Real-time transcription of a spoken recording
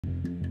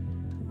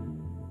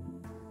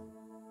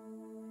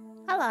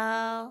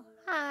Hello.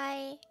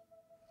 Hi.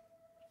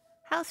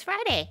 How's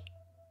Friday?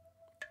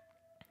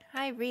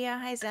 Hi Ria,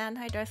 hi Zan,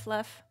 hi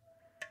Darthlef.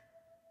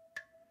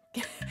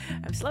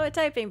 I'm slow at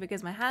typing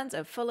because my hands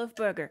are full of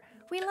burger.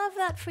 We love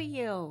that for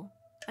you.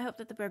 I hope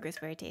that the burger is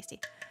very tasty.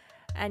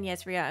 And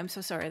yes, Ria, I'm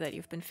so sorry that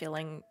you've been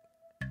feeling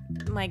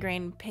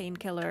migraine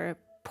painkiller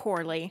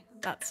poorly.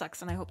 That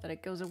sucks, and I hope that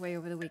it goes away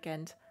over the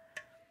weekend.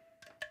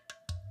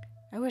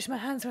 I wish my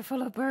hands were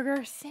full of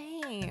burger.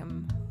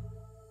 Same.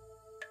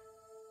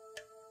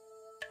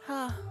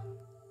 Huh.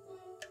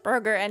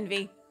 Burger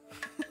envy.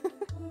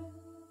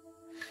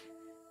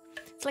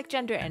 It's like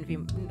gender envy,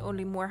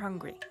 only more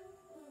hungry.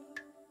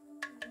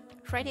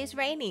 Friday's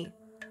rainy.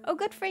 Oh,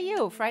 good for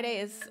you. Friday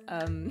is,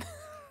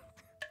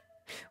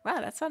 wow,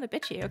 that sounded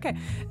bitchy. Okay.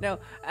 No,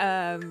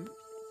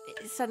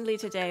 suddenly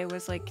today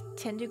was like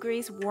 10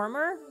 degrees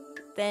warmer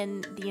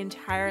than the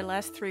entire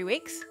last 3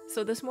 weeks.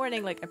 So this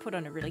morning, like, I put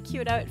on a really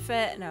cute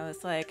outfit and I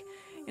was like,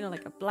 you know,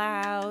 like a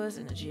blouse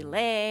and a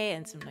gilet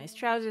and some nice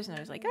trousers. And I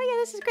was like, oh yeah,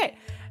 this is great.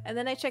 And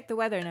then I checked the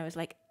weather and I was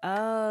like,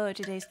 oh,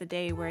 today's the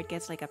day where it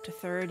gets like up to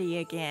 30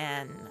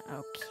 again.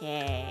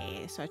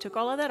 Okay. So I took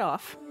all of that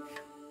off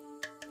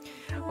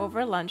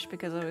over lunch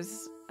because I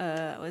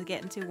was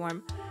getting too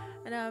warm.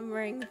 And I'm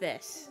wearing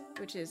this,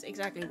 which is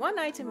exactly one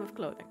item of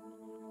clothing.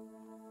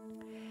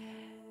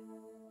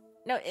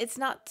 No, it's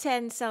not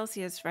 10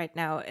 Celsius right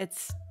now.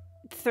 It's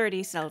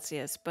 30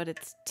 Celsius, but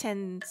it's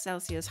 10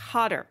 Celsius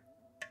hotter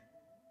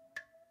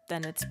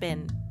than it's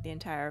been the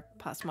entire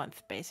past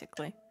month,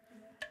 basically.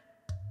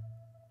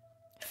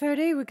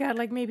 30? We got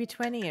like maybe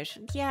 20-ish.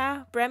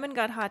 Yeah, Bremen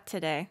got hot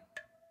today.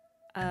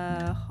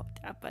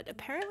 But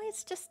apparently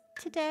it's just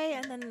today,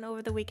 and then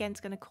over the weekend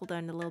it's gonna cool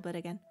down a little bit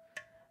again.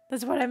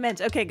 That's what I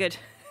meant. Okay, good.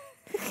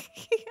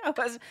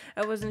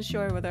 I wasn't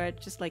sure whether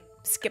I'd just like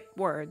skip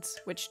words,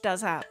 which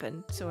does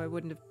happen, so I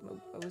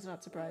was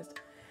not surprised.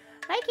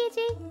 Hi,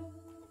 Kitty.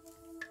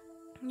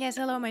 Yes,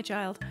 hello, my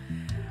child.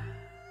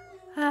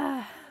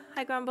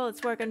 Hi, Grumble.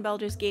 It's work on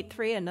Baldur's Gate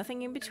 3 and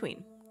nothing in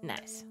between.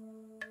 Nice.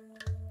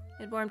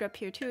 It warmed up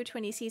here too,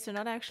 20C, so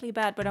not actually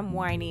bad, but I'm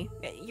whiny.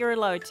 You're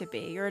allowed to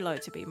be. You're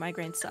allowed to be.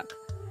 Migraines suck.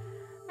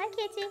 Hi,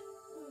 Kitty.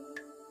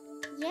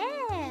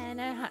 Yeah,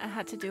 and I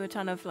had to do a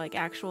ton of like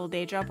actual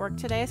day job work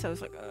today, so I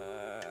was like,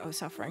 I was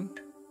suffering.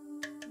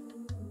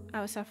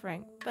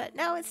 But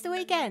now it's the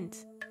weekend,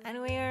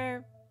 and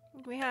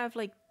we have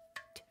like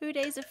 2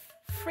 days of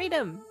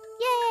freedom.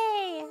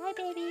 Yay! Hi,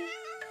 baby.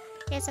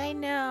 Yes, I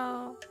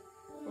know.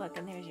 Look,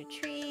 and there's your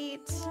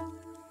treat.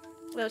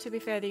 Though, to be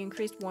fair, the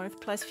increased warmth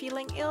plus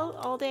feeling ill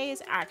all day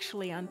is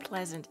actually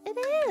unpleasant. It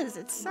is!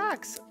 It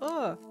sucks!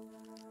 Ugh.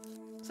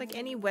 It's like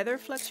any weather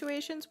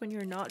fluctuations when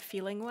you're not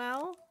feeling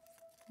well.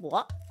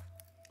 What?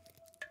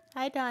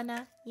 Hi,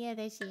 Donna. Yeah,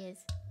 there she is.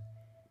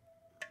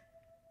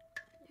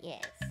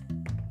 Yes.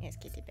 Yes,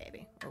 kitty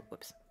baby. Oh,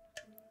 whoops.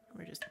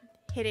 We're just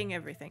hitting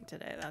everything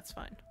today. That's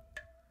fine.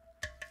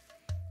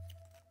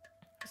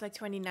 It was like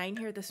 29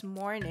 here this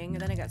morning,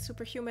 and then it got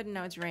super humid, and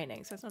now it's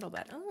raining, so it's not all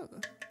bad. Oh.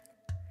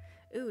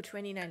 Ooh,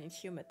 29 and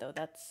humid, though.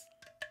 That's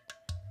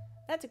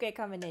a great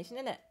combination,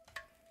 isn't it?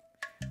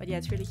 But yeah,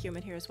 it's really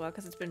humid here as well,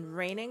 because it's been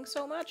raining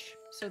so much,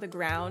 so the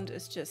ground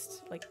is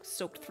just, like,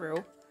 soaked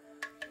through.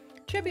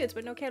 Tributes,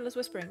 but no careless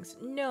whisperings.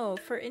 No,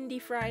 for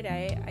Indie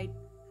Friday, I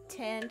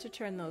tend to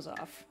turn those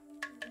off.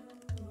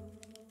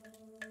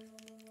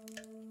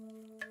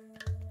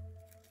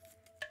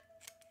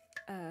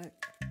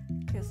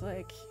 Cause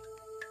like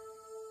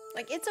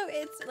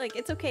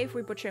it's okay if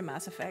we butcher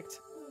Mass Effect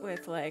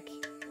with like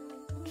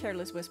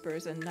careless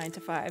whispers and 9 to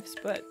 5s,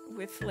 but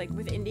with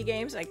indie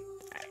games, I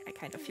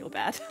kind of feel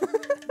bad.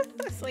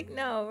 It's like,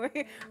 no,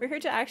 we're here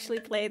to actually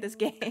play this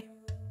game. Come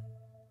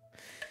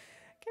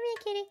here,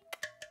 kitty.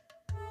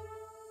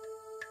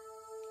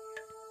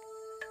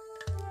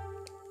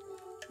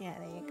 Yeah,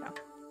 there you go.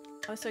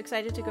 I was so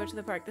excited to go to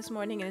the park this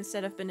morning, and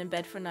instead I've been in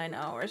bed for 9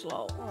 hours.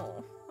 Lol.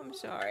 Oh, I'm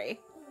sorry.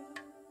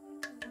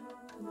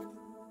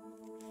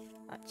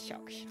 That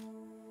sucks.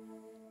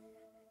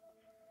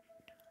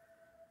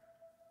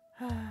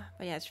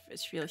 But yeah,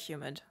 it's real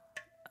humid.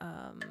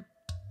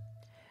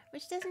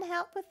 Which doesn't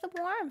help with the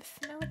warmth.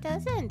 No, it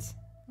doesn't.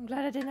 I'm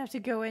glad I didn't have to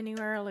go any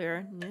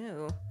earlier.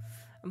 No.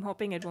 I'm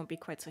hoping it won't be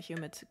quite so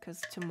humid,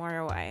 because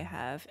tomorrow I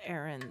have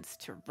errands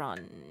to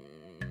run.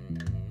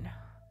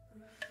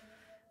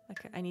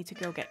 Like, I need to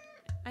go get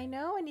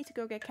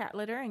cat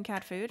litter and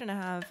cat food, and I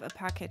have a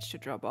package to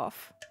drop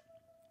off.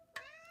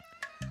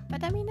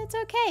 But I mean, it's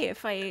okay.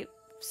 If I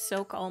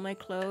soak all my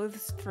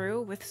clothes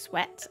through with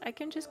sweat, I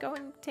can just go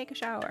and take a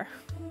shower.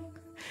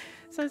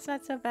 So it's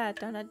not so bad.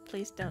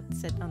 Please don't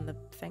sit on the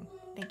thing.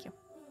 Thank you.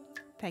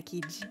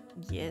 Package.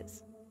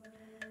 Yes.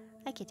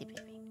 Hi, kitty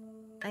baby.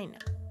 I know.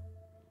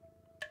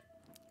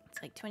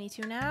 It's like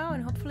 22 now,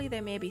 and hopefully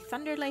there may be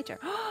thunder later.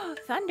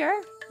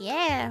 Thunder?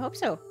 Yeah, I hope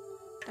so.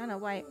 Don't know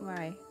why.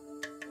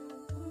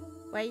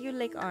 Why you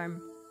lick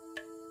arm?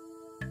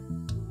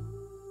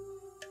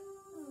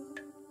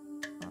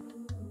 Oh.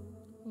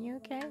 You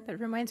okay? That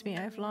reminds me,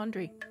 I have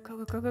laundry.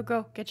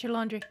 Go. Get your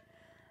laundry.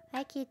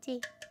 Hi,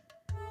 kitty.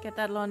 Get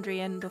that laundry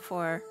in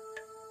before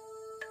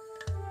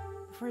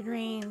before it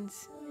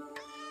rains.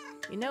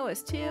 You know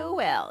us too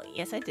well.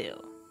 Yes, I do.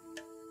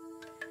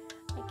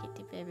 Hi,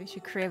 kitty baby.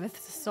 She craveth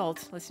the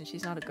salt. Listen,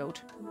 she's not a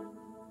goat.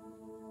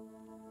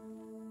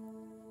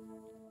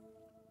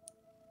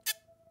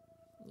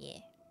 Yeah.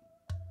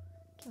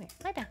 Come here.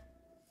 Lie down.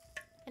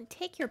 And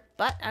take your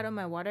butt out of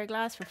my water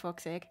glass, for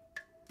fuck's sake.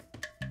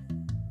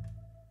 Come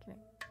here.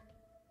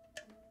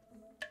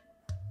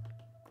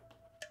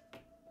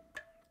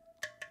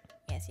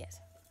 Yes, yes.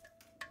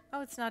 Oh,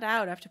 it's not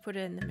out. I have to put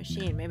it in the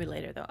machine. Maybe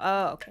later, though.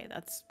 Oh, okay.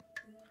 That's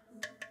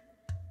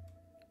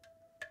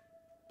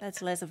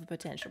less of a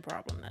potential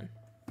problem, then.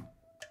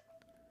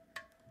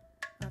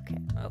 Okay.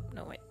 Oh,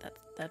 no, wait.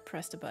 That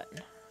pressed a button.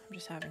 I'm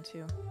just having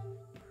to...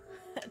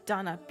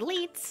 Donna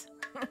bleats.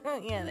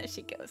 Yeah, there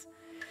she goes.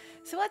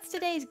 So what's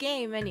today's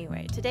game,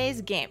 anyway?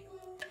 Today's game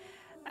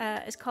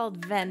is called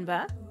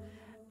Venba.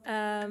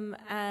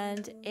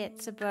 And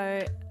it's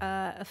about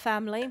a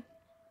family.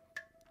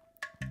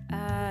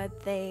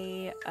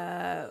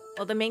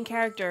 The main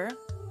character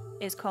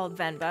is called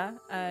Venba.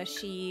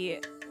 She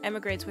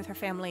emigrates with her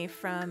family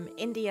from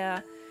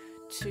India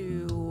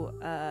to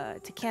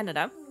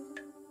Canada.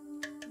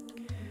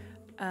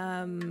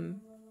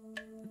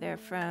 They're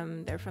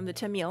from the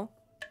Tamil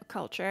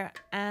culture,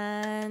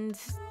 and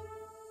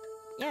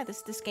yeah,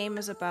 this game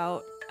is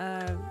about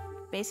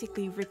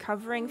basically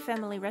recovering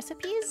family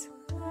recipes.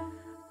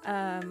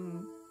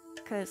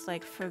 Because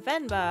like for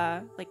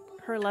Venba, like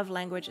her love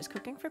language is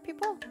cooking for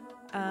people.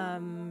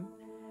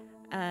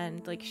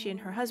 And like she and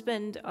her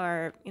husband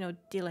are,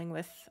 dealing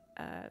with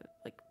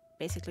like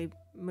basically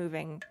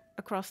moving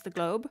across the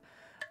globe.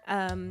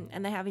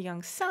 And they have a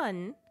young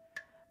son.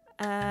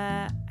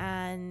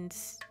 And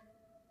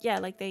yeah,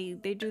 like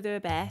they do their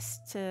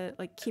best to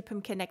like keep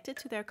him connected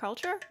to their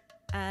culture.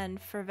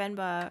 And for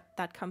Venba,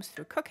 that comes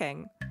through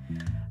cooking.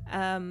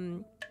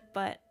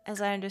 But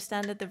as I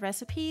understand it, the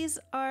recipes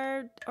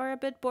are a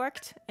bit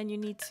borked, and you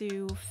need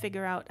to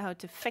figure out how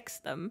to fix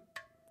them.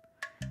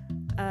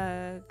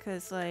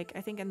 Because like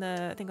I think on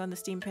the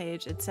Steam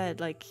page it said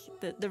like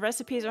the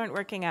recipes aren't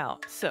working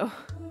out, so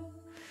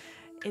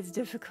it's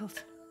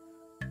difficult.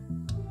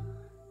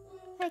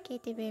 Hi,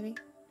 kitty baby.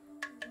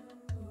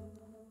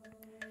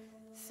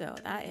 So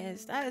that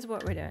is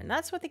what we're doing.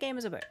 That's what the game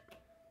is about.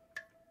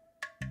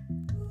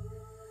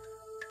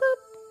 Boop.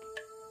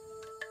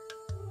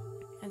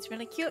 It's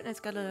really cute, and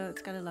it's got a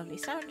lovely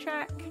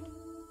soundtrack.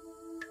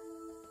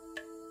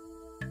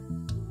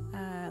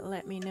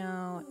 Let me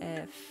know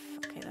if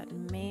that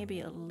may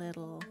be a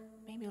little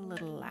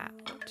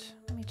loud.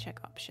 Let me check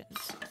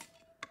options.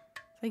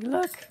 Like,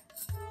 look.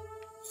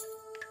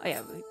 Oh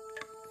yeah, we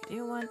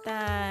do want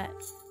that.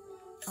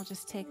 I'll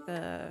just take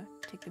the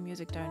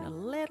music down a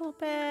little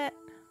bit,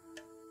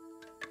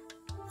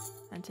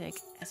 and take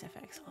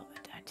SFX a little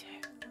bit down too.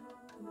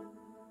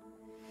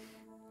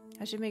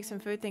 I should make some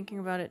food thinking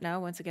about it now.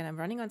 Once again, I'm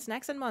running on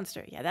snacks and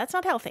Monster. Yeah, that's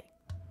not healthy.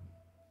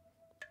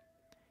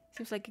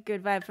 Seems like a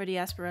good vibe for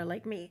diaspora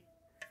like me.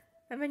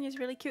 That menu's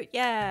really cute.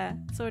 Yeah,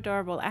 so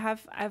adorable.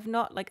 I've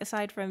not, like,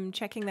 aside from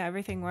checking that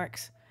everything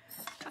works,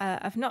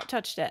 I've not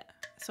touched it,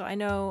 so I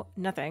know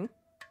nothing.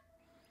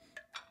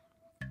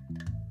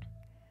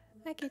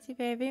 Hi, kitty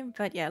baby.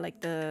 But yeah,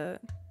 like the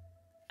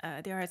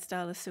art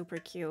style is super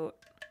cute.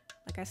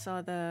 Like I saw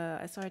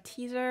a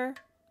teaser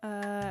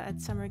at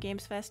Summer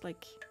Games Fest,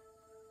 like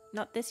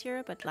not this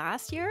year but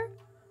last year,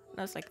 and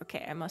I was like,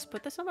 okay, I must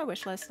put this on my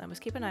wish list, and I must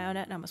keep an eye on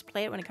it, and I must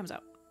play it when it comes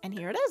out. And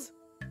here it is.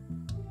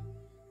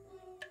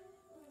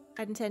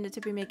 I'd intended to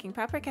be making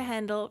paprika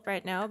handle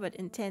right now, but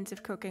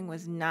intensive cooking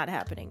was not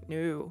happening.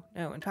 No,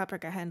 and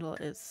paprika handle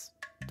is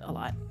a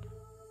lot.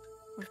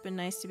 Would have been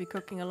nice to be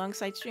cooking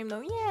alongside stream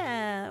though.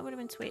 Yeah, that would have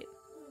been sweet.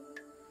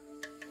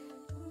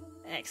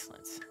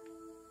 Excellent.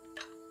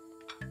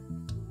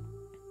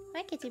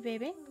 Hi, kitty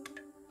baby.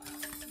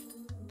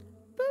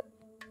 Boop.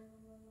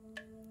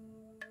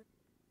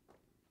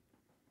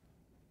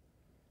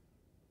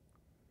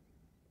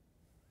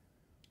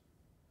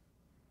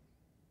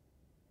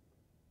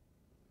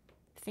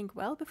 Think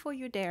well before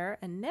you dare,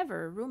 and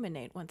never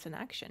ruminate once in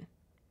action.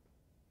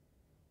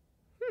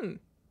 Oh,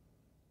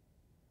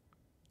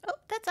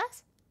 that's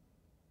us.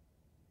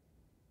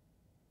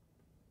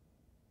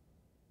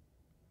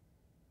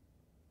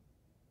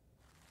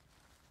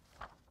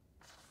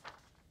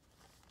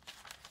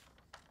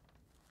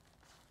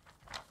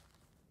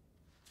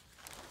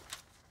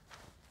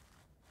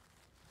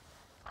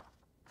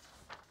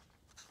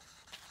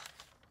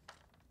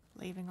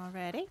 Leaving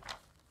already?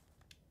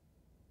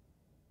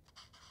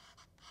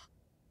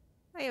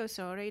 Oh,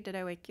 sorry, did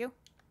I wake you?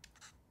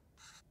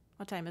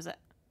 What time is it?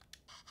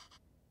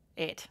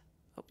 8.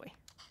 Oh boy.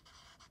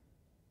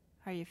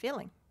 How are you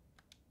feeling?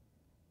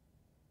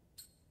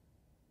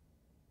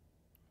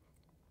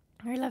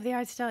 I love the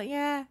art style.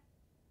 Yeah.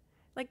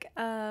 Like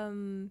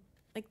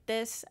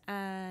this,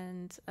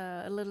 and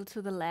a little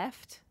to the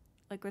left,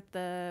 like with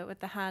the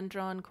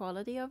hand-drawn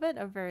quality of it,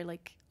 are very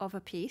like of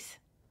a piece.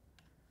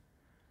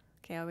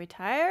 Okay, are we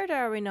tired or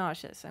are we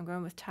nauseous? I'm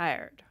going with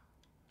tired.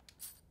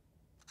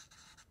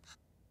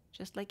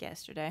 Just like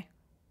yesterday.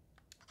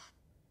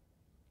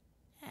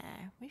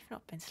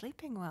 not been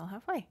sleeping well,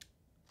 have we?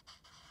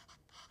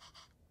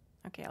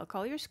 Okay, I'll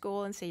call your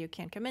school and say you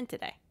can't come in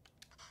today.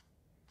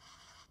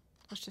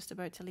 I was just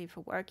about to leave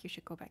for work. You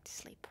should go back to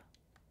sleep.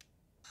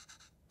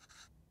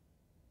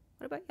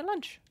 What about your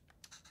lunch?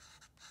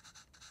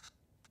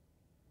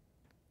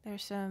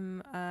 There's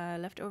some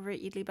leftover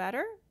idli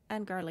batter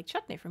and garlic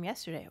chutney from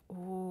yesterday.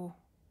 Oh,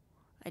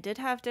 I did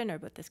have dinner,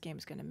 but this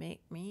game's gonna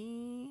make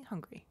me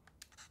hungry.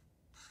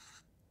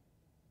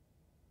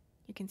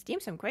 You can steam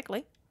some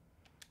quickly.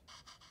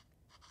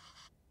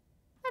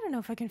 I don't know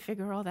if I can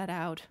figure all that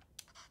out.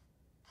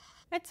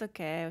 It's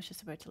okay, I was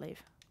just about to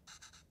leave.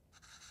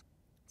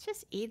 It's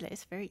just idli,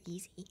 it's very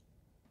easy.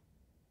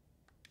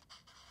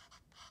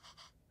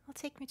 It'll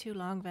take me too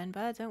long,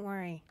 Venba, don't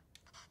worry.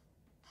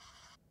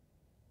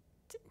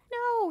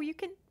 No, you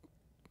can...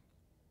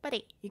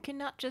 Buddy, you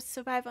cannot just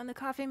survive on the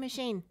coffee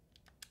machine.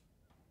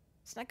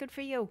 It's not good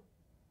for you.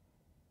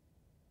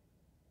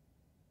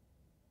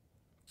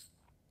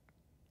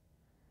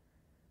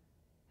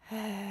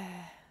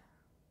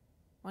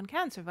 One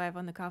can survive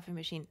on the coffee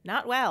machine.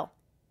 Not well.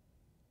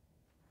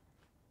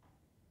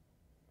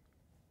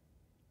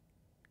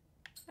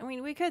 I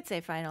mean, we could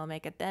say fine, I'll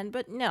make it then,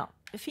 but no.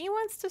 If he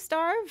wants to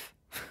starve,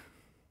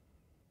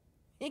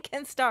 he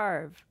can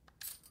starve.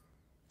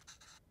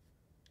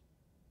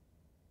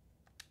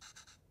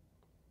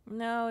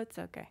 No, it's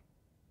okay.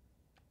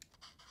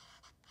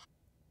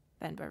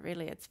 Ben, but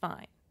really, it's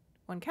fine.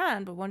 One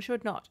can, but one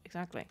should not.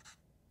 Exactly.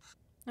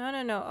 No,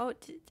 no, no.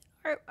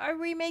 Oh, are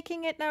we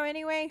making it now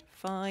anyway?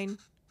 Fine.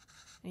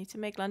 I need to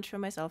make lunch for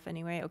myself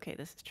anyway. Okay,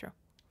 this is true.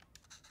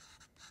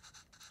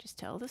 Just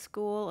tell the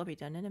school. I'll be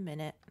done in a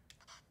minute.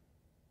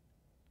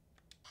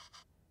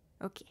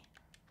 Okay.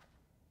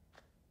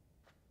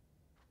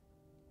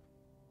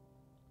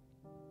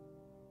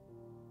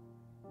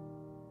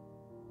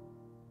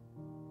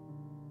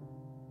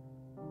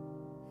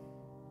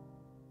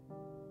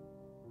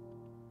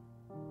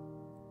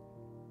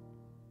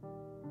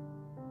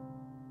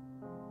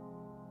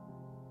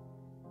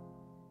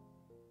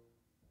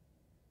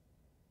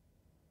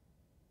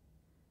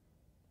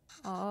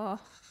 Oh,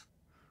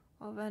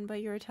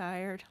 Venba, you're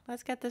tired.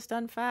 Let's get this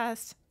done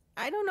fast.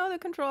 I don't know the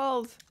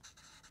controls.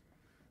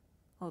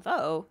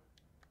 Although...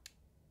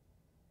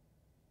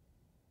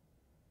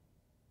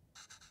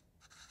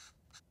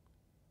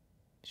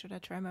 Should I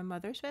try my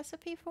mother's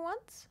recipe for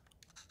once?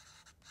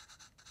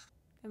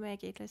 The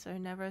immigrates are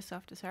never as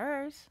soft as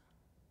hers.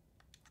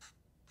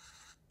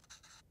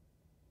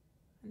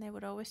 And they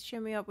would always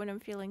cheer me up when I'm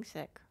feeling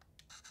sick.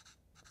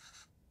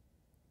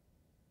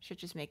 Should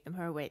just make them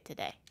her weight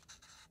today.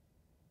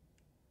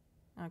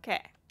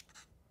 Okay.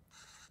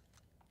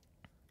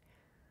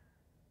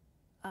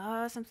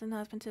 Something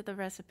happened to the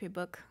recipe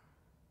book.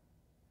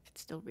 If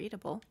it's still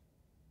readable.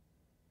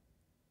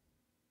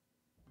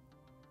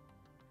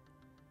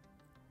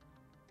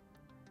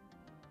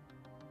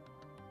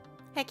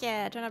 Heck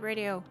yeah, turn up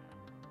radio.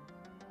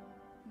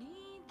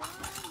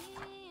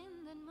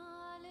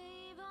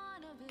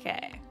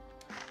 Okay.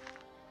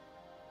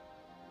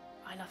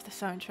 I love the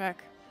soundtrack.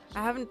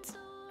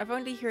 I've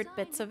only heard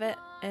bits of it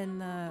in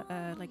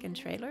the like in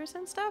trailers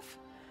and stuff,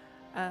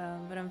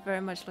 but I'm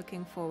very much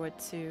looking forward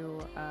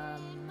to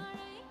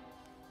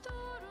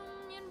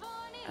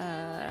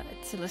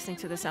listening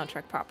to the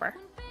soundtrack proper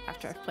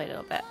after I've played it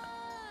a bit.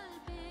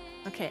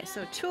 Okay,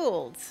 so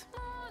tools: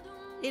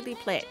 idli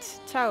plate,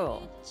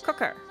 towel,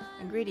 cooker,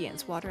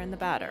 ingredients, water in the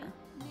batter,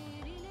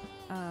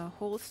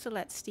 holes to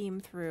let steam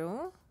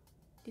through.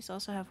 These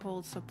also have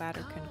holes so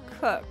batter can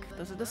cook.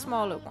 Those are the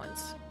smaller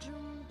ones.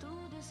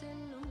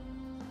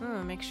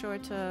 Make sure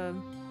to...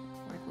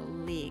 where it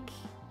will leak.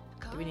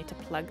 Do we need to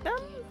plug them?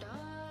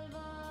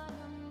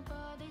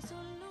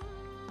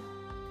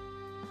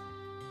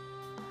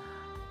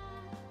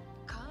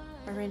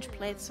 Arrange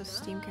plates so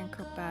steam can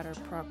cook batter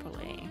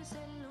properly.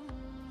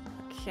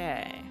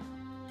 Okay.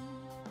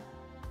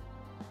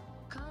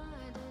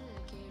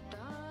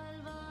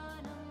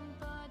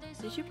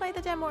 Did you play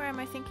the demo or am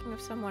I thinking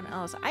of someone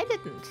else? I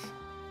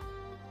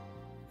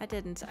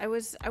didn't. I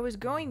was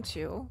going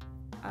to,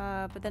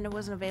 but then it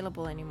wasn't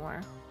available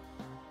anymore.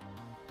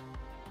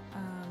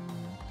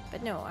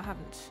 But no, I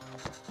haven't.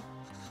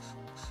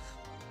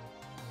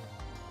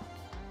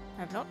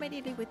 I've not made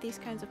idli with these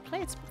kinds of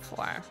plates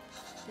before.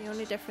 The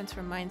only difference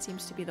from mine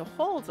seems to be the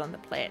holes on the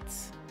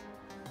plates.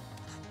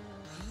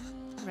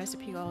 The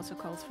recipe also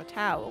calls for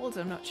towels.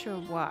 I'm not sure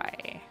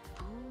why.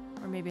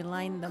 Or maybe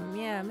line them.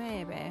 Yeah,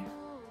 maybe.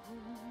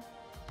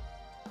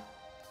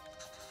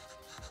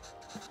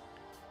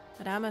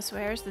 But Amma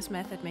swears this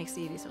method makes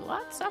the idlis a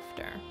lot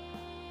softer.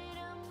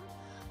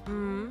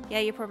 Yeah,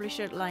 you probably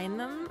should line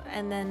them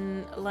and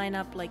then line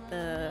up like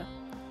the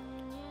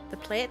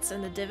plates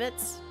and the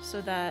divots so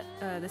that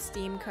the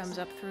steam comes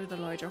up through the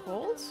larger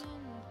holes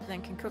and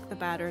then can cook the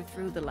batter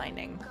through the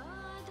lining.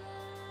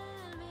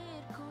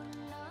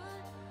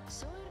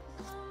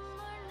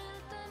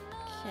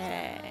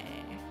 Okay.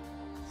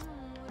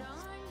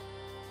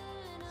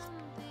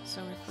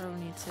 So we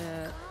probably need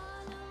to...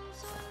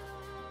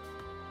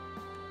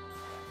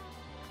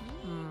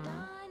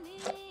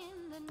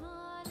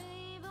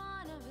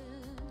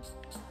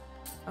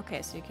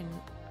 Okay, so you can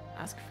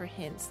ask for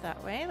hints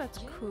that way. That's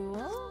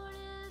cool.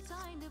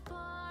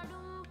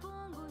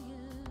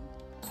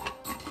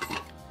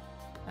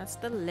 That's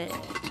the lid.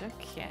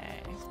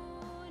 Okay.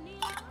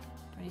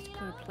 I need to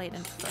put a plate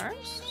in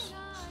first.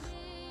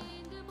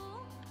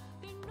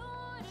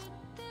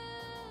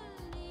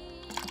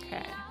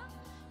 Okay.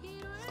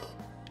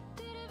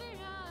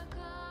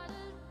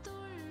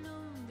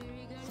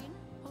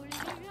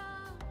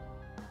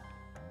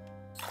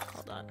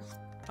 Hold on.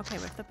 Okay,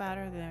 with the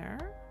batter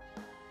there.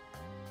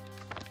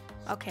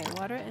 Okay,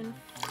 water in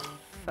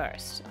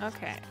first.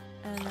 Okay.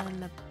 And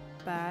then the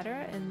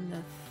batter in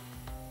the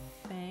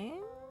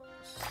thing.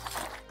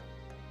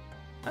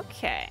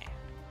 Okay.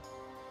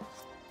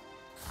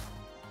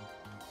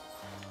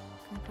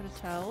 Can I put a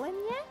towel in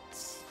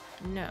yet?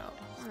 No.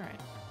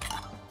 Alright.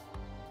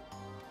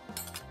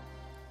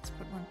 Let's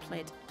put one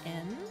plate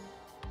in.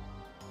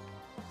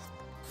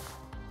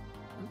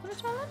 Can I put a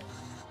towel in?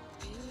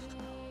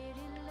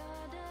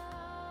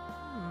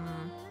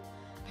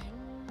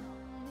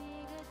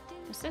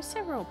 There's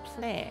several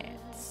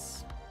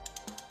plates.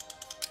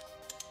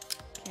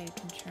 Okay, you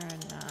can turn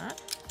that.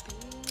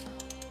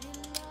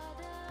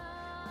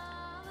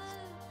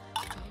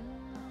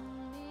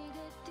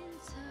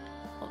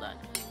 Hold on.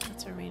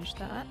 Let's arrange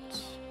that.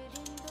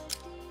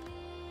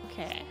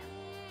 Okay.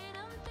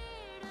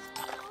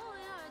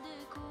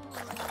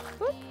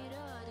 Whoop.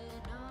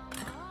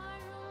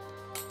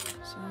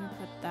 So let me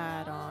put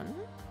that on.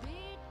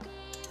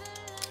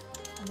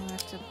 And then we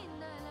have to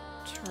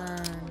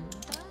turn.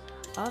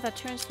 Oh, that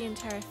turns the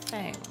entire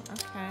thing.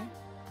 Okay.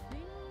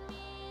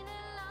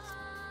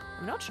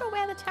 I'm not sure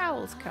where the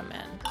towels come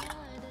in.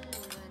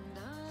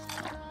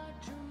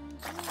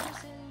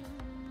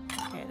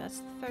 Okay,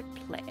 that's the third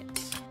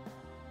plate.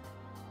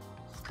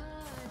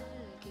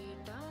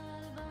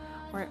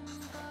 Or,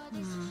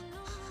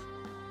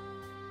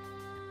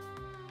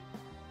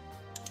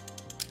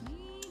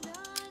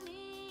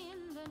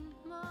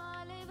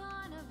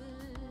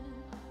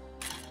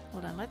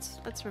 Hold on, let's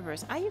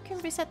reverse. Ah, you can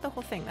reset the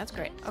whole thing. That's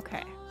great.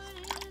 Okay.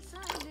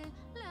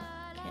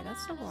 Okay,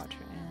 that's the water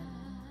in.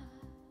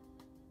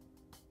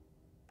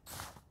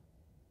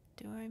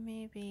 Do I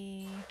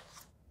maybe...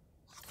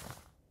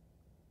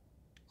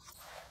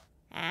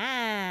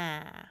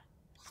 Ah!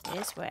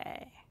 This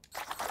way.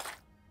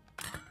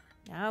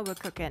 Now we're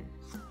cooking.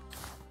 There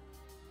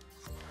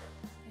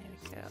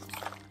we go.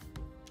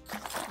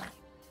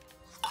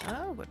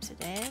 Oh,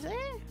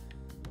 whoopsie-daisy.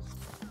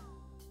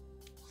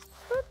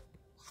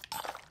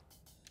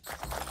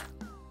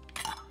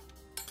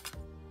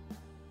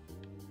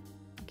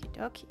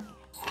 Okay.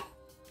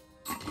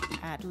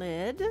 Add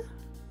lid.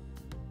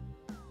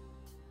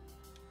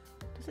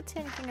 Does it say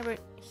anything about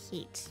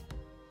heat?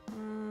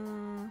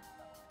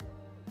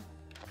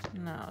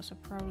 No, so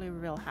probably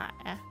real hot.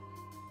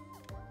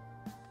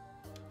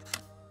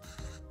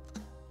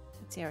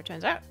 Let's see how it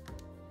turns out.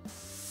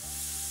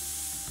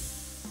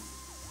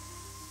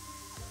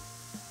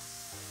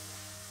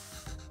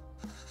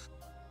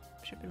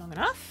 Should be long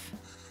enough.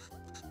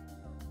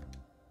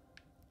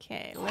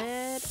 Okay,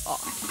 lid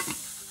off.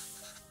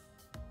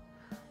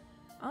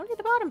 Only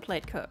the bottom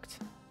plate cooked.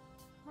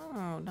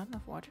 Oh, not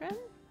enough water in?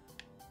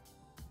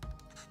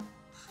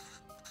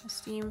 The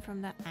steam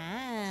from the...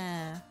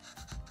 Ah.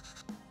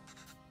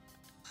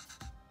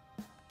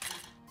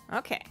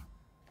 Okay.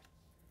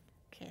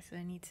 Okay, so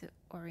I need to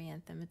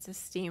orient them. It's a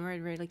steamer.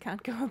 It really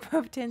can't go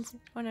above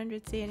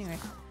 100C anyway.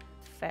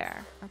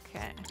 Fair.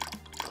 Okay.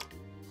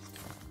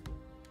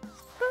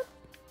 Boop.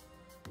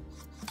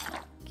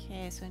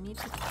 Okay, so I need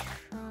to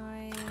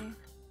try...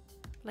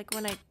 Like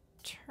when I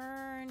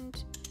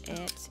turned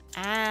it...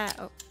 Ah!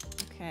 Oh,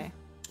 okay.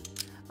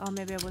 Oh,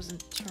 maybe I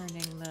wasn't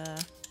turning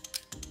the...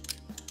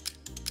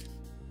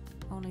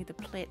 Only the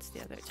plates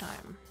the other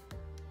time.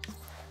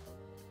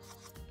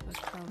 I was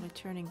probably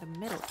turning the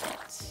middle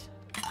bit.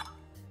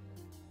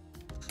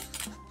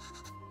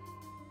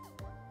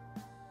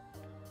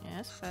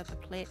 Yes, but the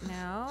plate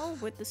now.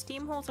 With the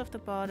steam holes of the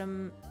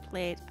bottom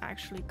plate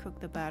actually cook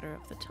the batter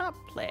of the top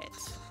plate.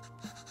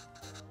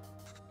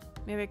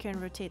 Maybe I can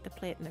rotate the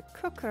plate in the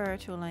cooker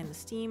to align the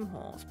steam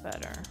holes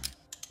better.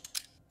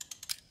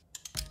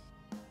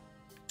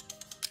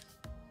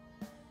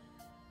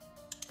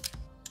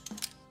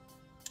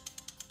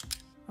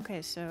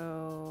 Okay,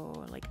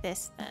 so like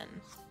this then.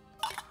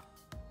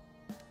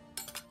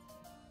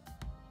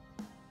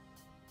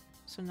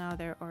 So now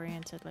they're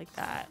oriented like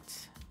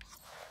that.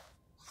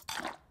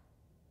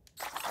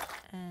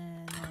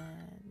 And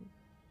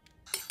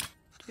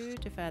then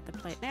add the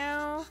plate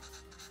now.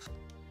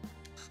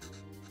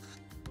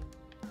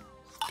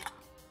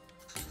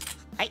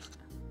 Hi.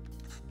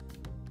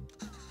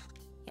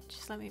 Yeah,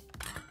 just let me.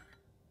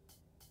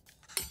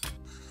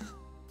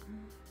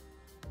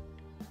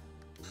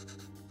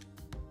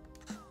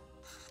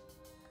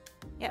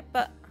 Yeah,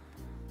 but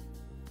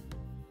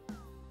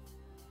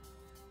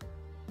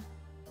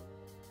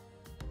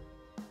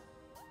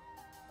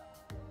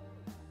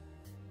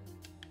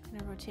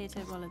gonna rotate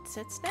it while it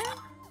sits there.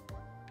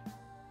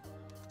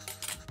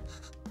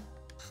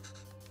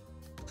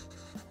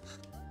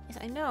 Yes,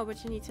 I know,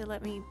 but you need to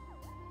let me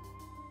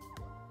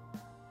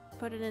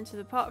put it into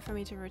the pot for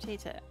me to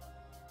rotate it.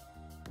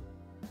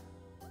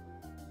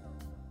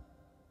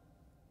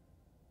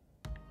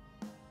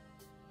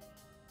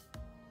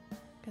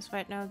 Because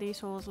right now these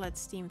holes let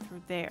steam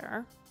through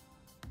there.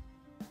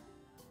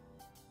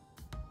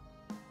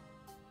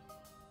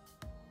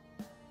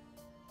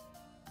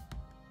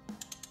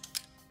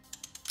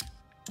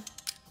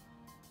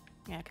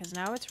 Yeah, because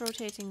now it's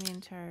rotating the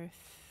entire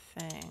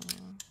thing.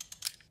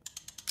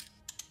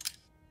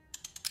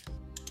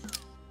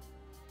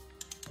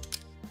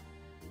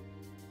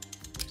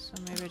 So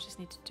maybe I just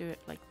need to do it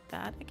like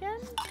that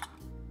again?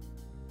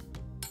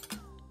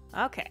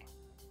 Okay.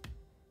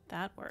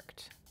 That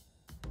worked.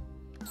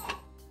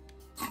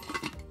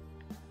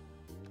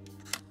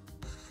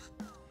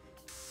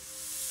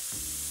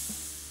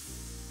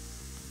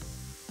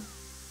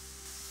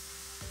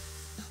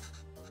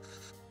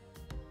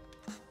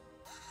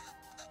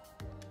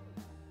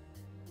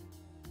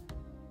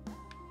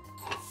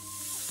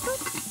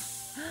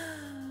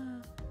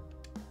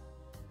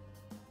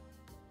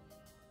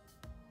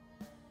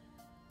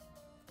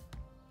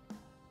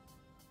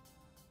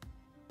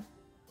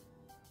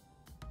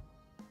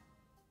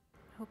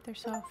 Hope they're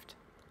soft.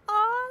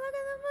 Oh, look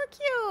at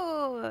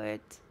them, look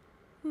cute.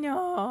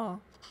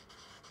 No.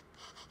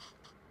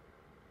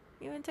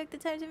 You even took the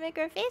time to make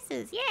our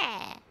faces.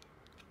 Yeah.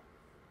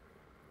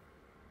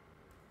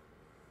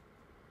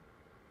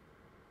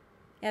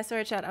 Yeah,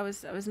 sorry, chat. I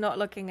was not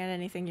looking at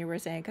anything you were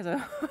saying because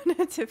I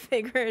wanted to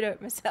figure it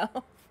out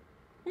myself.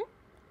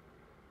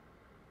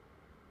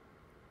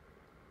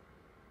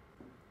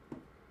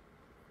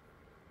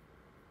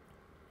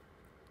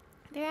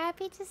 They're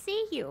happy to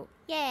see you.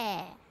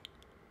 Yeah.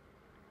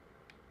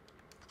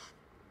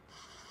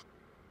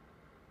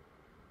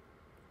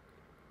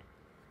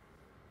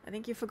 I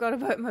think you forgot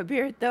about my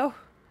beard, though.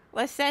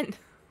 Listen.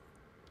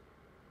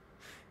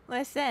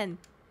 Listen.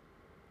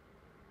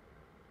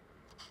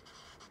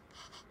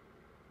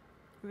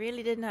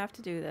 Really didn't have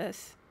to do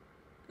this.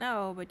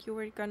 No, but you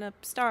were gonna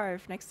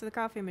starve next to the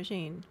coffee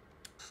machine.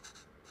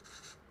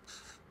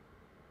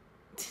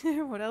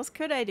 What else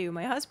could I do?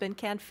 My husband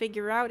can't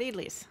figure out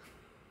Elise.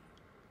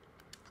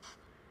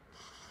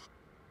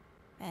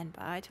 Venba,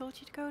 I told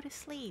you to go to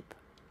sleep.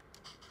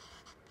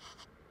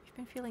 You've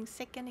been feeling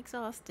sick and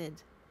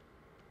exhausted.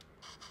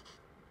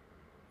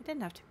 You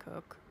didn't have to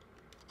cook.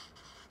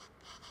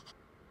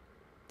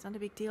 It's not a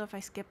big deal if I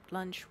skipped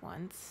lunch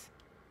once.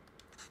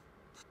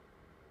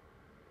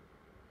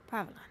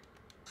 Pavlan.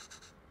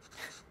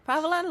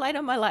 Pavlan, light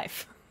on my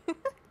life.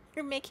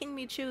 You're making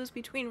me choose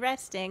between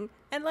resting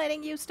and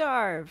letting you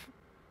starve.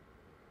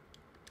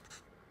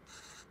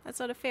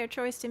 That's not a fair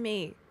choice to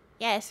me.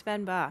 Yes,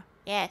 Venba.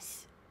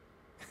 Yes.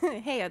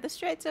 Hey, are the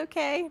strides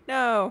okay?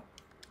 No.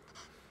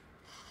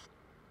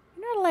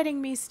 You're not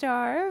letting me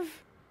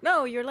starve.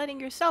 No, you're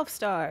letting yourself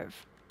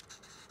starve.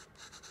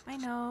 I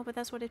know, but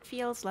that's what it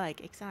feels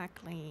like.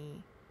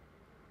 Exactly.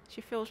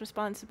 She feels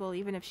responsible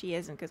even if she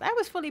isn't. Because I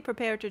was fully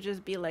prepared to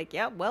just be like,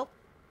 yeah, well,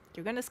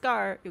 you're gonna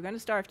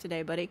starve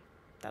today, buddy.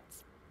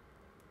 That's...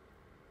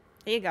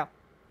 There you go.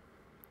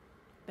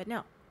 But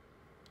no.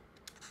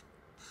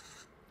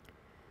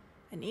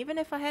 And even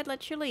if I had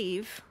let you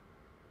leave,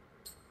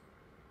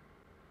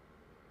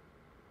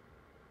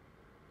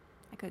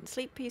 I couldn't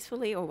sleep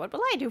peacefully, or what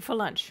will I do for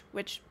lunch?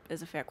 Which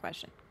is a fair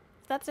question.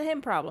 That's a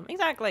him problem.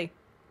 Exactly.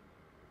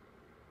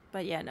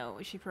 But yeah, no,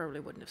 she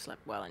probably wouldn't have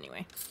slept well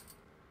anyway.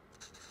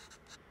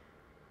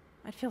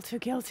 I'd feel too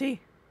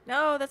guilty.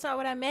 No, that's not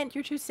what I meant.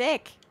 You're too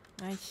sick.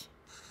 I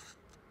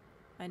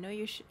know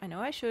I know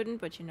I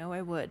shouldn't, but you know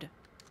I would.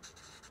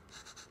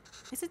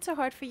 Is it so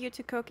hard for you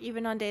to cook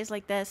even on days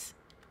like this?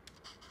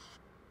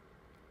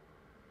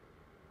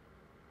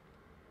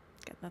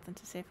 Got nothing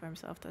to say for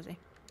himself, does he?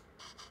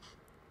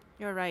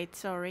 You're right,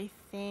 sorry.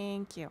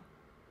 Thank you.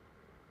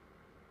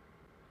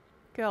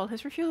 Girl,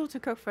 his refusal to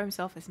cook for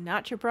himself is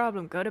not your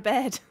problem. Go to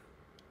bed.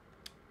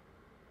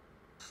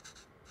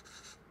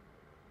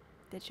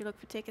 Did you look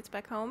for tickets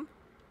back home?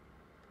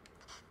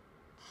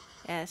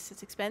 Yes,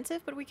 it's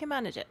expensive, but we can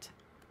manage it.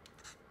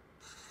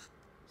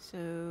 So,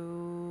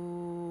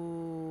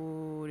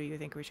 do you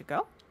think we should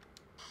go?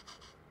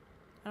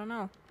 I don't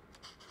know.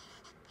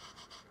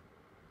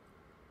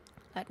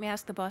 Let me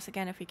ask the boss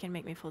again if he can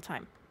make me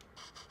full-time.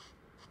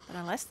 But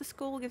unless the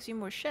school gives you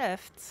more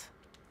shifts,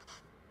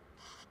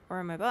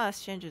 or my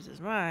boss changes his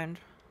mind,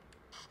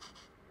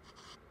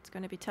 it's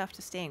going to be tough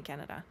to stay in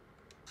Canada.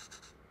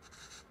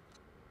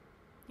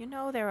 You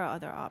know there are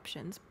other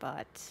options,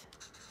 but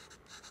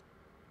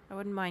I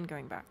wouldn't mind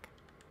going back.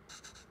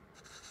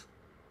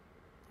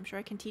 I'm sure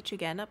I can teach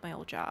again at my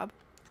old job.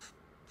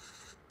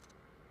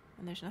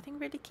 And there's nothing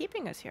really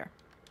keeping us here.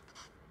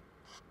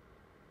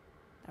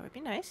 That would be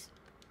nice.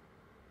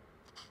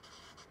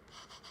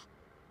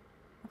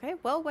 Okay,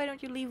 well, why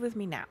don't you leave with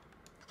me now?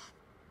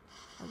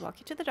 I'll walk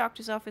you to the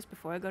doctor's office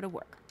before I go to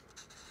work.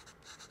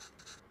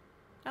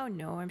 Oh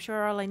no, I'm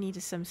sure all I need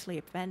is some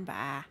sleep.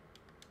 Venba.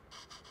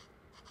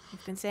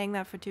 You've been saying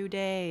that for 2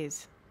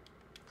 days.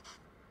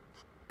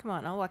 Come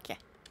on, I'll walk you.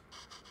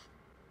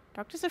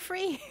 Doctors are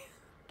free.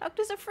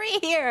 Doctors are free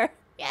here.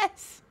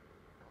 Yes.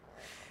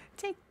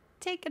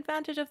 Take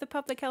advantage of the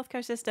public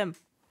healthcare system.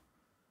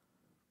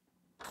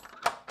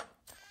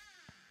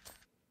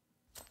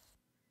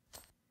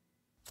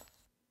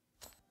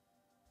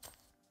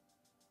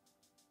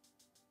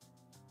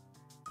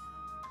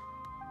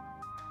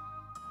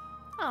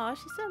 Oh,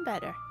 she's doing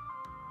better.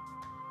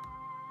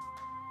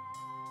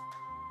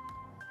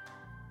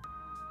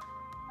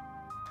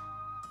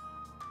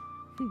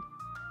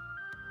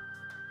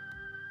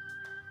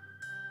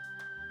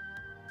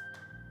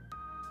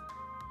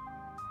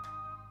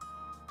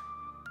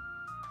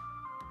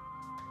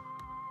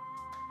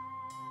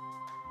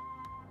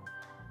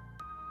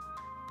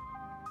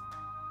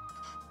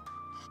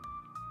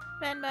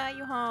 Venba,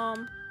 you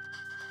home?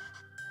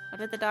 What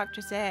did the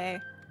doctor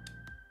say?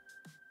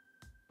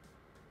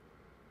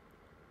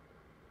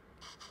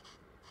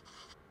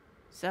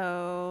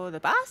 So the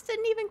boss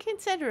didn't even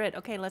consider it.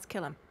 Okay, let's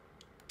kill him.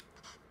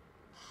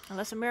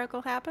 Unless a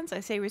miracle happens,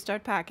 I say we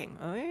start packing.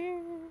 Oh, yeah.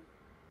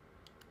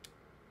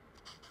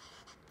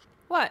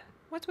 What?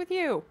 What's with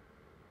you?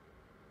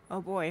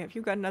 Oh boy, have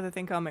you got another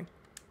thing coming?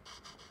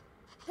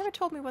 Never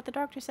told me what the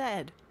doctor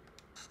said.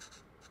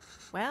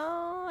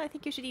 Well, I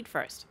think you should eat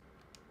first.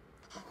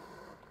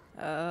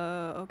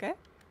 Okay.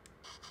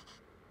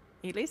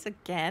 At least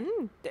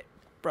again?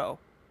 Bro.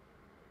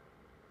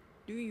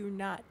 Do you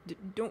not...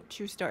 don't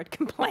you start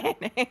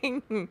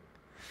complaining.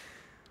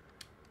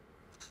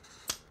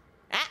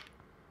 Ah!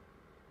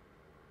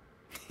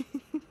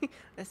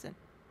 Listen,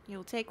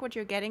 you'll take what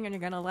you're getting and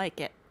you're gonna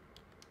like it.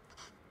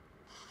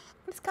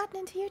 What's gotten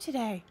into you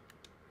today?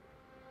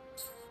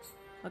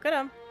 Look at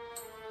him.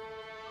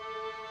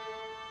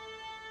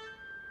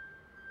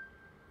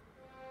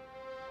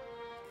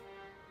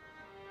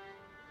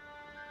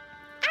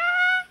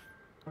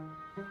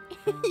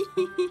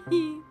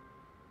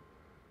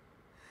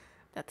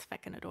 That's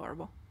fucking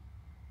adorable.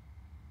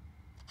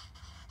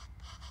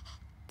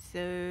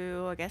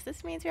 So, I guess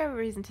this means we have a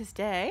reason to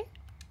stay.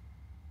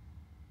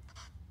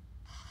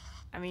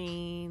 I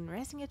mean,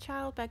 raising a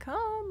child back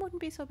home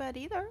wouldn't be so bad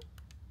either.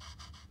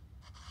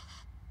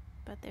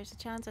 But there's a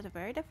chance at a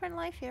very different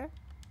life here.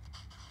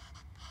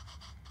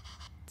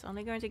 It's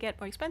only going to get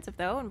more expensive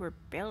though, and we're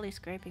barely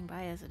scraping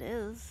by as it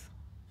is.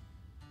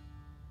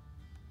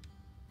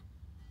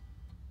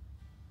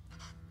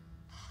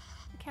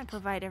 Can't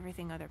provide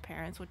everything other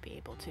parents would be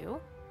able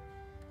to.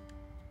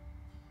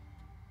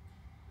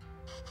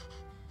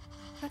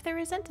 What if they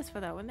resent us for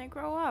that when they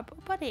grow up?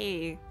 Oh,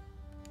 buddy.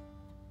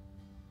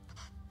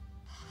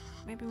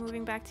 Maybe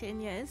moving back to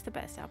India is the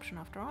best option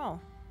after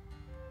all.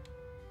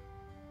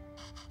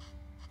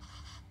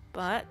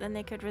 But then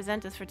they could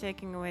resent us for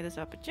taking away this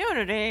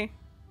opportunity.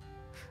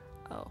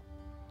 Oh,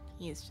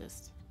 he is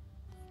just...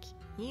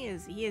 He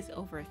is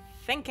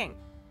overthinking.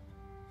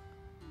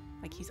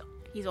 Like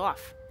he's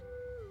off.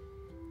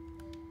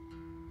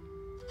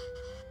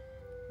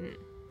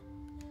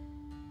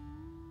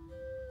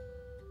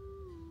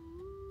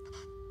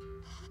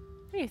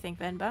 What do you think,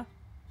 Venba?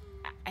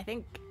 I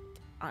think,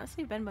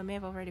 honestly, Venba may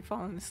have already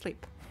fallen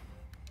asleep.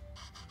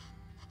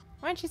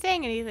 Why aren't you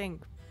saying anything?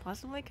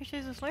 Possibly because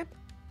she's asleep?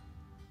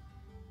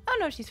 Oh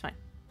no, she's fine.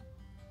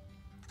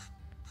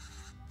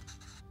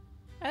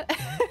 I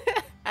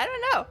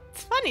don't know.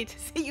 It's funny to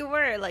see you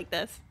worry like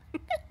this.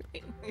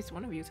 At least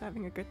one of you is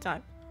having a good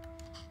time.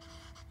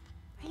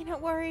 Are you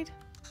not worried?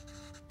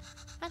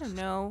 I don't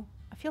know.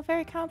 I feel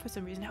very calm for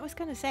some reason. I was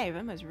gonna say,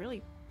 Venba's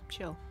really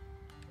chill.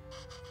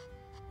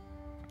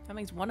 That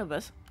makes one of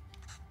us.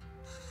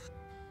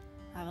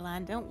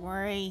 Avalon, don't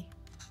worry.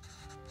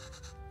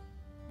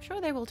 I'm sure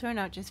they will turn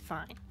out just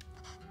fine.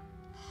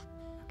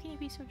 How can you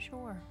be so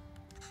sure?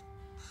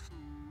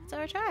 It's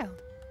our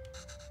child.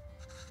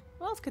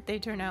 How else could they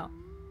turn out?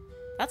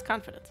 That's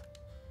confidence.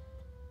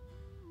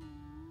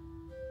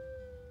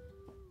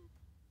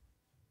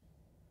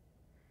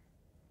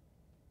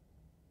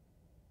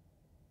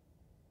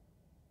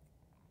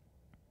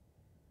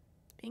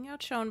 Being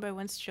outshone by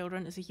one's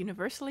children is a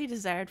universally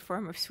desired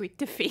form of sweet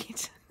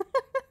defeat.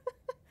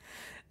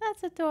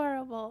 That's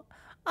adorable.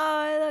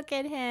 Oh, look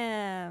at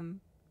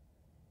him.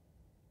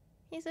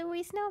 He's a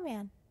wee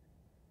snowman.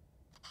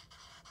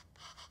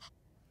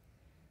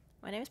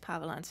 My name is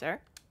Pavelan, sir.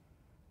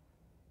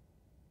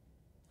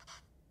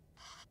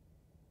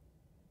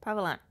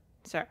 Pavelan,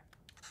 sir.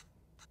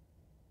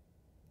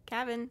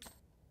 Kevin.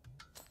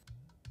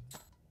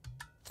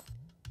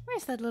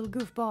 Where's that little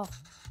goofball?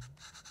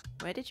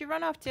 Where did you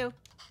run off to?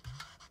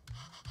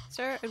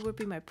 Sir, it would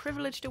be my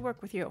privilege to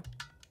work with you.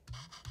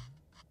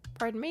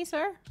 Pardon me,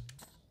 sir.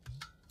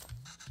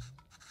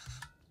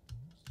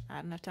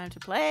 I don't have time to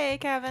play,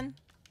 Kevin.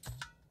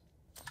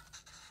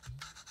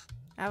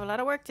 I have a lot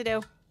of work to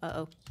do.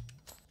 Uh-oh.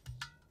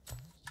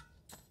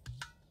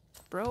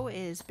 Bro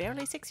is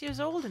barely 6 years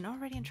old and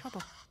already in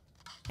trouble.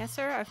 Yes,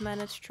 sir, I've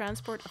managed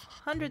transport of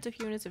hundreds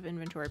of units of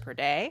inventory per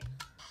day.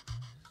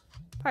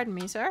 Pardon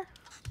me, sir.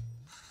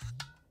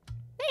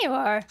 There you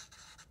are.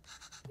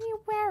 What are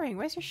you wearing?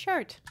 Where's your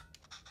shirt?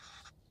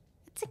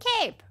 It's a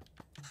cape.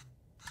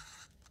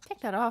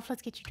 Take that off.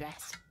 Let's get you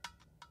dressed.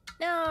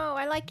 No,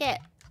 I like it.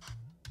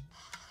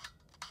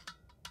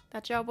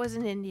 That job was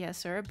in India,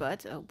 sir,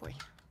 but oh boy.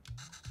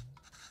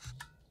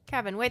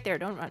 Kevin, wait there,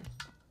 don't run.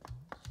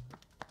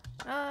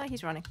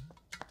 He's running.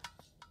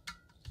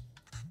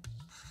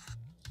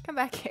 Come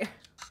back here.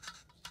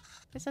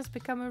 This has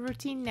become a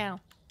routine now.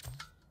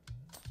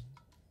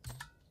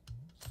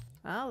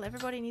 Well,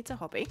 everybody needs a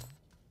hobby.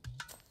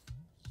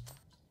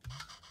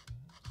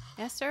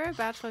 Yes, sir.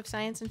 Bachelor of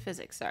Science in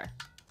Physics, sir.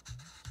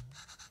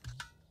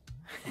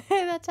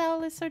 That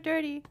towel is so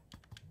dirty.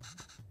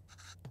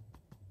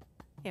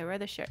 Yeah, wear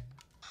the shirt.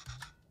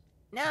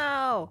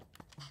 No!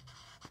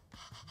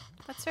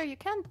 But sir, you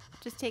can't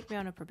just take me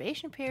on a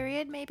probation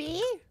period,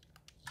 maybe?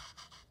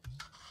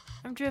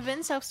 I'm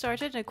driven,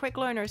 self-started, and a quick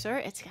learner, sir.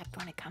 It's good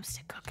when it comes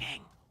to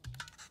cooking.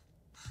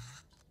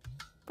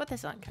 Put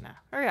this on, can I?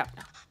 Hurry up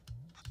now.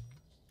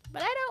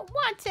 But I don't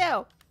want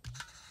to!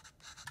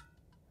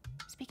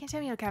 Speak in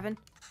Samuel, Kevin.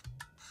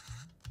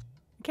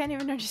 I can't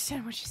even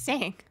understand what she's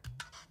saying.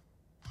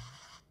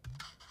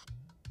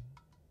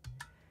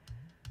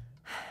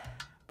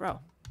 Bro.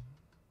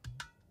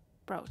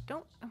 Bro,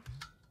 don't...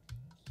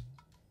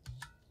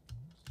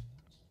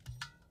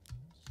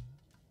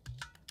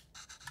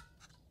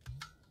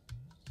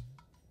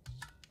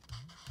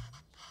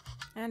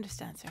 I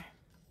understand, sir.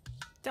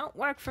 Don't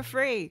work for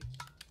free.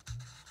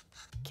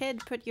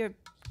 Kid, put your...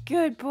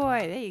 Good boy.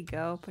 There you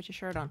go. Put your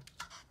shirt on.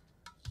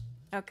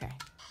 Okay.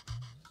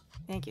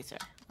 Thank you, sir.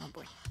 Oh,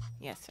 boy.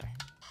 Yes, sir.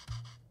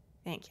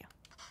 Thank you.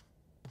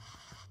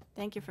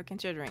 Thank you for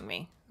considering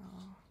me.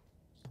 Oh.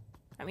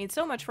 I mean,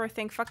 so much for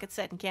Think Fuck It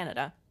set in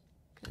Canada.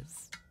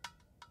 Because...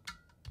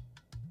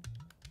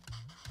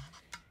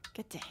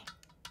 Good day.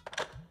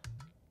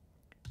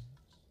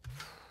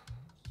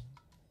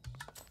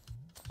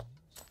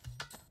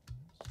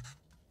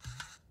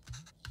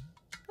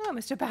 Oh,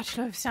 Mr.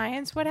 Bachelor of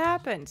Science, what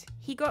happened?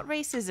 He got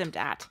racismed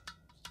at.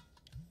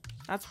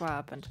 That's what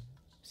happened.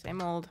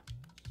 Same old.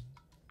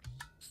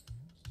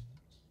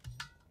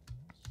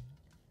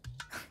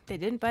 They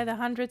didn't buy the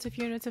hundreds of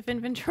units of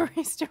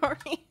inventory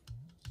story.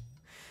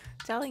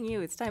 Telling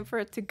you, it's time for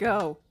it to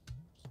go.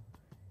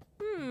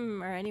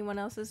 Are anyone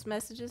else's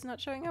messages not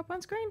showing up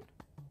on screen?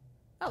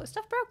 Oh, is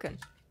stuff broken?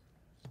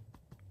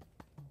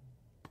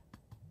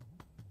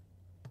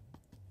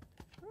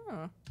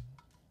 Oh.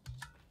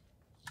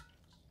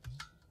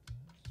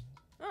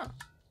 Oh.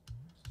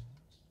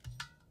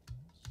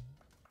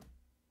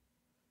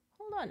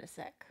 Hold on a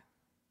sec.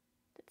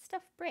 Did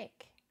stuff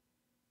break?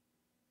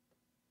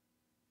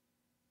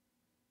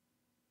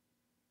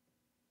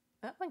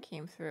 That one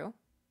came through.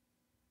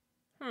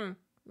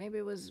 Maybe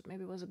it was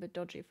a bit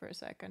dodgy for a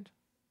second.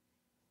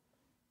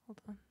 Hold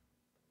on.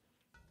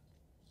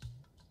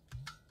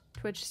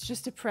 Twitch is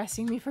just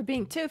depressing me for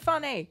being too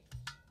funny.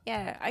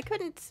 Yeah, I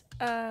couldn't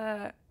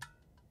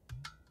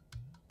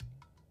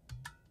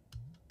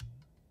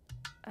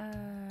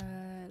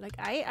like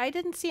I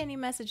didn't see any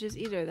messages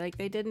either. Like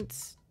they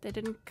didn't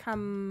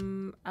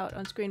come out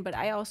on screen, but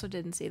I also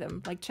didn't see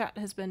them. Like chat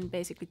has been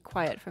basically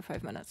quiet for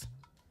 5 minutes.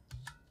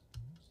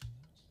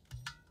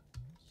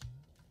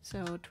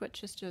 So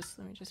Twitch is just,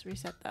 let me just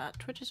reset that.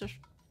 Twitch is just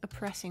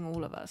oppressing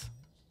all of us.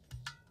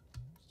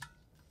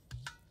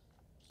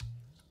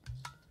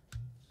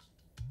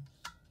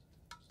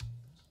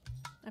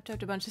 I've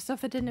typed a bunch of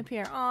stuff that didn't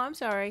appear. Oh, I'm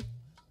sorry.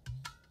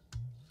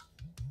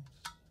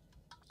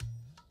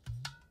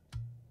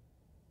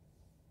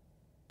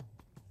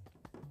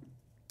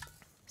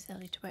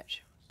 Silly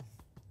Twitch.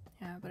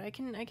 Yeah, but I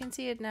can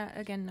see it now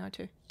again now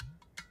too.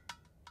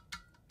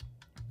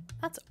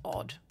 That's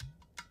odd.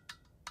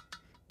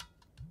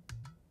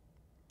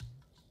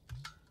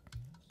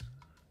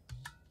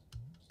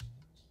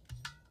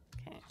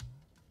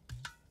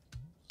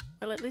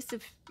 Well, at least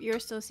if you're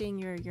still seeing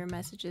your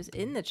messages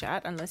in the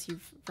chat, unless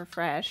you've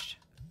refreshed,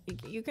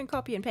 you can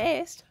copy and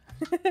paste.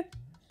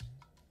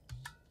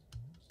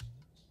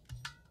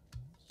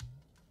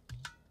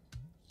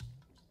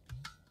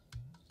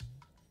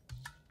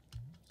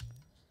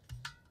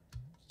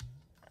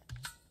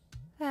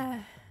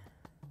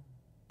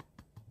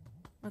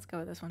 Let's go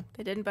with this one.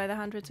 They didn't buy the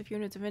hundreds of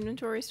units of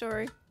inventory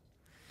story.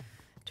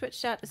 Twitch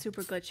chat is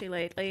super glitchy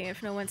lately.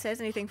 If no one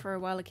says anything for a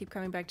while, I keep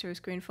coming back to a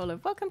screen full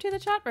of "Welcome to the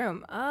chat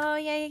room." Oh,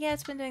 yeah,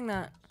 it's been doing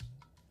that.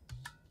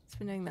 It's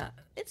been doing that.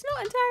 It's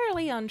not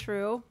entirely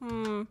untrue.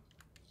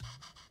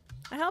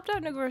 I helped out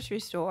in a grocery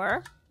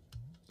store.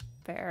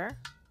 Fair.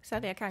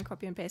 Sadly, I can't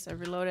copy and paste. I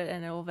reloaded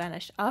and it will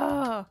vanish.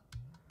 Oh,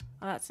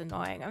 that's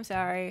annoying. I'm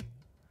sorry.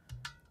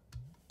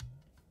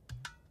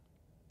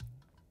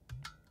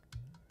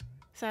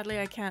 Sadly,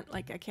 I can't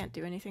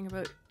do anything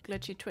about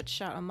glitchy Twitch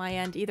chat on my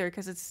end either,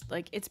 because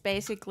it's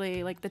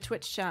basically like the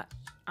Twitch chat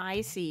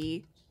I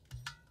see.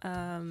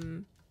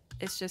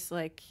 It's just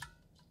like,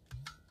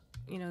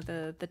 you know,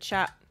 the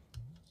chat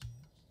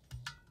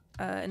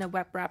in a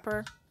web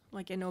wrapper,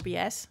 like in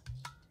OBS.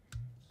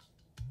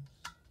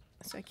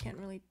 So I can't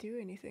really do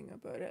anything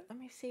about it. Let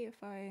me see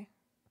if I...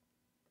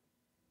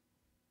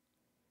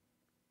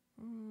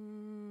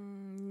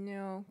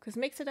 No, because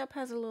Mix It Up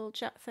has a little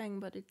chat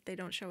thing, but they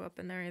don't show up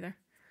in there either.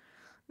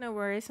 No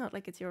worries, not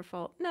like it's your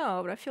fault. No,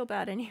 but I feel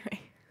bad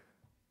anyway.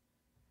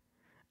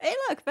 Hey,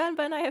 look, Venba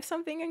and I have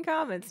something in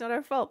common. It's not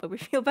our fault, but we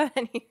feel bad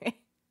anyway.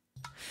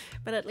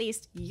 But at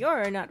least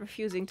you're not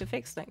refusing to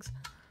fix things.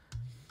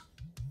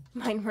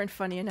 Mine weren't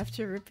funny enough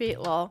to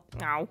repeat, lol.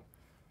 No.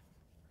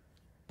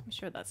 I'm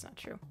sure that's not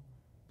true.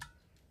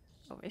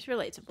 Always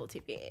relatable,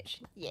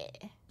 TBH. Yeah.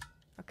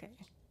 Okay.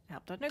 I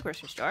helped out in a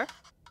grocery store.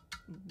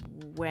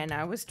 When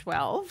I was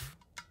 12.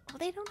 Well,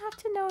 they don't have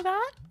to know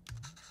that.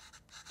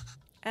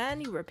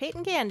 And you repeat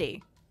in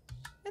candy.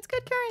 It's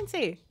good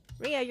currency.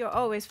 Ria, you're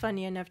always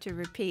funny enough to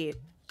repeat.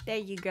 There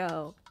you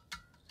go.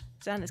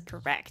 Zan is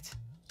correct.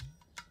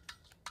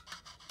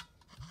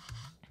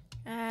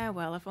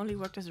 Well, I've only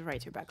worked as a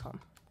writer back home.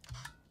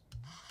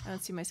 I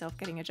don't see myself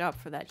getting a job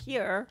for that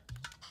here.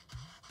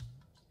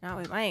 Not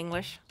with my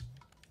English.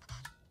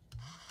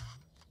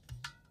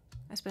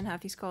 I spent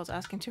half these calls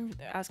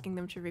asking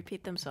them to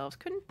repeat themselves.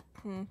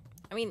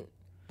 I mean,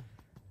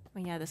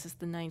 well, yeah, this is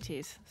the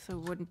 90s, so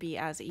it wouldn't be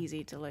as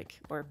easy to it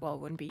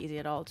wouldn't be easy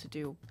at all to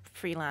do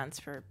freelance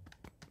for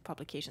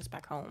publications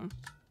back home.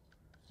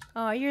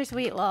 Oh, you're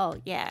sweet, lol.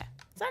 Yeah,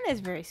 Sun is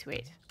very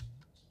sweet.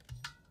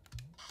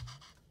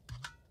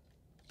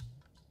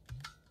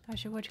 I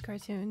should watch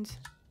cartoons.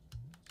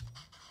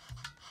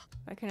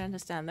 If I can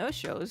understand those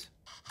shows,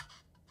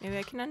 maybe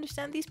I can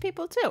understand these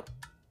people too.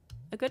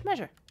 A good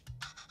measure.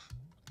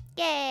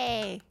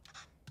 Yay!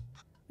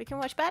 We can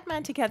watch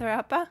Batman together,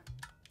 Appa.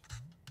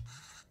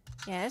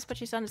 Yes,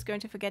 but your son is going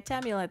to forget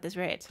Tamil at this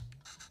rate.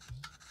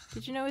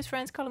 Did you know his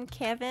friends call him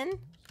Kevin?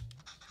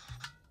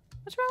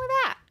 What's wrong with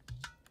that?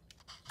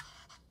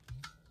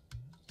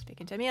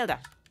 Speaking to Tamilda.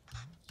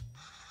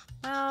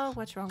 Well,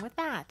 what's wrong with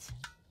that?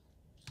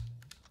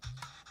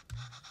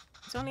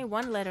 It's only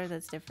one letter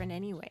that's different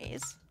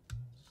anyways.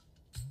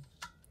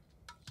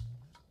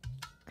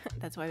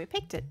 That's why we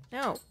picked it.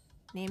 No,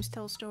 names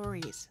tell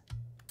stories.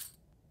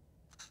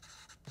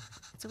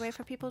 It's a way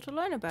for people to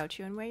learn about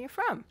you and where you're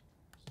from.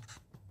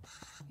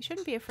 You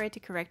shouldn't be afraid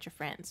to correct your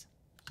friends.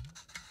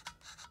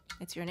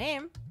 It's your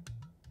name.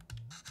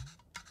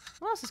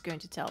 Who else is going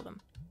to tell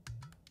them?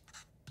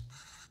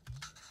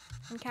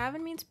 And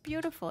Kevin means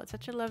beautiful. It's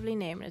such a lovely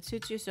name and it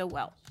suits you so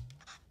well.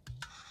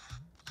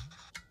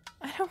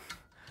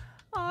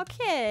 Aw,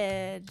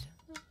 kid.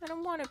 I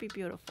don't want to be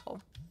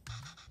beautiful.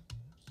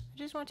 I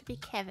just want to be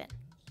Kevin.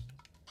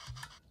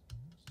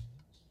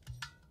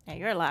 Hey,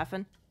 you're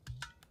laughing.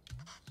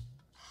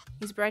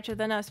 He's brighter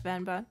than us,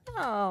 Venba.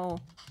 No.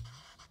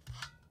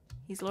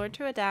 He's learned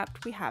to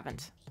adapt. We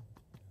haven't.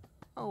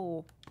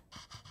 Oh.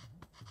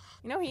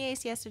 You know he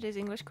aced yesterday's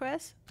English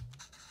quiz?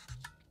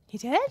 He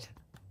did?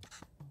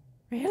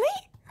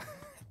 Really?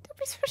 Don't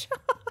be so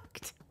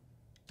shocked.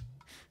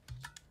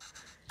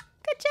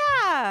 Good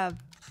job.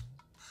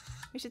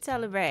 We should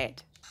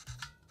celebrate.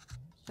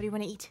 What do you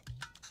want to eat?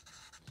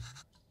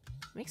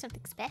 Make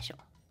something special.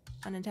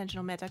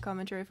 Unintentional meta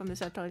commentary from the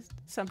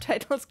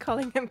subtitles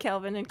calling him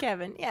Kelvin and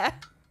Kevin. Yeah.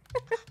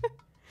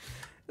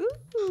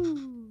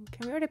 Ooh.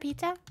 Can we order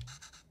pizza?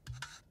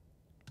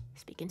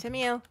 Speaking to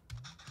Meal.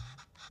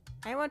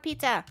 I want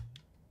pizza.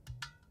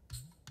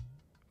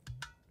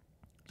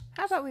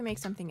 How about we make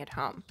something at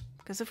home?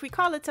 Because if we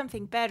call it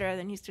something better,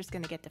 then he's just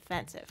going to get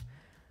defensive.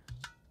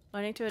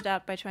 Learning to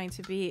adapt by trying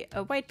to be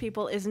a white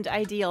people isn't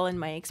ideal in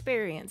my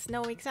experience.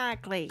 No,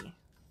 exactly.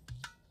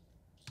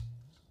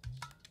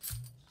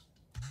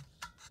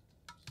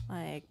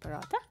 Like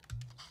paratha,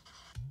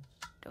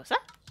 dosa,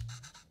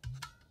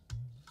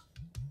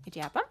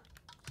 idiyappam,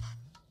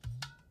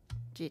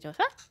 ghee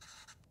dosa,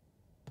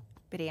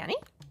 biryani,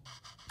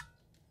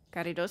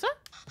 curry dosa.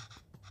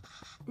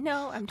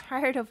 No, I'm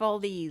tired of all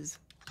these.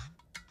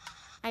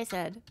 I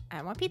said,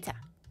 I want pizza.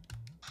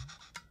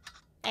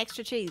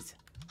 Extra cheese.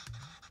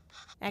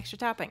 Extra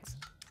toppings.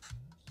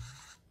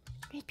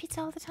 I eat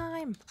pizza all the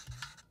time.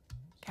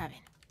 Kevin,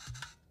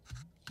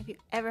 have you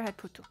ever had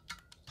putu?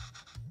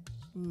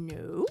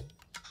 No.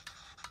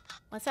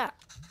 What's that?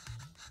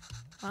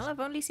 Well,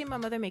 I've only seen my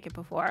mother make it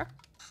before.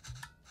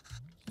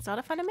 It's a lot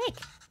of fun to make.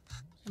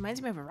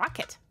 Reminds me of a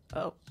rocket.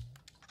 Oh.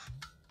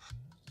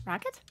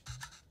 Rocket?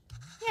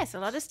 Yes, a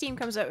lot of steam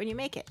comes out when you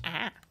make it.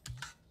 Ah.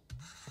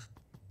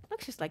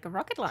 Looks just like a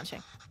rocket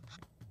launching.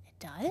 It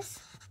does?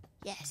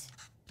 Yes.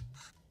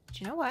 But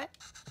you know what?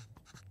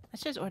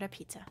 Let's just order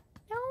pizza.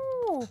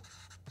 No.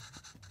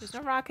 There's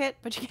no rocket,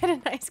 but you get a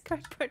nice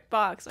cardboard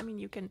box. I mean,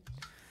 you can...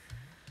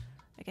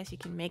 I guess you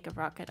can make a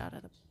rocket out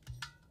of the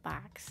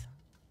box.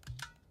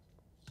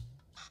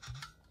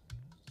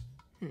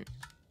 Would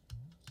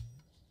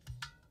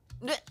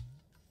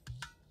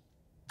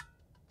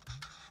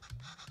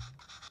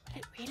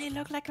it really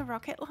look like a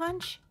rocket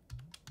launch?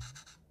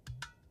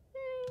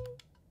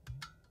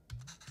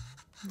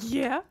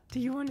 Yeah? Do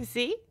you want to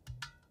see?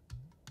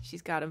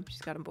 She's got him. She's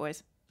got him,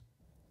 boys.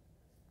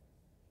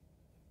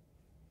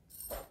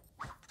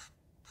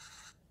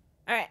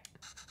 Alright.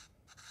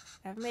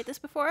 I haven't made this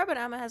before, but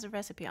Amma has a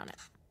recipe on it.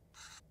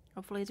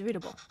 Hopefully it's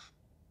readable.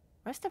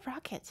 Where's the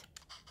rocket?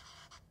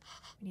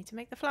 We need to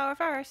make the flour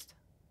first.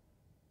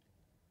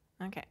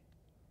 Okay.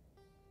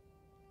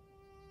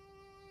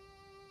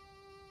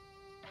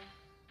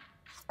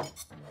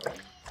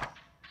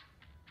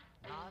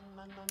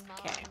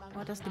 Okay,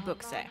 what does the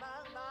book say?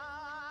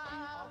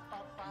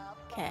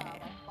 Okay.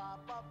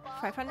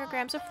 500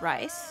 grams of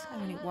rice,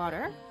 and we need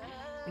water.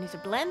 We need to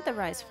blend the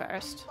rice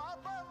first.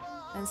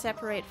 Then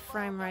separate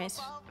fine rice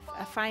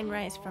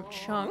from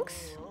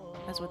chunks.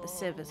 That's what the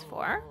sieve is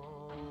for.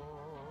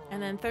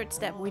 And then third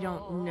step, we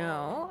don't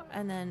know.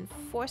 And then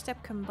fourth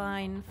step,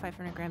 combine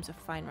 500 grams of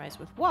fine rice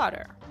with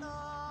water.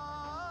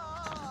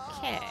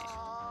 Okay.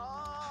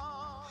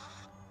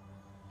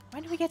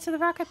 When do we get to the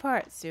rocket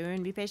part?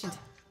 Soon, be patient.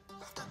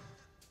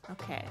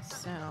 Okay,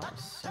 so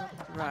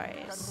soak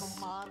rice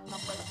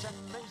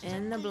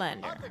in the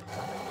blender.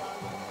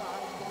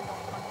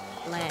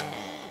 Blend.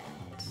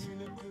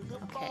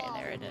 Okay,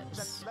 there it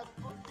is.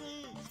 Put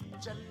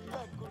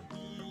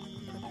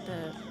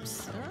the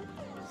syrup.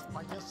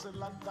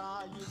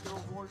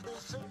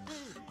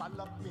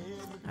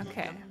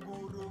 Okay.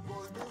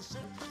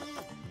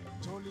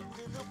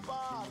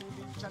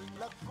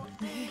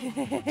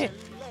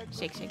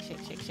 Shake, shake, shake,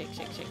 shake, shake, shake,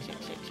 shake, shake, shake,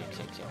 shake, shake,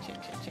 shake,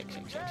 shake, shake, shake,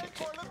 shake, shake,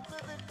 shake.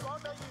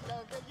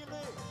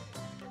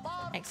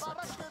 Excellent.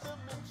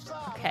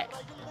 Okay.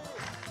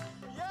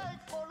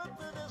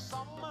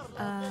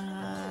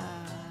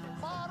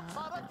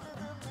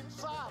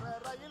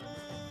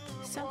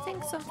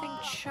 Something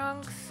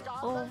chunks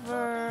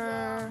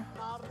over.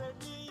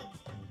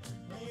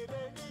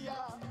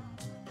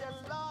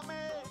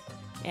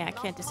 Yeah, I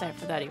can't decide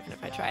for that even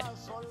if I tried.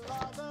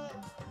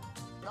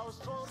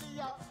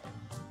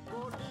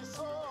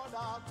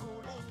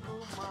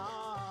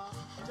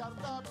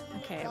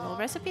 Okay, well,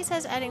 recipe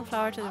says adding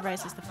flour to the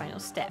rice is the final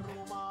step.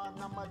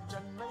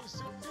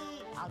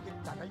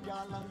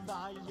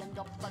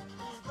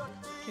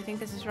 Do you think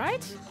this is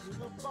right?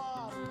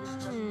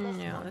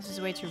 No, this is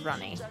way too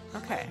runny.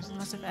 Okay,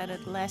 must have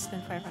added less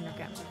than 500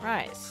 grams of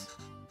rice.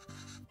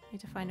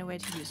 Need to find a way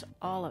to use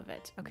all of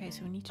it. Okay,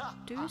 so we need to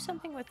do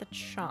something with the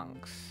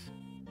chunks.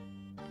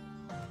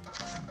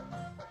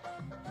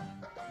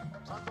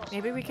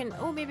 Maybe we can...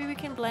 Oh, maybe we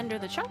can blender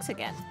the chunks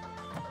again.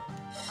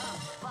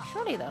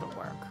 Surely that'll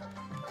work.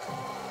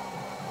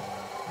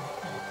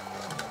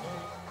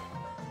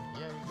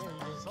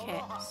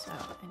 Okay, so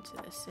into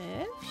the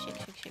sieve. Shake,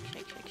 shake, shake,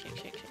 shake, shake, shake, shake,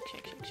 shake,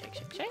 shake, shake, shake,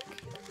 shake, shake.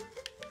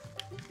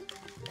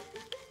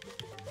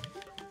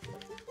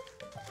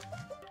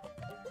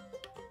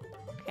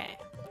 Okay.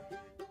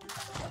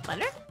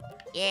 Blender?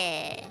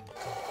 Yeah.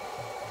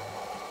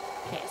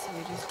 Okay, so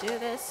we just do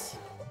this.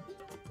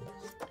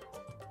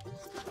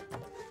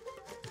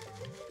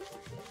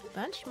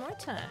 Bunch more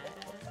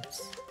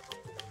times.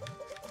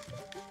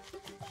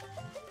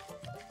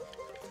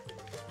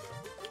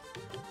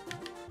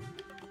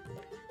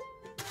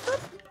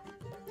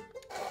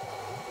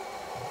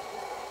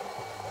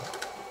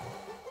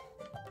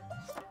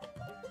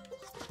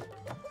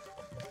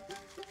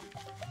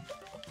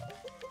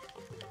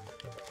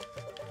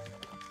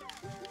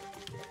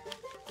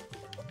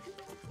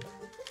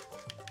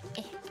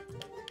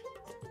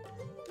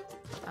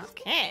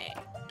 Okay.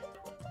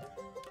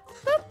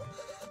 Boop.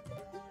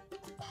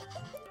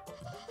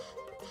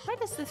 Why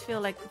does this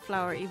feel like the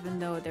flour even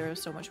though there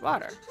is so much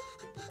water?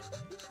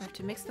 I have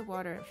to mix the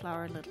water and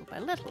flour little by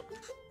little.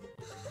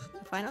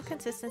 The final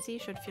consistency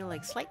should feel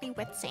like slightly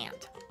wet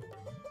sand.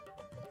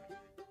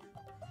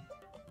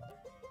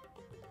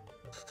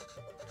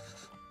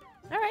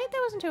 Alright,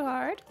 that wasn't too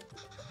hard.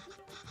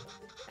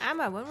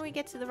 Amma, when will we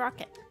get to the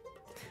rocket?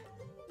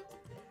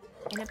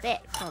 In a bit,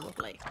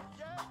 probably.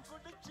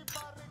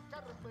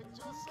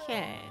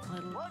 Okay,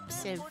 little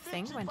sieve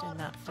thing went in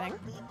that thing.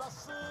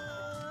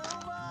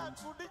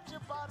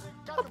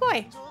 Oh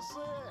boy!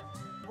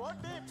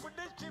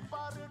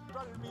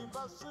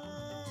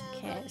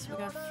 Okay, so we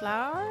got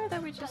flour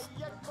that we just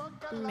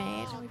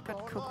made, and we've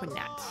got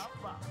coconut.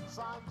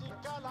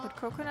 Put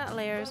coconut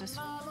layers as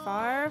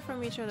far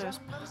from each other as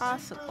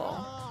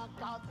possible.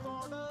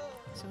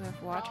 So we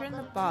have water in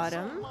the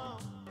bottom.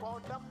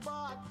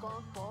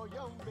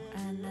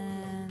 And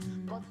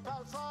then...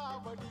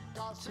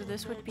 So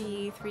this would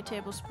be 3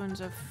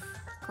 tablespoons of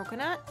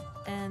coconut,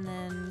 and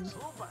then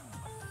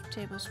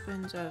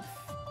tablespoons of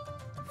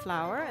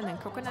flour, and then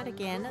coconut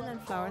again, and then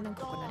flour, and then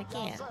coconut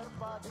again.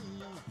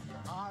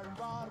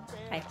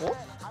 I hope.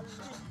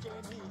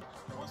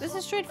 This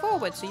is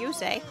straightforward, so you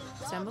say.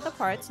 Assemble the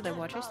parts so that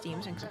water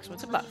steams and cooks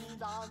what's above.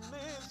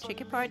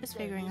 Tricky part is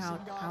figuring out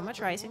how much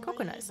rice and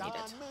coconut is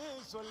needed.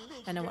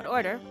 And in what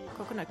order.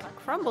 Coconut can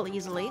crumble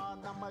easily.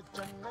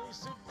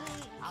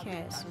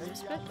 Okay, so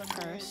this bit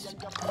first,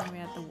 and then we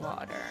add the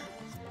water.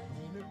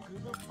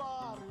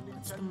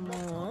 That's the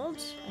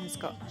mold, and it's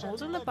got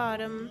holes in the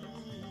bottom.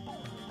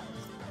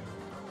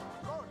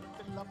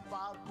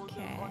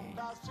 Okay.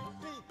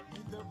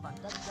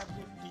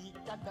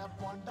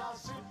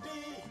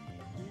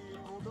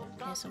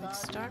 Okay, so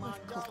let's start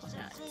with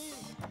coconut.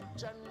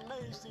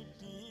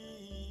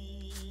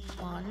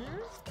 1,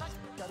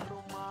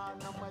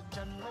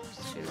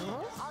 2.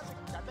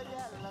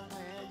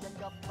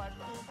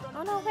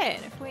 Oh no, wait,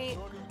 if we...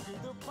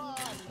 I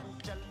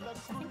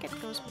think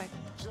it goes by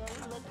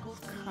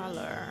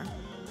color.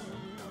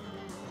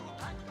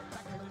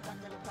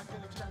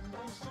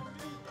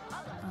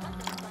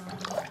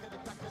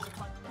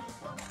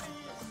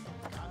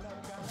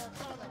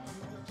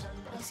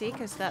 See,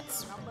 because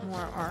that's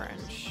more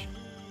orange.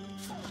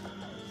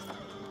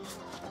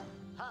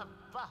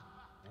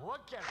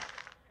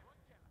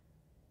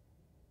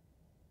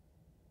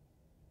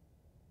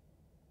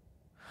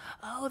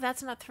 Oh,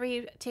 that's not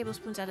 3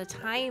 tablespoons at a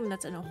time.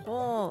 That's in a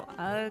whole.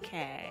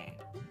 Okay.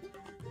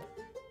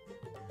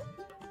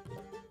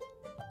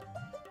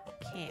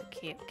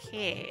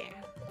 Okay.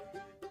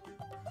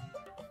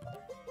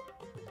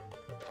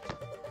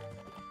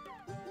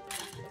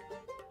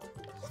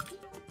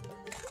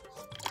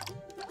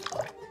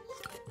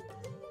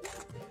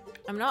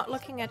 I'm not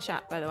looking at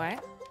chat, by the way.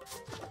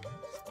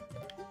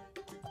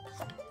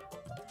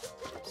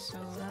 So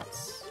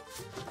that's...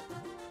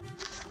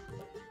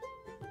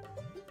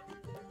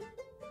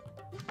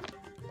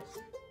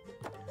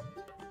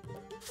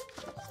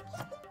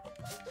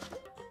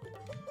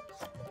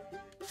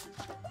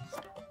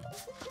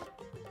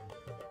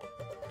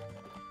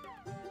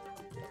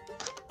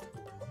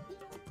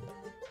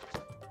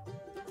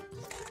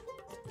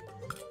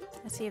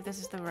 Let's see if this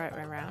is the right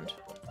way around.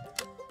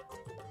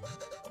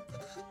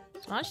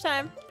 It's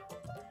lunchtime.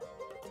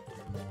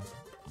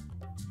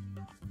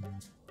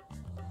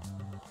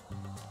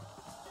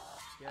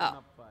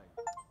 Oh.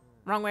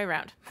 Wrong way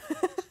around.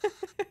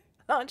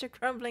 Launcher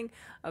crumbling.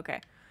 Okay.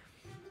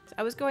 So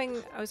I was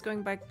going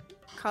by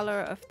color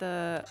of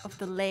the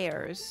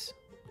layers.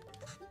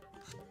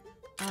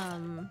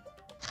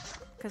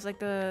 Cuz like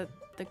the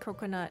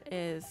coconut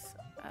is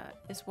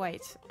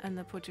white and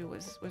the putu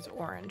was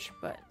orange,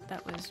 but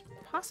that was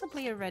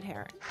possibly a red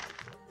herring.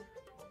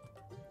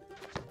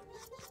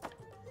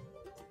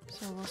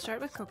 So we'll start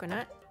with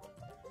coconut.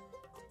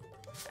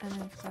 And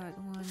we've got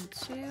 1,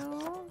 2,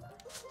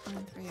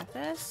 and 3 of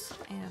this,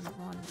 and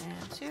 1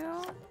 and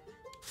 2,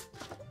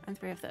 and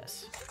 3 of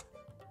this.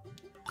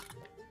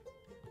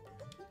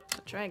 So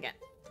try again.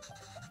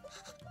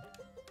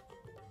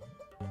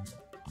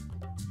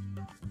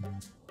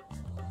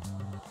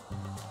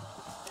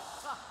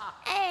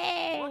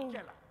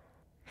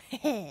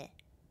 Hey!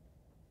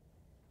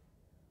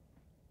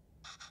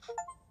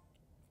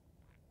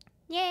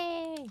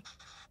 Yay!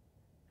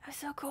 That's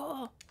so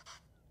cool.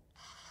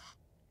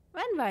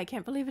 Venba, I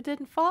can't believe it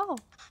didn't fall.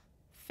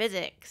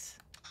 Physics.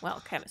 Well,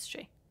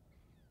 chemistry.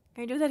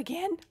 Can you do that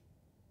again?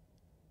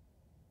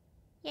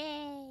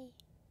 Yay!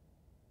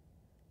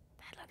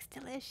 That looks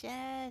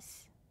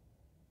delicious.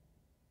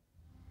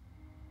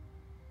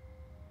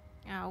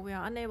 We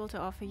are unable to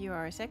offer you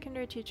our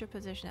secondary teacher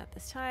position at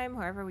this time.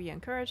 However, we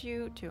encourage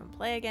you to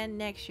play again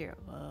next year.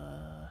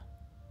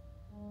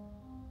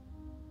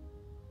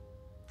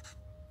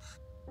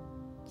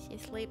 She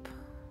asleep?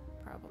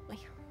 Probably.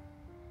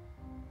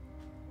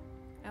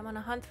 I'm on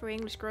a hunt through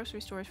English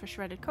grocery stores for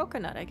shredded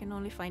coconut. I can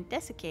only find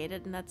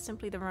desiccated, and that's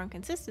simply the wrong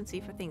consistency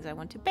for things I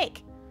want to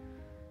bake.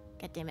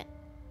 God damn it.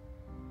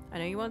 I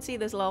know you won't see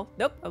this, lol.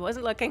 Nope, I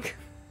wasn't looking.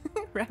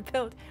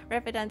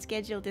 Rapid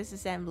unscheduled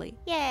disassembly.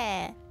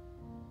 Yeah!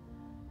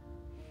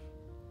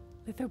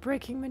 Litho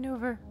braking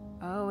maneuver.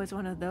 Oh, it's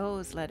one of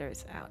those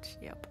letters. Ouch.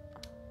 Yep.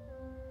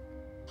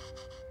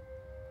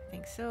 I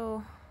think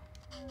so.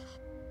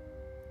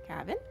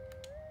 Cabin?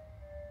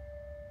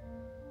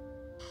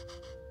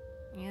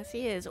 Yes,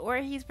 he is. Or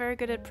he's very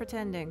good at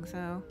pretending,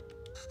 so...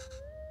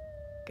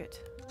 Good.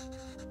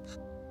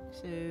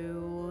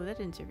 So,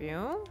 that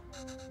interview.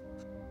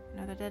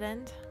 Another dead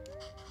end?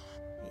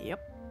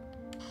 Yep.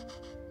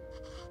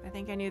 I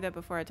think I knew that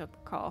before I took the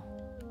call.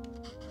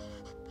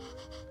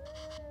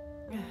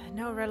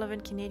 No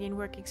relevant Canadian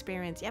work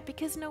experience. Yeah,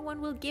 because no one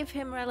will give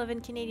him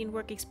relevant Canadian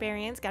work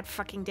experience. God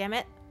fucking damn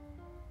it.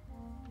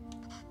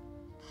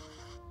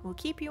 We'll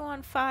keep you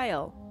on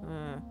file.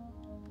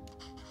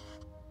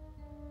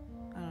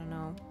 I don't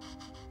know.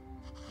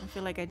 I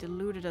feel like I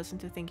deluded us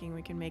into thinking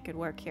we can make it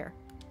work here.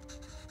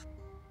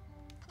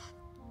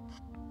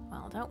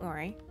 Well, don't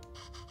worry.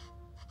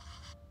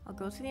 I'll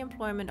go to the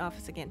employment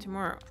office again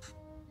tomorrow.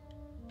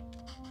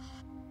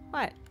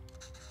 What?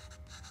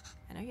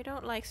 I know you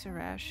don't like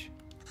Suresh,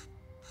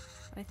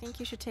 but I think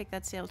you should take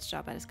that sales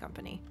job at his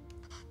company.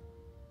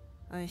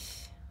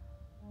 It's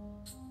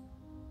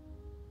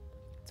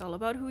all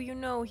about who you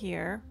know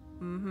here.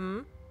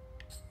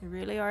 We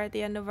really are at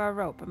the end of our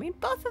rope. I mean,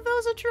 both of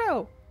those are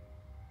true.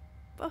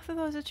 Both of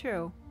those are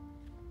true.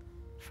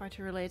 Far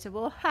too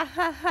relatable. Ha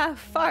ha ha.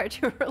 Far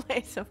too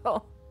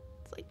relatable.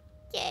 It's like,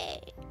 yay.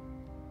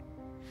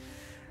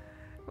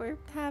 We're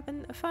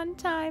having a fun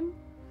time.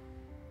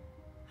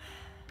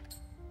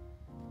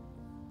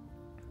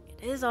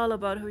 It is all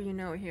about who you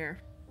know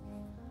here.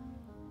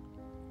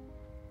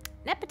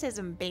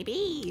 Nepotism,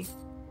 baby!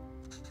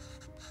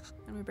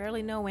 And we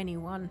barely know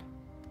anyone.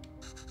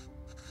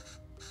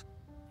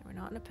 And we're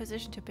not in a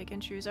position to pick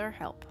and choose our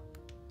help.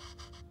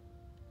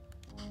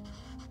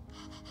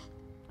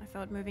 I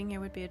thought moving here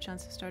would be a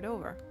chance to start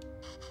over.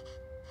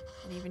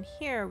 And even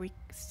here, we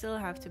still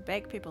have to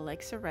beg people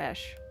like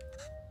Suresh.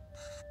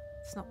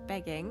 It's not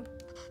begging.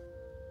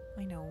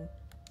 I know.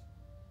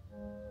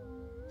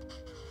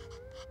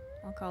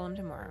 I'll call him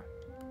tomorrow.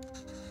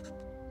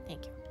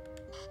 Thank you.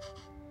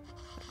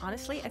 But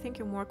honestly, I think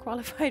you're more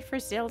qualified for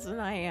sales than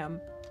I am.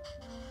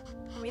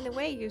 I mean, the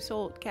way you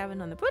sold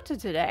Kevin on the Buddha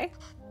today,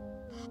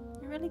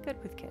 you're really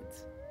good with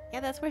kids. Yeah,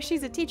 that's why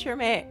she's a teacher,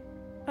 mate.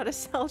 Not a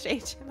sales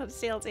agent, not a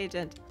sales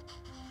agent.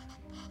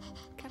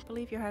 Can't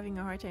believe you're having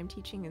a hard time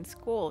teaching in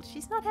school.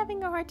 She's not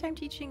having a hard time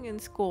teaching in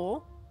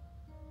school.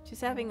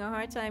 She's having a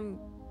hard time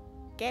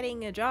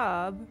getting a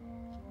job.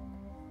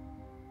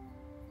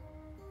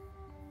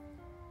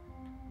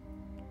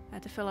 I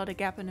had to fill out a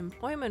gap in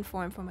employment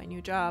form for my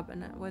new job,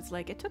 and it was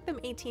like, it took them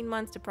 18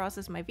 months to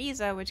process my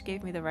visa, which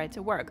gave me the right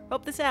to work.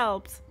 Hope this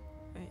helps.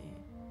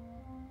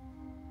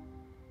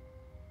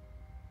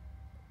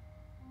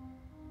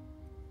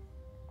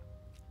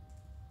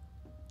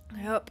 I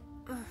hope.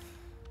 Oh,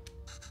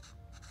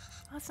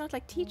 it's not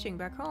like teaching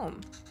back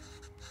home.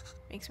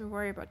 Makes me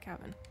worry about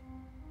Kevin.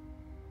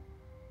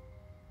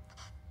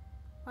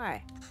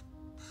 Why?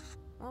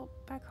 Well,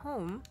 back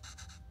home,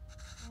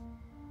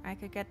 I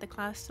could get the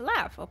class to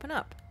laugh, open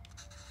up.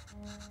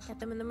 Get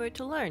them in the mood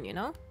to learn, you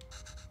know?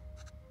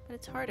 But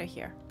it's harder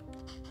here.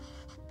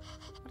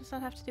 What does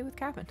that have to do with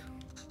Kevin?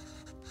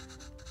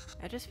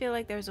 I just feel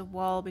like there's a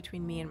wall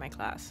between me and my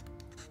class.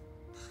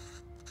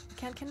 I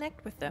can't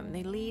connect with them.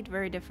 They lead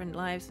very different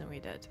lives than we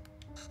did.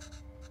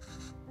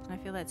 And I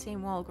feel that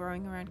same wall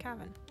growing around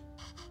Kevin.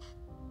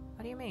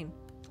 What do you mean?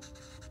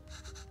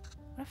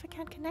 What if I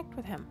can't connect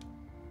with him?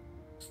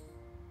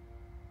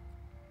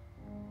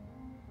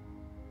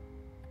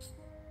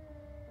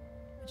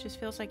 It just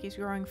feels like he's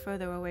growing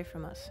further away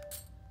from us.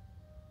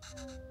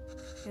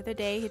 The other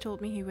day he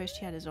told me he wished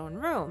he had his own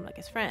room, like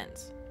his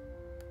friends.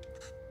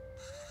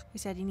 He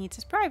said he needs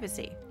his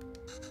privacy.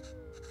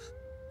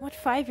 What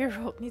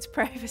 5-year-old needs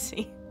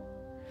privacy?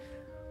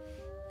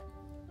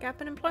 Gap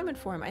in employment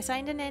form. I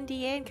signed an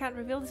NDA and can't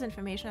reveal this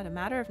information as a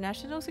matter of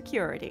national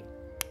security.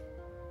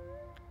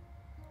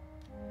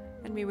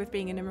 And me with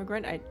being an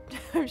immigrant,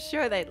 I'm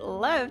sure they'd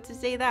love to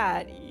say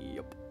that.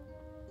 Yup.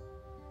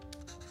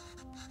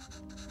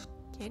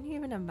 Can you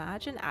even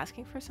imagine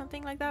asking for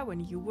something like that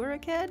when you were a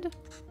kid?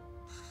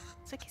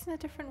 It's like he's in a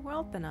different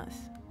world than us.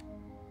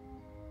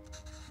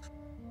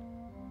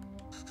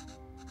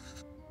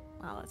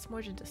 Well, it's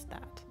more than just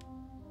that.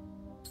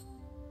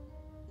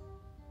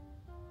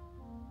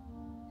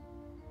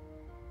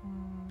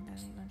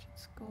 Doesn't lunch at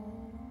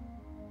school.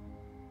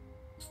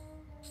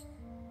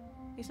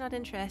 He's not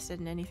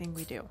interested in anything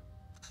we do.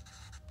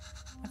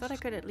 I thought I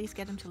could at least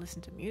get him to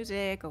listen to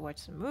music or watch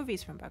some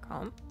movies from back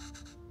home.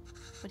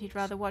 But he'd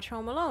rather watch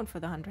Home Alone for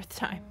the 100th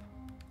time.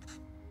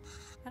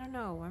 I don't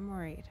know, I'm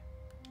worried.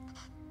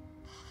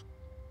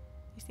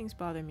 These things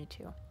bother me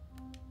too.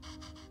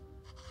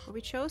 But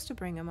we chose to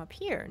bring him up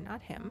here,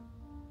 not him.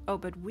 Oh,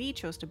 but we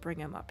chose to bring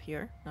him up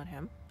here, not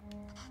him.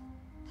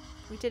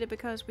 We did it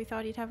because we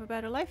thought he'd have a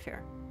better life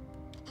here.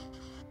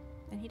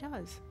 And he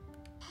does.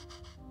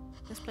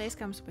 This place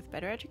comes with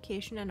better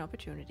education and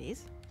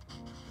opportunities.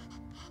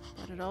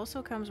 But it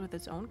also comes with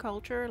its own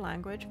culture,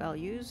 language,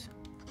 values.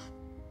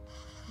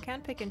 We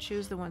can't pick and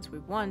choose the ones we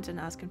want and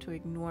ask him to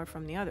ignore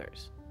from the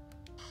others.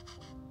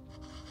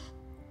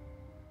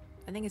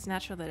 I think it's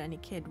natural that any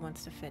kid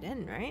wants to fit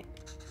in, right?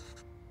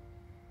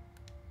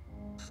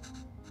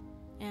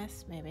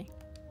 Yes, maybe.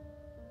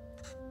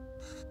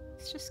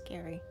 It's just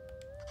scary.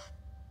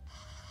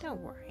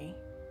 Don't worry.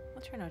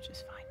 We'll turn out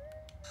just fine.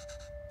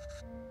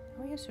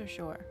 Oh, you're so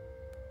sure.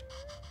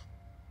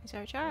 He's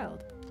our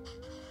child.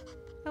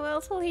 How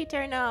else will he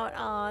turn out?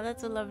 Aw,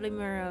 that's a lovely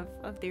mirror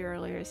of the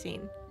earlier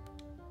scene.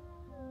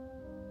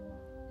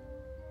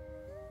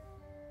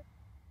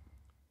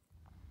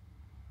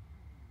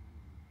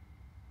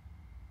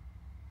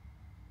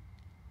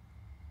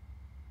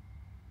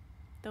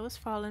 Those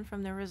fallen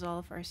from their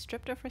resolve are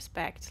stripped of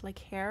respect, like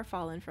hair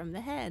fallen from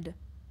the head.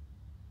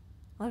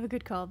 I'll have a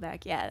good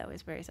callback. Yeah, that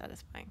was very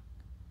satisfying.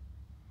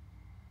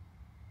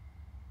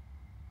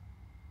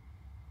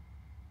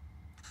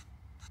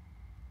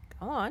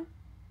 Go on.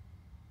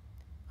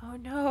 Oh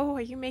no,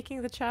 are you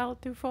making the child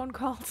do phone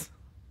calls?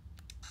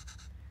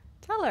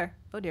 Tell her.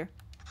 Oh dear.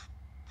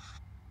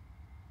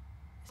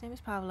 His name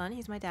is Pavlan.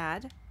 He's my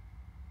dad.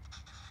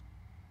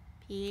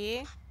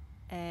 P-A-V-A-N.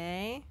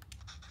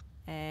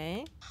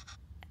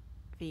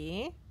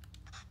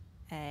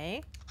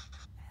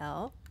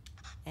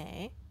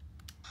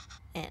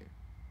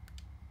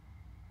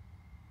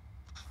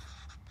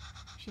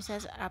 She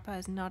says Appa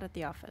is not at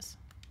the office.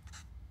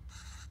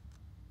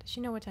 Does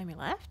she know what time he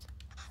left?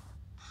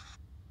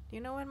 Do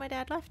you know when my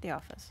dad left the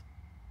office?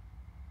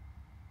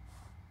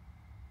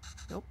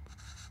 Nope.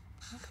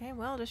 Okay,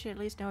 well, does she at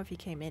least know if he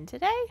came in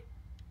today?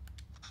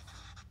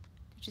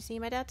 Did you see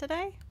my dad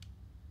today?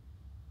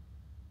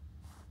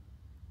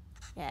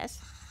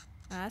 Yes.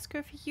 Ask her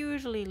if he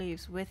usually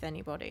leaves with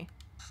anybody.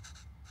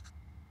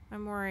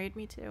 I'm worried,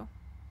 me too.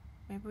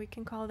 Maybe we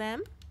can call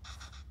them?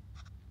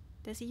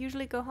 Does he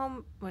usually go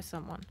home with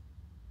someone?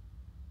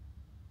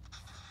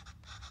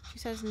 She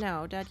says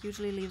no, Dad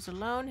usually leaves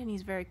alone and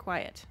he's very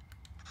quiet.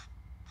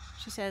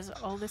 She says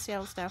all the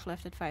sales staff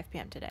left at 5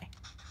 p.m. today.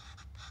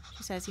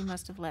 She says he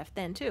must have left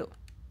then too.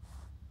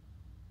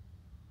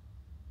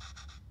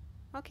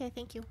 Okay,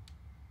 thank you.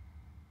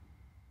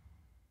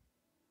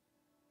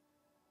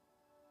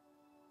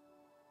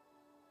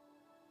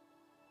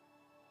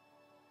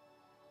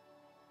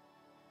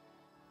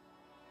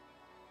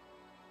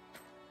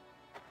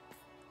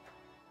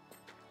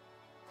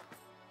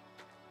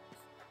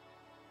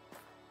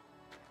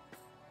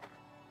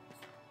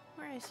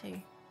 Where is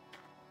he?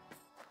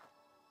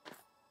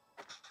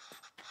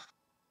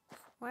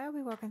 Why are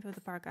we walking through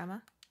the park,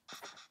 Amma? Do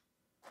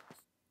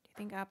you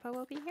think Appa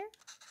will be here?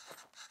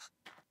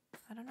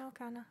 I don't know,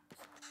 Kana.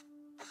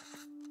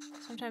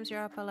 Sometimes your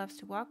Appa loves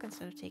to walk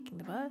instead of taking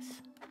the bus.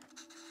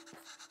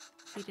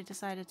 If he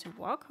decided to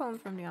walk home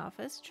from the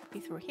office, it should be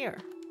through here.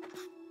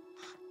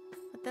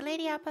 But the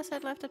lady Appa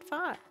said left at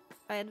 5.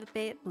 But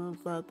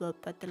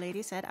the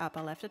lady said Appa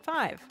left at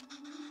 5.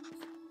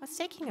 What's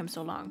taking him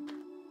so long?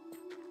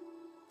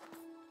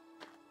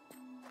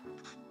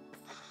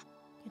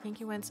 You think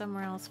he went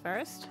somewhere else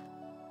first?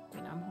 I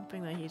mean, I'm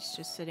hoping that he's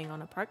just sitting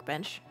on a park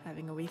bench,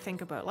 having a wee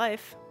think about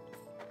life.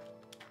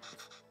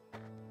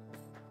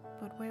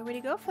 But where would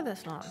he go for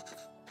this long?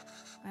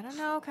 I don't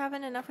know,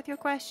 Kevin, enough with your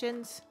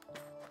questions.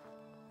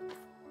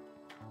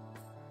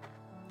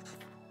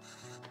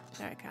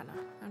 Sorry, Kana.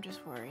 I'm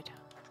just worried.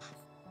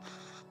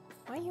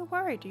 Why are you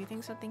worried? Do you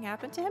think something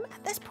happened to him?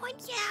 At this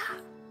point, yeah!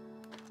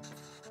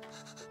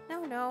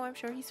 No, I'm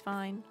sure he's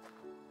fine.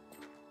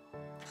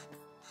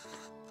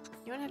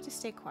 You don't have to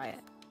stay quiet.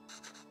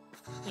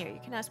 Here, you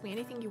can ask me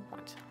anything you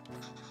want.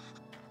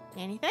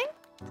 Anything?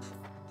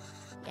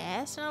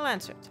 Yes, and I'll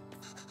answer it.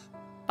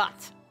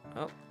 But,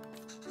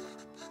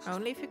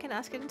 only if you can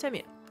ask it in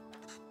Tamil.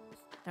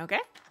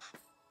 Okay?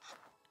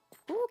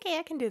 Okay,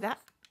 I can do that.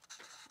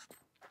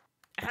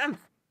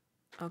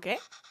 Okay.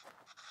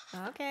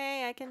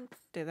 Okay, I can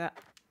do that.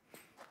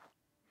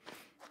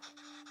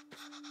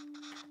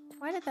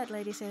 Why did that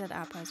lady say that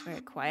Appa is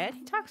very quiet?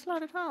 He talks a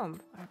lot at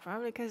home.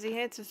 Probably because he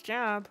hates his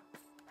job.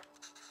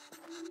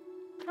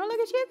 Oh, look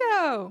at you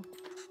go!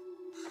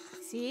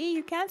 See,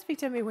 you can speak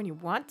to me when you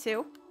want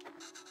to.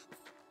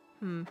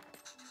 I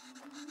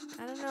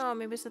don't know,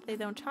 maybe it's that they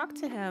don't talk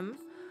to him.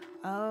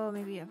 Oh,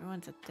 maybe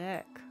everyone's a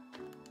dick.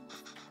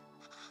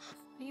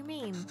 What do you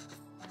mean?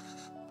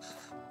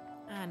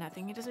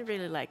 Nothing. He doesn't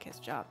really like his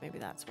job. Maybe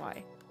that's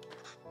why.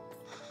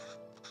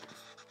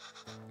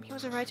 He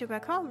was a writer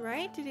back home,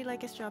 right? Did he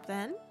like his job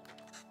then?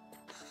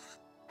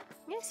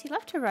 Yes, he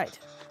loved to write.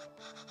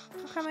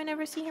 How come I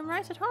never see him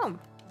write at home?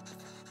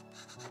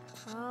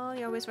 Well,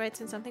 he always writes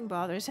when something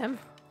bothers him.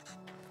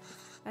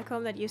 Back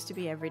home that used to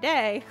be every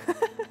day.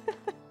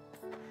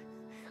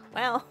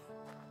 Well,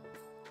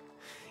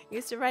 he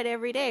used to write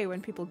every day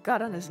when people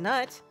got on his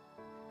nut.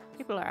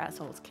 People are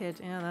assholes, kid.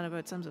 Yeah, that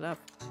about sums it up.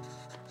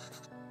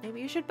 Maybe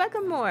you should bug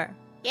him more.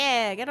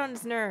 Yeah, get on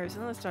his nerves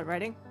and let's start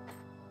writing.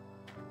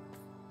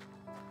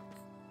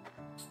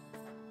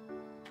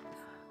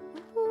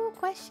 Ooh,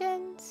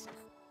 questions.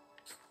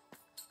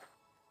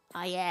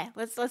 Oh yeah,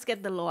 let's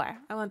get the lore.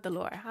 I want the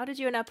lore. How did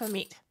you and Appa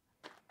meet?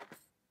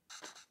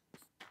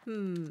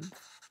 You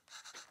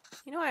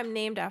know I'm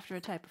named after a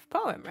type of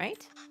poem,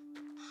 right?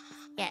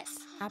 Yes.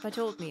 Appa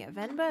told me a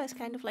Venba is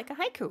kind of like a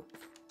haiku.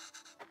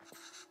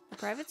 The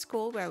private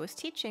school where I was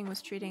teaching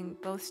was treating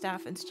both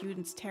staff and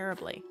students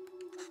terribly.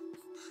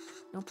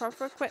 No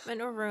proper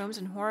equipment or rooms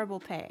and horrible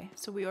pay,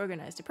 so we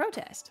organized a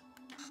protest.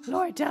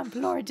 Lore dump,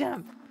 lore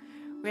dump!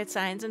 We had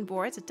signs and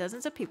boards at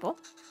dozens of people.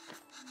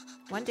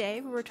 One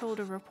day, we were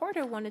told a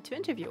reporter wanted to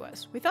interview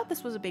us. We thought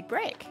this was a big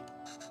break.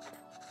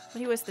 But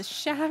he was the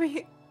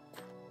shabby...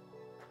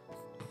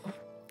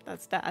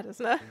 That's bad,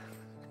 isn't it?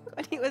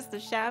 But he was the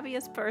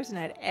shabbiest person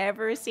I'd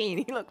ever seen.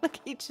 He looked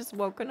like he'd just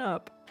woken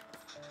up.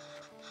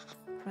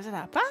 Was it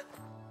Appa?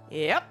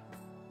 Yep.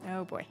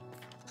 Oh boy.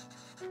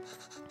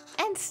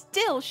 And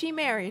still she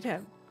married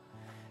him.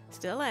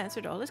 Still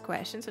answered all his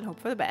questions and hoped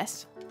for the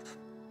best.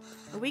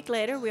 A week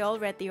later, we all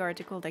read the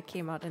article that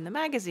came out in the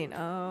magazine.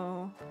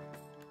 Oh.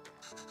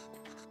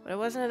 But it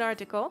wasn't an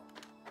article.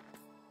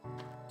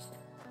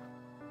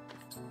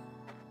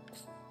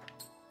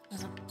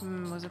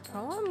 Was a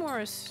poem or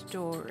a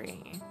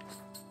story?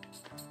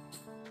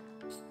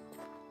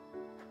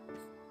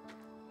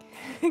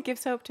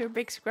 Gives hope to a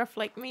big scruff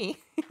like me.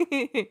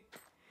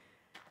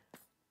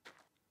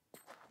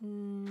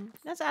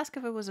 Let's ask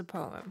if it was a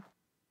poem.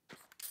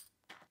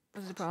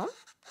 Was it a poem?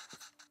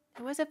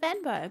 It was a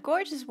Venba, a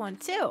gorgeous one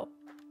too.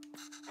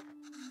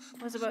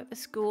 It was about the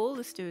school,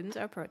 the students,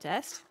 our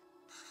protest.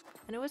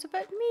 And it was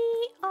about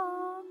me.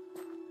 Aww.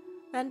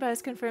 Venba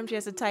has confirmed she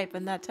has a type,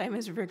 and that time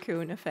is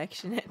raccoon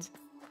affectionate.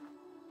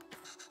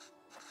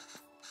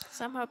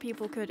 Somehow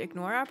people could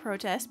ignore our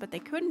protest, but they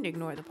couldn't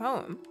ignore the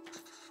poem.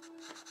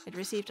 It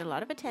received a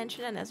lot of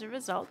attention, and as a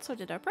result, so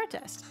did our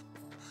protest.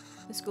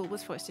 The school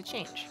was forced to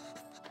change,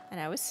 and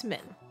I was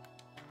smitten.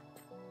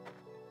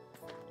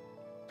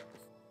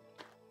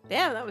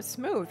 Damn, that was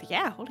smooth.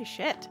 Yeah, holy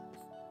shit.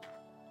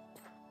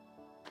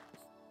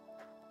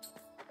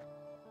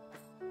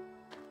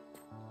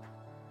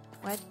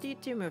 Why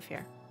did you move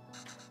here?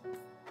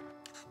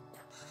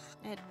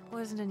 It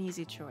wasn't an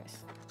easy choice.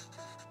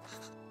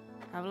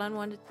 Avalon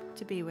wanted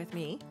to be with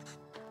me,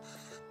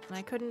 and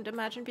I couldn't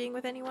imagine being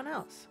with anyone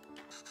else.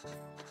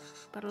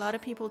 But a lot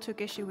of people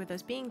took issue with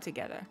us being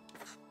together,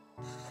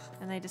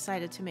 and they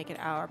decided to make it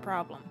our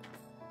problem.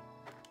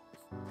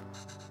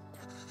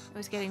 It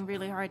was getting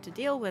really hard to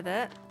deal with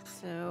it,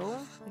 so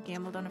I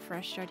gambled on a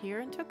fresh start here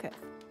and took it.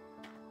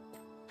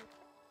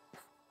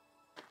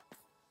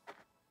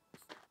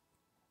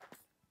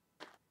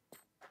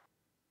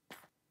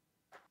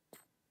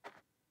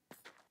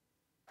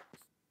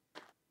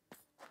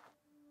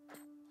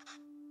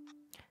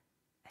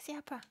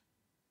 Siapa?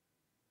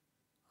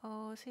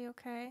 Oh, is he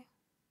okay?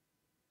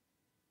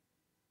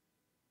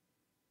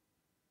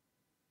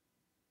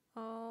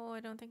 Oh, I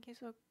don't think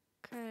he's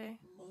okay.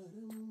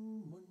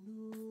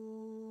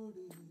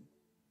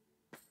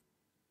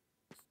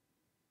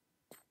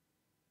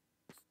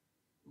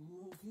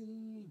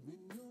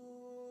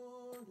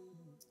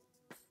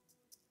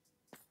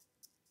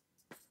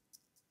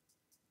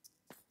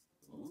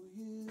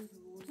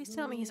 Please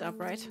tell me he's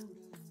upright.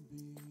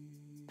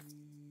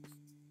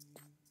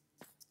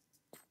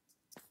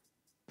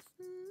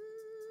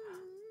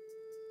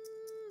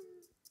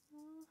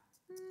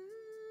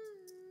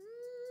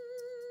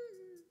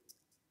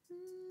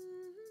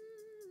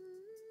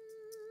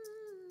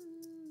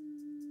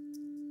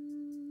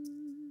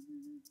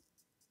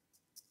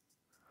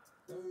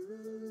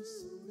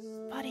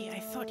 Buddy, I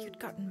thought you'd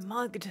gotten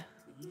mugged.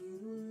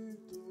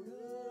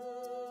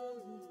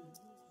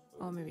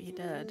 Oh, maybe he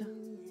did.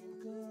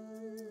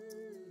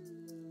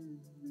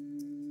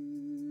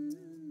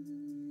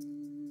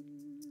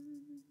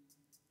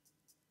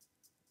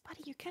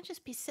 Buddy, you can't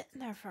just be sitting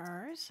there for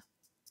hours.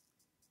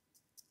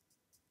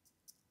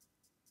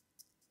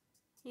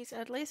 He's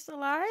at least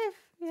alive?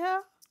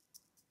 Yeah.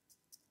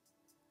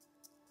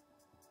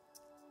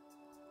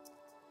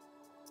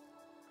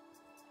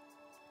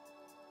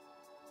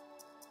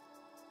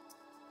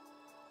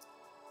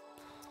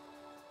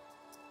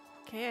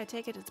 Okay, I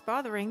take it it's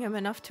bothering him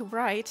enough to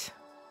write.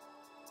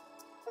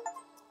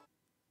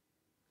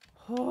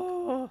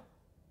 Oh.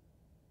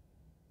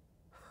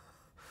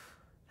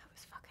 That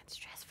was fucking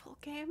stressful,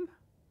 game.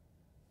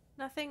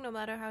 Nothing, no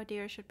matter how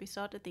dear, should be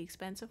sought at the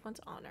expense of one's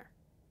honor.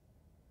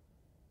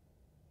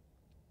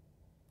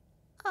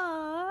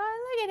 Aw,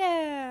 look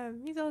at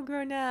him! He's all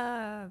grown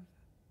up.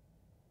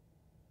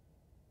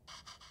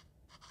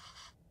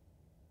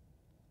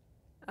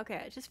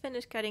 Okay, I just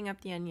finished cutting up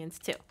the onions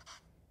too.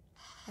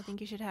 I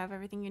think you should have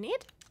everything you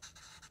need.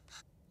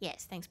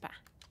 Yes, thanks, Pa.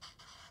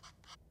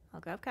 I'll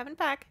grab Kevin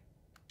back.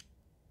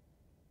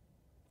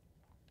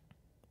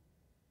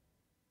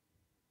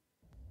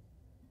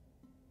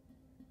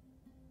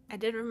 I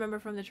did remember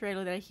from the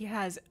trailer that he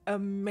has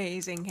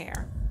amazing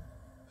hair.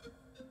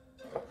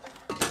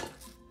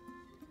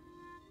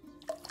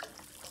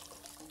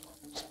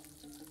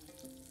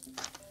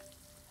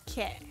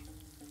 Okay.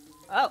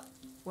 Oh,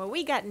 well,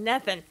 we got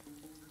nothing.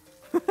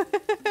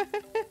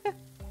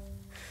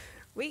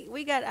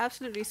 We got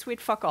absolutely sweet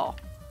fuck all.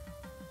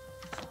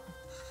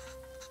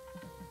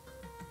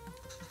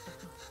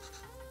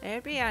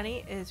 Their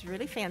biryani is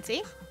really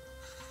fancy.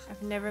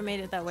 I've never made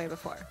it that way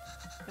before.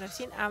 But I've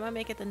seen Amma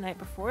make it the night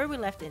before we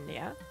left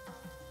India.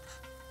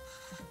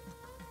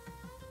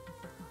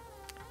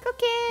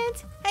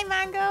 Cookins! Hi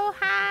Mango!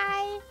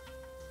 Hi!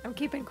 I'm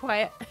keeping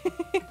quiet.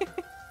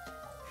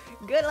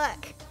 Good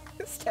luck!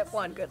 Step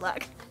 1, good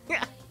luck.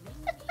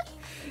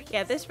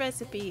 Yeah, this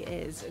recipe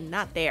is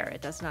not there.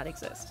 It does not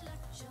exist.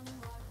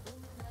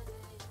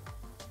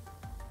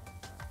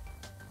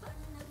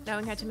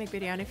 Knowing how to make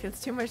biryani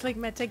feels too much like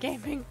meta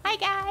gaming. Hi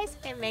guys!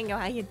 Hey Mango,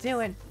 how you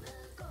doing?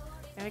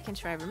 Now we can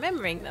try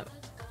remembering them.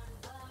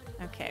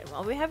 Okay,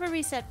 well we have a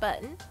reset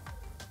button.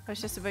 I was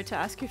just about to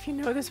ask you if you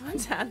know this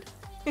one's hand.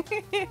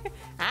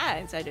 Ah,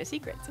 insider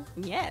secrets.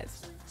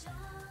 Yes.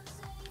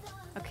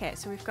 Okay,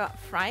 so we've got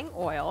frying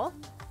oil.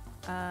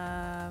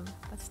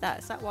 What's that?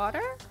 Is that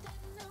water?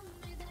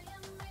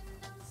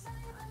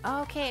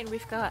 Okay, and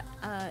we've got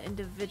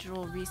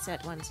individual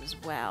reset ones as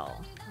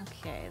well.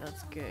 Okay,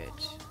 that's good.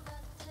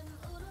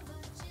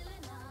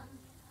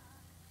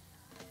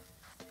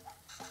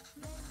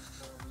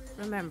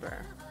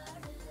 Remember.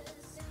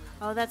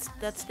 Oh, that's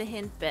the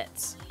hint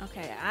bits.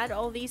 Okay, add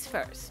all these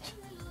first.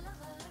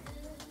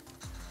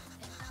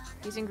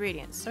 These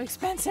ingredients, so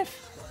expensive.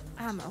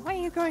 Amma, why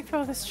are you going through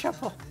all this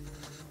trouble?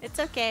 It's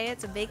okay,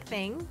 it's a big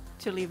thing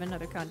to leave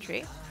another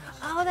country.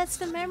 Oh, that's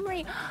the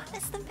memory.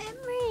 That's the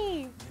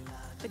memory.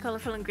 The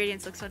colorful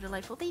ingredients look so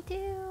delightful. They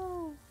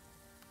do.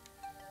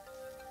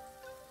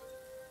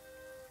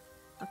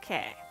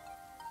 Okay.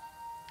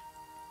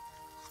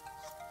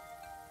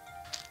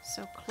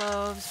 So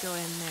cloves go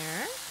in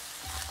there.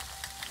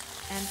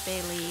 And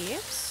bay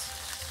leaves.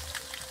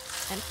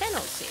 And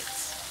fennel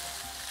seeds.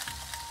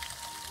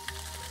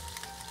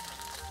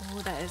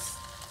 Oh, that is...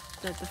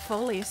 The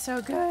Foley is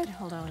so good.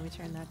 Hold on, let me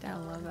turn that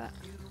down a little bit.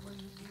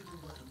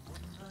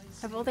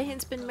 Have all the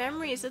hints been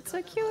memories? It's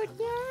so cute.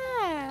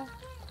 Yeah.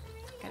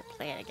 Gotta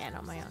play it again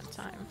on my own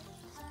time.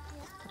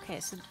 Okay, Okay,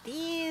 so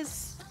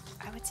these,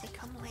 I would say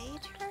come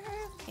later.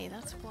 Okay,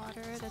 that's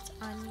water, that's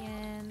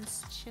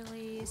onions,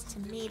 chilies,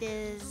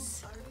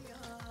 tomatoes.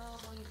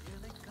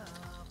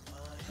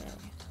 Okay.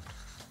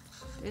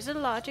 There's a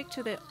logic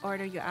to the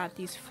order you add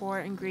these 4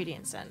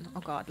 ingredients in.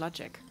 Oh god,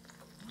 logic.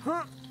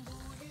 Huh.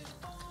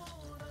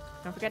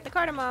 Don't forget the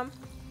cardamom.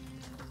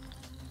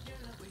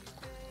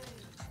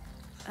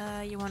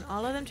 You want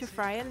all of them to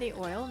fry in the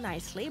oil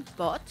nicely,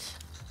 but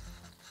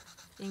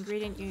the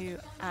ingredient you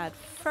add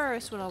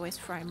first will always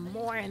fry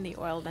more in the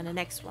oil than the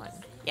next one.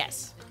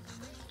 Yes.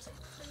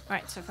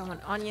 Alright, so if I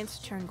want onions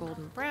to turn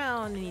golden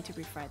brown, they need to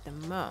be fried the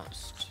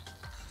most.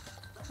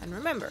 And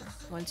remember,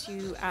 once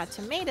you add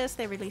tomatoes,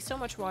 they release so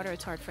much water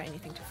it's hard for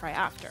anything to fry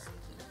after.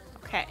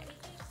 Okay.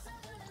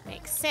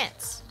 Makes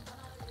sense.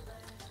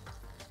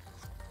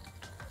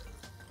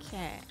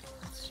 Okay.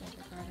 Let's check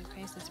the garlic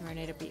paste. Let's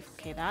marinated beef.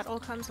 Okay, that all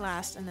comes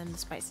last, and then the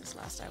spices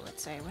last, I would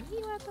say. When do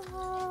you add the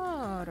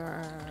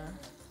water?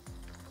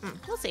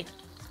 We'll see.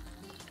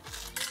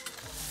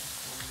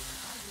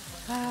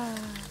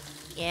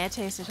 Yeah,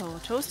 tasted whole.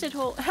 Toasted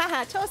whole.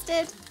 Haha,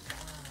 toasted!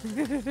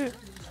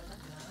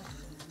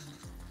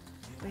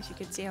 Wish you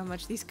could see how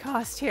much these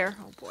cost here.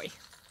 Oh boy.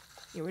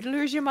 You would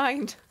lose your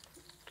mind.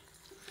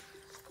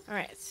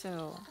 Alright,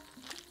 so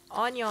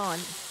onion.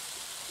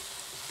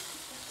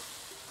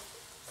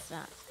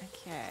 That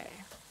okay.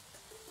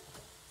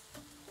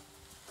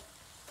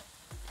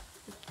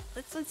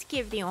 Let's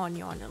give the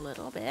onion a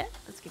little bit.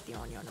 Let's give the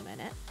onion a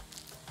minute.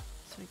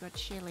 So we got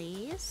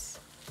chilies.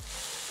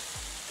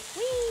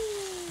 Whee!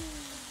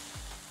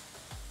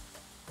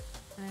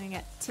 And then we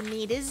got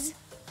tomatoes.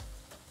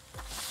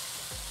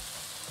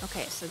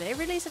 Okay, so they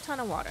release a ton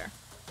of water.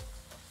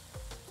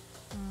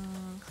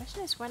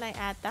 Question is when I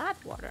add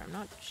that water. I'm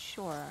not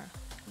sure.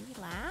 Maybe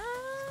last?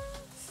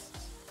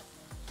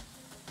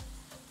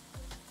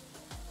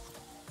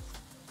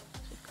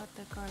 So we've got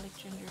the garlic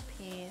ginger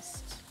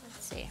paste.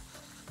 Let's see.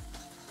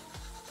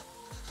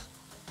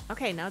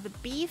 Okay, now the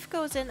beef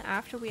goes in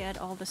after we add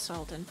all the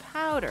salt and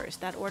powders.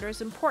 That order is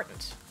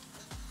important.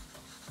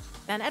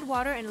 Then add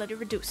water and let it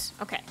reduce.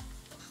 Okay.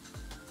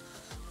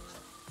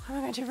 How am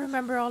I going to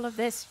remember all of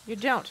this? You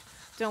don't.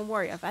 Don't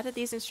worry, I've added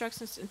these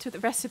instructions into the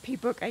recipe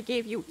book I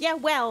gave you. Yeah,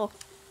 well.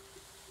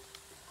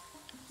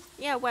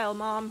 Yeah, well,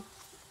 Mom.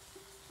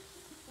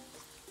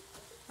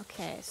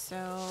 Okay,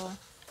 so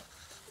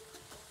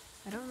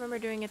I don't remember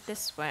doing it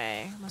this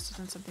way. Must have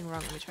done something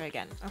wrong. Let me try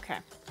again. Okay.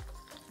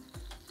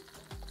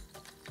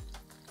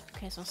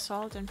 Okay, so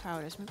salt and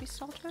powders. Maybe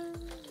salt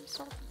needs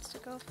to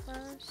go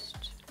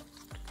first.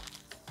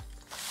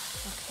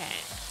 Okay.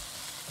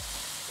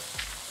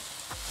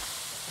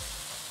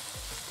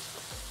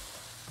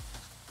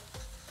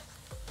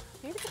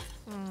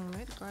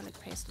 Maybe the garlic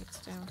paste needs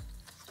to.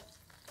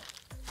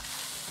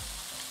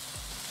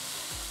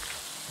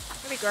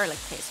 Maybe garlic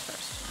paste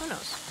first. Who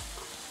knows?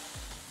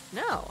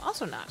 No,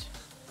 also not.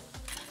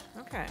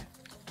 Okay.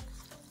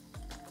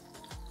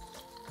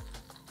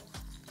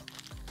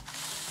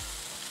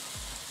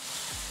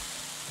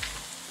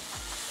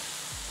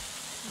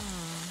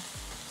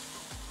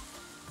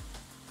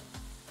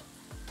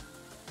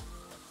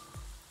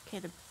 Okay,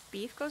 the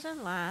beef goes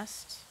in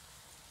last.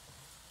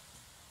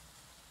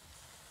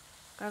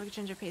 Garlic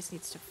ginger paste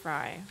needs to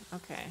fry.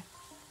 Okay.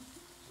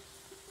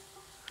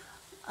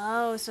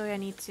 Oh, so I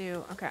need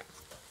to... Okay.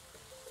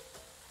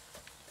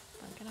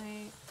 Can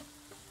I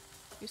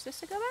use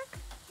this to go back?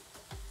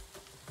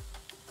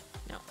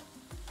 No.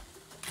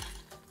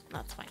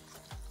 That's fine.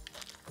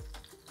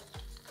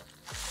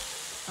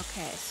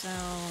 Okay, so...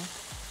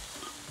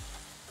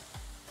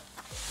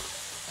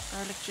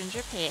 garlic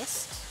ginger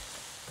paste.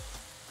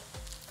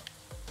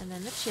 And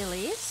then the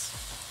chilies.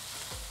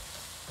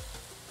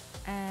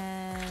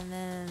 And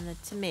then the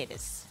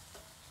tomatoes.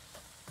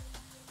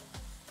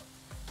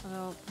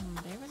 Although,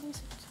 they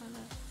release a ton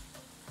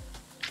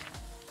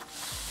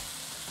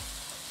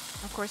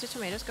of course, the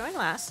tomatoes going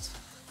last.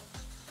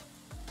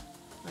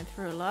 Went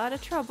through a lot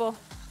of trouble.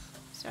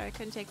 Sorry I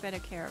couldn't take better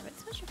care of it.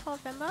 It's not your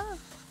fault, Venba.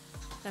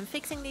 I'm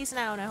fixing these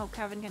now, and I hope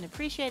Kevin can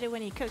appreciate it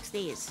when he cooks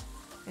these.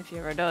 If he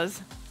ever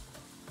does.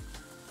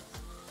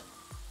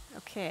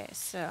 Okay,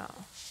 so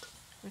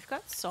we've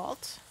got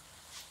salt.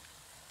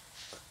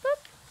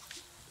 Boop.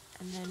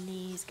 And then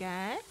these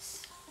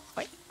guys.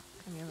 Wait,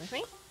 come here with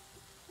me.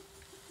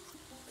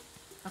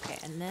 Okay,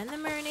 and then the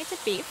marinated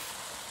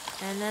beef.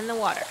 And then the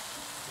water.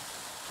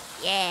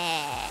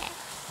 Yeah!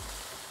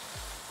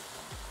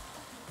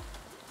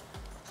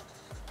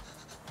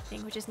 I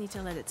think we just need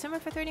to let it simmer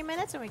for 30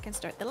 minutes and we can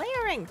start the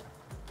layering.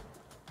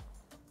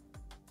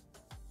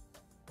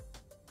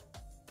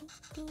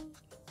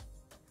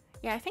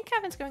 Yeah, I think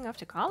Kevin's going off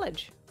to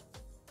college.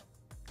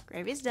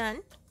 Gravy's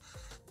done.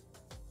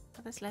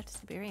 All that's left is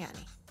the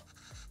biryani.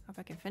 Hope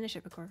I can finish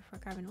it before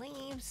Kevin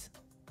leaves.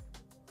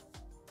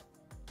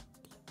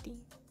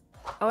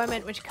 Oh, I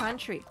meant which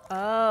country.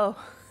 Oh.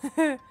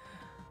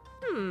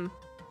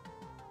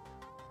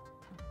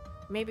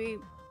 Maybe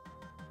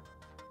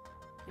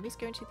he's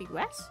going to the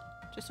US?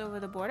 Just over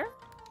the border?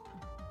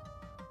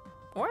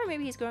 Or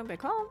maybe he's going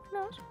back home. Who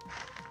knows?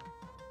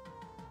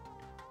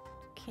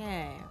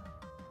 Okay.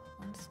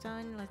 Once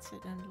done, let's set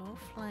on low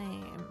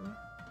flame.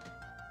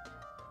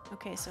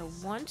 Okay, so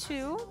 1,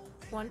 2,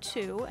 1,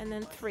 2, and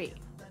then 3.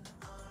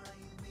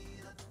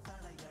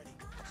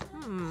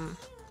 At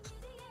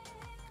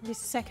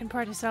least the second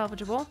part is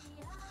salvageable.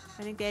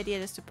 I think the idea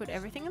is to put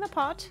everything in the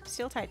pot,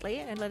 seal tightly,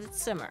 and let it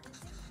simmer.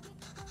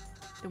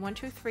 The 1,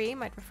 2, 3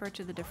 might refer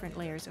to the different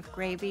layers of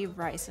gravy,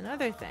 rice, and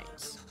other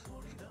things.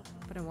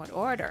 But in what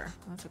order?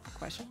 That's a good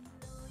question.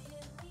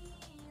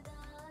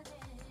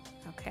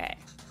 Okay.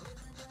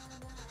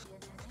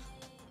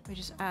 We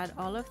just add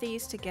all of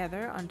these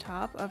together on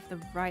top of the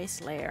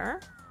rice layer.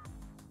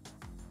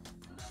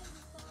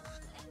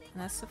 And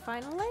that's the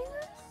final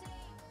layer?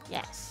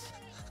 Yes.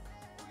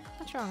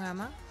 What's wrong,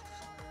 Emma?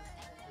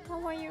 Oh,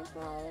 where you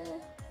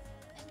go?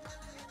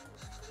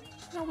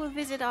 No, we'll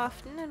visit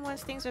often, and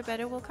once things are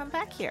better, we'll come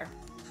back here.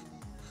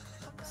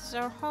 This is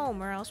our home,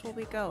 where else will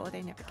we go? Oh,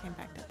 they never came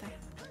back, did they?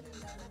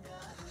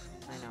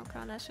 I know,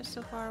 Connor's just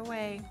so far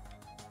away.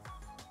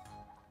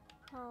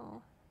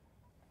 Oh.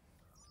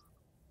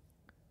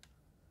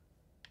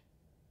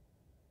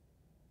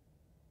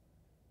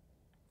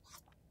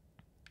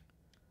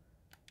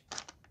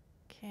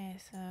 Okay,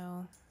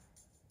 so...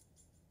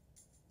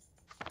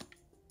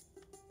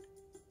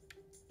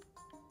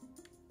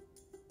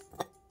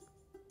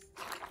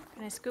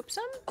 Can I scoop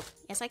some?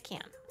 Yes, I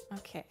can.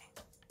 Okay.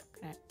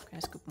 Can I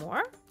scoop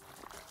more?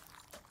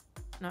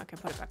 No, I can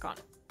put it back on.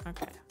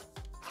 Okay.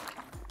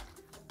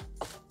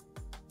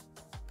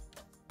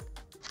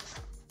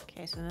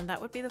 Okay, so then that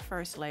would be the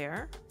first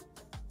layer.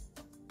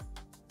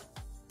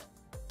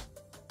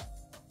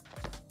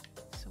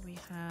 So we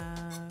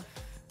have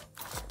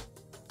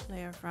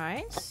layer of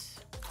rice,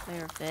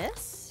 layer of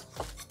this,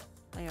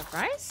 layer of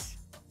rice,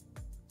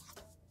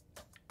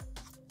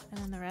 and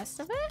then the rest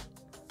of it?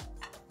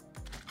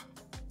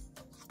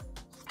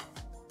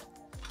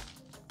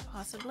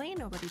 Possibly,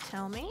 nobody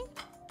tell me.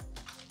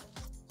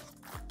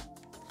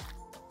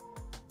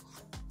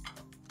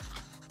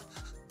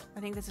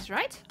 I think this is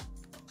right.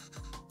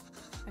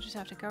 I just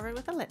have to cover it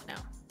with a lid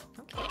now.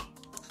 Okay. I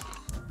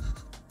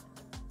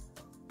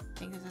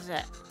think this is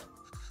it.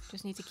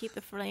 Just need to keep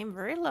the flame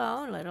very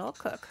low and let it all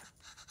cook.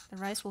 The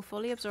rice will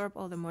fully absorb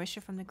all the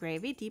moisture from the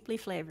gravy, deeply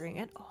flavoring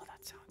it. Oh,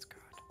 that sounds good.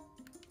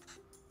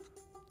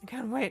 I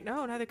can't wait.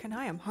 No, neither can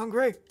I. I'm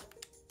hungry.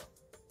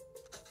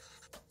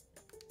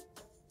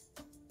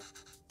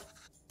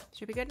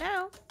 Should be good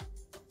now.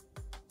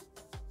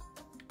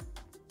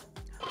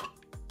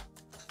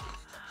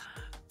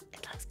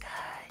 It looks good.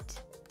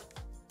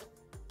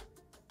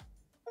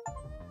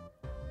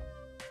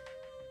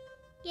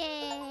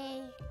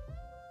 Yay!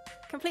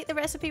 Complete the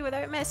recipe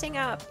without messing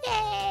up.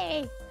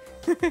 Yay!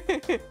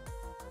 I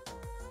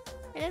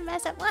didn't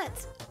mess up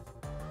once.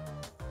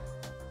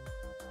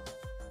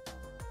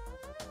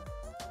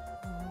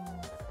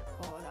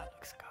 Oh, that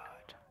looks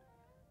good.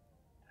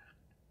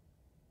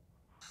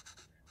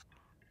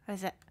 What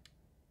is it?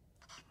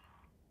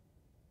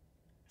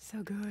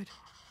 So good.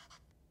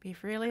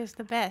 Beef really is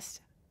the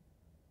best.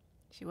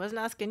 She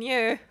wasn't asking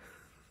you.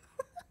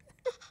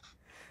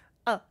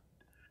 Oh.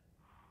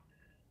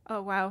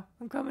 Oh, wow.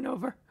 I'm coming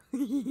over.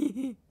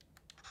 It's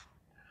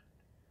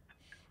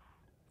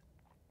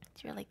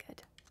really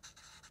good.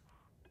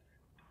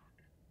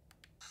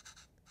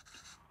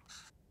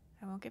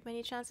 I won't get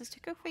many chances to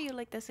cook for you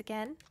like this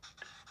again.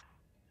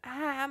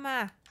 Ah,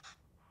 Emma.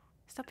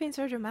 Stop being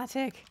so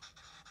dramatic.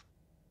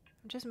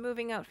 I'm just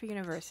moving out for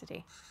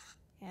university.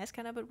 Yes,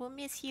 Kana, but we'll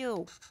miss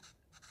you.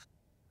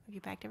 Have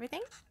you packed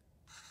everything?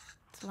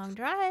 It's a long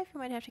drive. You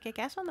might have to get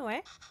gas on the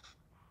way.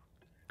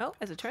 Oh,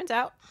 as it turns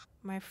out,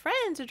 my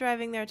friends are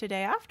driving there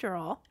today after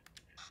all.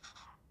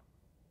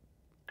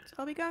 So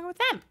I'll be going with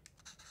them.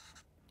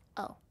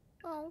 Oh.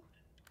 Oh.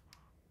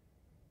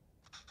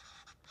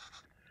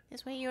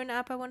 This way you and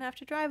Appa won't have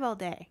to drive all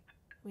day.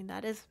 I mean,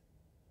 that is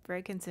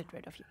very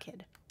considerate of you,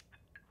 kid.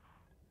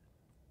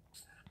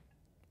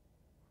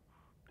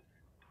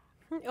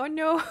 Oh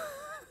no.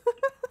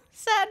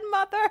 Sad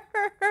mother.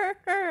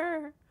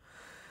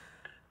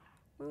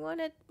 We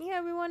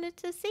wanted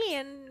to see,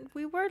 and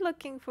we were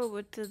looking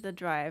forward to the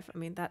drive. I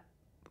mean, that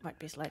might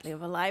be slightly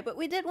of a lie, but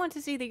we did want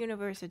to see the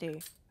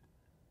university.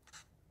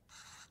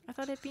 I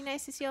thought it'd be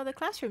nice to see all the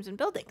classrooms and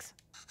buildings.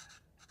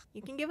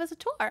 You can give us a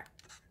tour.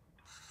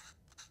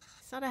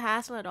 It's not a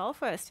hassle at all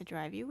for us to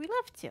drive you. We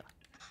love to.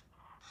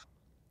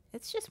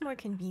 It's just more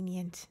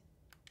convenient.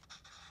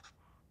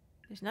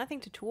 There's nothing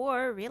to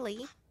tour,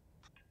 really.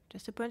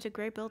 Just a bunch of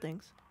great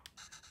buildings.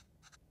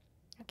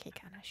 Okay,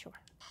 kinda, sure.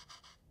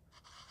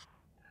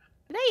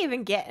 Did I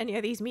even get any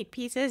of these meat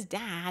pieces?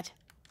 Dad.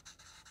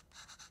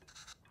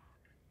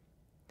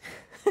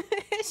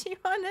 She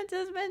wanted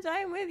to spend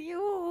time with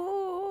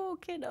you,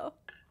 kiddo.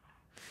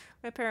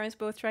 My parents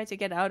both tried to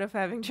get out of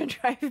having to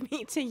drive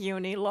me to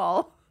uni,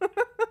 lol.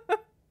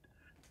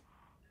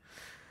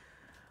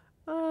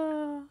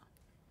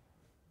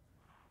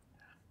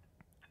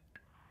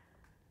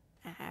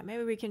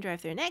 Maybe we can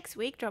drive through next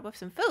week, drop off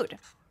some food.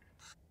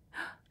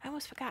 I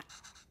almost forgot.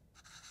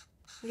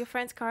 Will your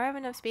friend's car have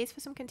enough space for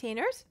some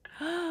containers?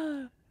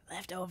 Look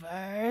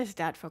Leftovers.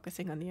 Dad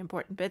focusing on the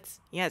important bits.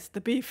 Yes,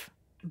 the beef.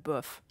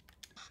 Boof.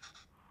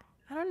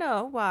 I don't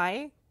know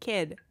why.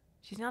 Kid,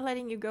 she's not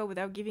letting you go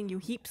without giving you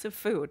heaps of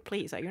food.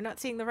 Please, are you not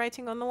seeing the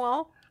writing on the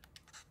wall?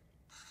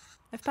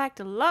 I've packed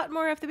a lot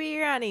more of the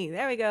biryani.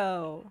 There we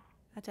go.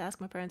 I had to ask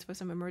my parents for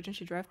some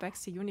emergency drive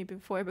backs to uni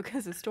before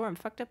because the storm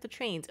fucked up the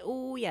trains.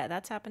 Oh yeah,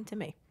 that's happened to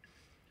me.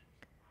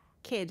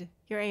 Kid,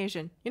 you're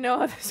Asian. You know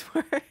how this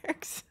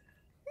works.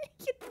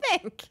 You'd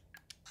think.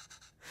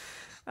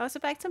 I also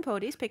packed some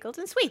podies, pickles,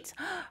 and sweets.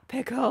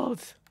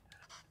 Pickles!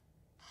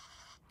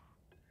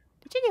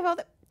 Did you give all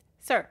the...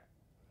 Sir.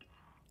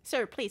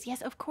 Sir, please.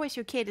 Yes, of course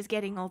your kid is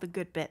getting all the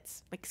good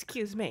bits.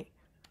 Excuse me.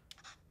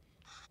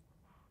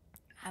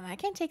 I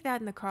can't take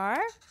that in the car.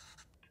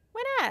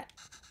 Why not?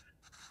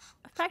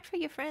 I've packed for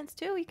your friends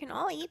too. You can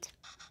all eat.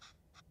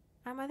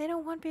 They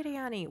don't want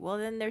biryani. Well,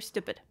 then they're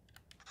stupid.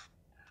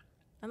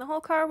 And the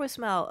whole car will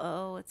smell.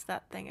 Oh, it's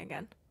that thing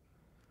again.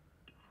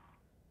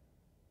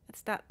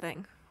 It's that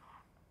thing.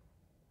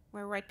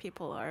 Where white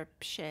people are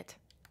shit.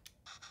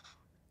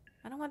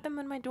 I don't want them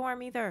in my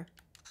dorm either.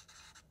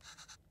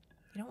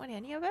 You don't want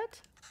any of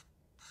it?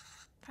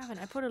 Kevin,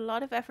 I put a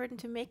lot of effort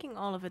into making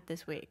all of it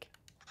this week.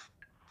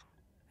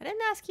 I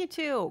didn't ask you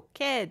to,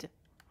 kid.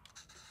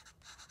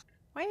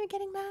 Why are you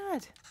getting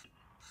mad?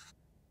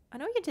 I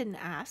know you didn't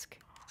ask.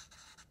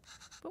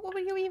 But what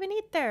would you even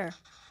eat there?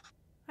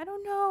 I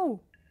don't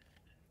know.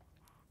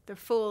 They're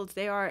fools,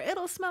 they are.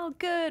 It'll smell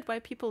good.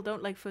 White people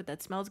don't like food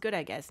that smells good,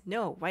 I guess.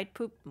 No,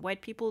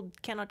 white people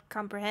cannot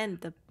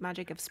comprehend the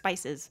magic of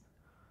spices.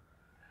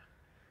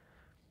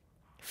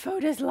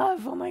 Food is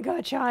love. Oh my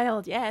god,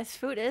 child. Yes,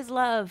 food is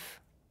love.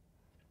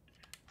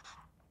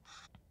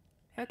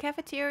 Our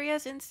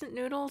cafeterias, instant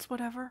noodles,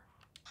 whatever.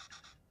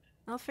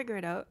 I'll figure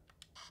it out.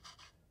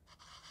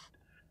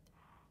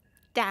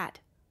 Dad,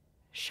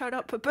 shut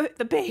up about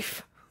the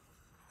beef.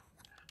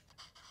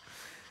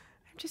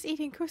 I'm just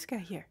eating Cusca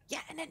here. Yeah,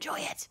 and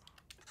enjoy it.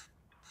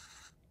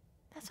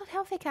 That's not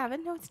healthy,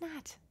 Kevin. No, it's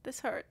not.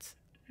 This hurts.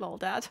 Lol,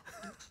 Dad.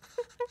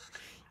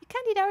 You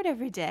can't eat out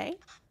every day.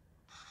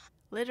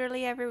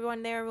 Literally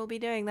everyone there will be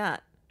doing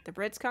that. The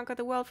Brits conquer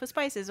the world for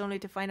spices only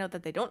to find out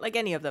that they don't like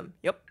any of them.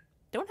 Yep.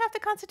 Don't have the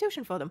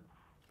constitution for them.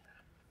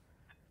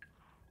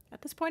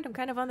 At this point, I'm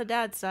kind of on the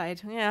dad's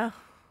side. Yeah,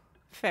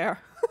 fair.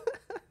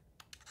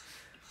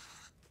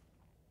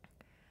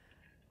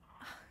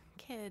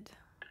 Kid.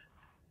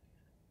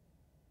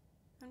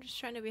 I'm just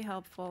trying to be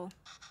helpful.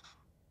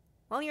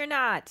 Well, you're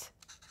not.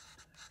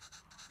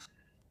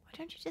 Why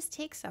don't you just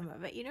take some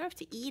of it? You don't have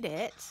to eat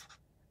it.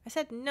 I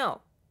said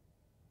no.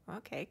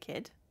 Okay,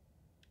 kid.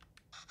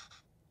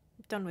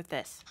 I'm done with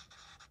this.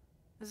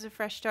 This is a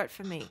fresh start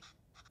for me.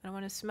 I don't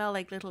want to smell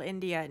like little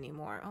India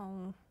anymore.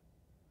 Oh.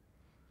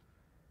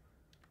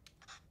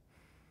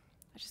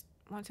 I just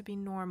want to be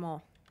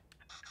normal.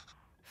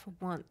 For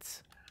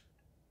once.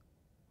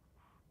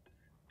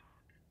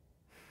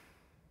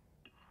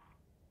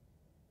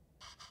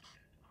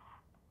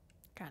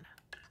 Kinda.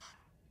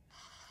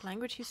 The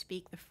language you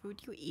speak, the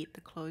food you eat,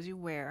 the clothes you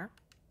wear.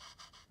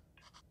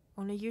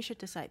 Only you should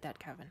decide that,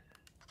 Kevin.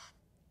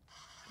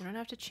 You don't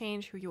have to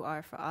change who you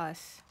are for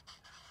us.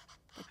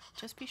 But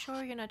just be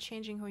sure you're not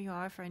changing who you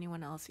are for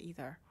anyone else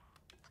either.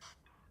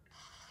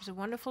 There's a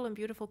wonderful and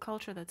beautiful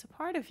culture that's a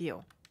part of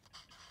you.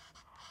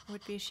 It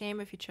would be a shame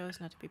if you chose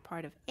not to be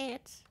part of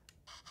it,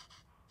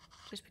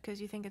 just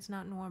because you think it's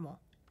not normal.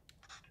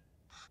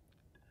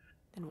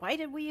 Then why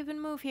did we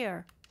even move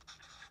here?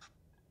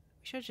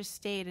 We should have just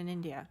stayed in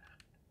India.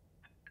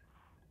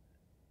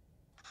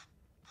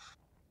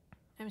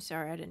 I'm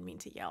sorry, I didn't mean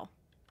to yell.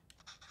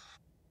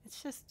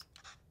 It's just...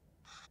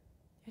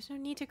 There's no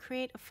need to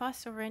create a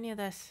fuss over any of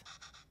this.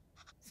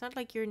 It's not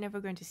like you're never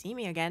going to see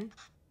me again.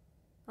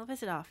 I'll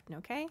visit often,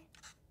 okay?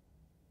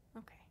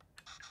 Okay.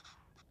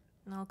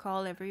 And I'll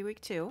call every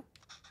week too.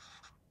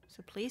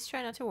 So please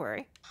try not to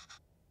worry.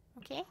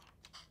 Okay?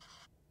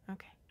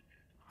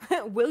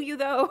 Okay. Will you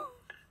though?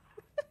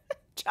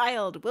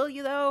 Child, will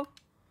you though?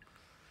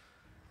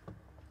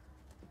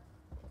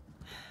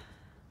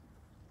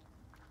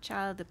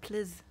 Child,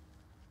 please.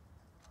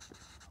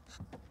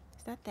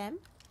 Is that them?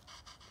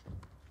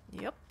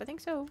 Yep, I think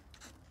so.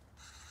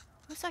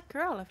 Who's that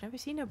girl? I've never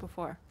seen her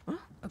before. Huh?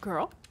 A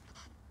girl?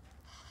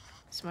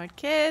 Smart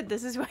kid.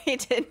 This is why he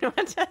didn't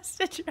want us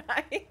to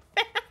try.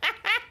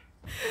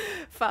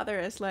 Father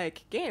is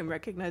like, game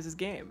recognizes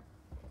game.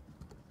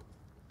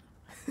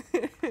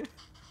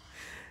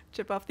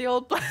 Chip off the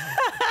old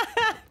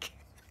black.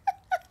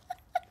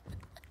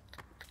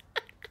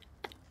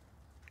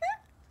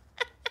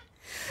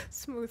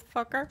 Smooth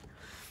fucker.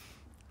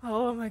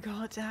 Oh my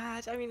god,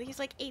 Dad. I mean, he's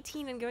like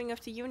 18 and going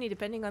off to uni.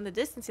 Depending on the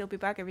distance, he'll be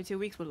back every 2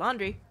 weeks with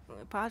laundry.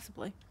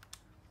 Possibly.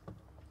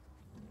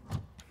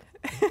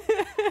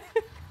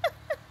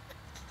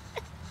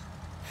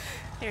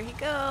 Here he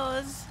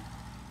goes.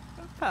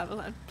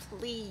 Pavlon,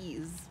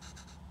 please.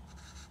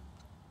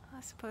 I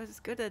suppose it's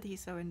good that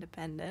he's so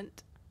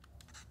independent.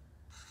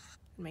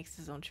 He makes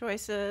his own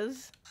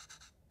choices.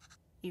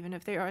 Even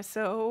if they are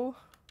so...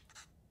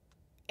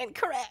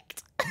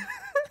 incorrect.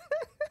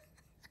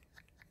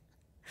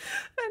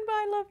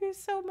 love you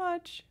so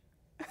much.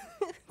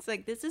 It's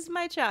like, this is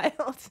my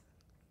child.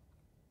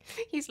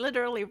 He's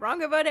literally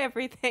wrong about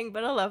everything,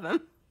 but I love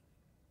him.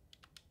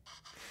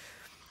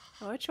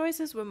 Our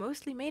choices were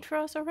mostly made for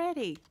us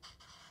already.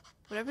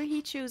 Whatever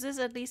he chooses,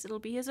 at least it'll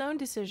be his own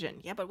decision.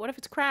 Yeah, but what if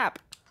it's crap?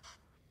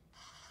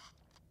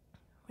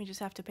 We just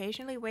have to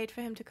patiently wait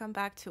for him to come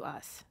back to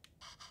us.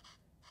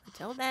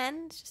 Until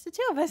then, it's just the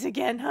two of us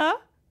again, huh?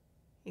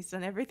 He's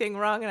done everything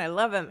wrong and I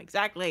love him.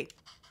 Exactly.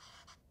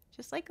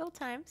 Just like old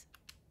times.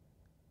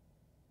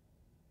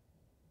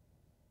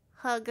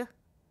 Hug.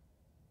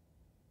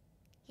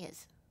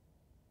 Yes.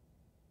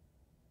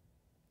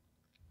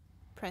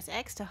 Press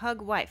X to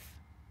hug wife.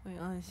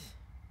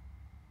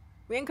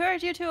 We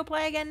encourage you to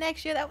apply again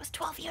next year. That was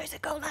 12 years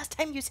ago last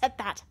time you said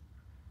that.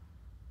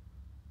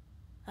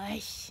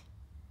 Ay.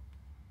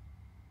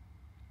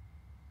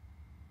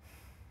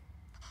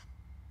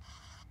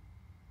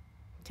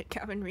 Did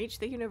Gavin reach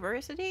the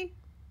university?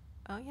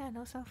 Oh yeah,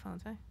 no cell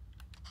phones, huh?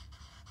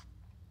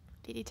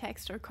 Did he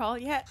text or call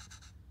yet?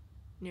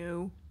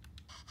 No.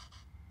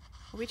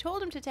 Well, we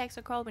told him to text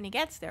or call when he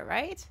gets there,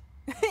 right?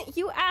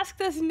 You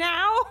asked us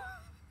now?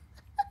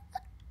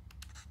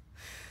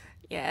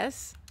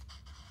 Yes.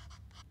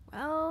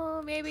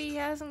 Well, maybe he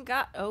hasn't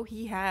got... Oh,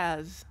 he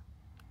has.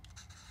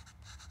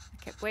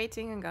 I kept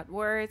waiting and got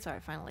word, so I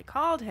finally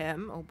called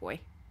him. Oh boy.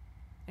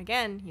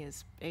 Again, he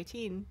is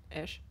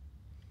 18-ish.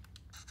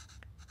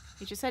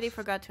 He just said he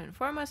forgot to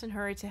inform us and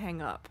hurried to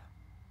hang up.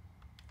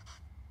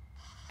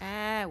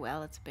 Ah,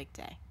 well, it's a big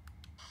day.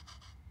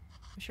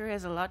 I'm sure he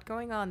has a lot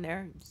going on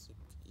there.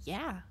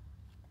 Yeah.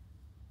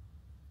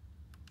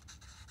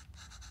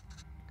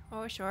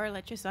 Oh, sure,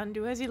 let your son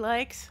do as he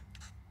likes.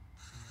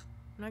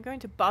 I'm not going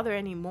to bother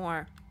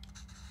anymore.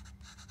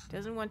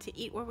 Doesn't want to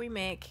eat what we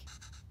make.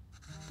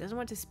 Doesn't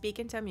want to speak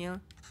in Tamil.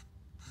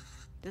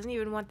 Doesn't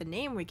even want the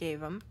name we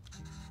gave him.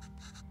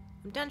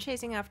 I'm done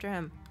chasing after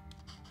him.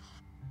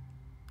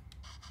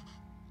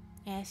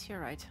 Yes, you're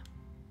right.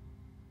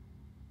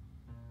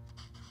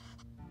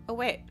 Oh,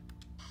 wait.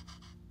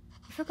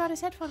 He forgot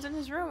his headphones in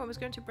his room. I was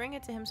going to bring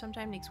it to him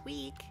sometime next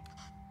week.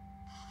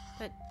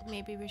 But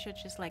maybe we should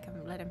just let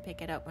him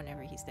pick it up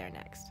whenever he's there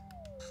next.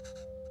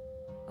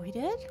 Oh, he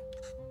did?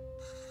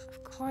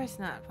 Of course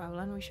not,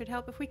 Pavlan. We should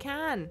help if we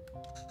can.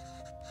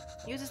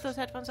 He uses those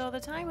headphones all the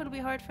time. It'll be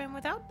hard for him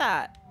without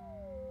that.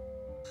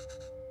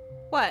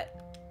 What?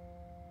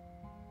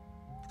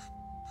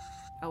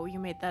 Oh, you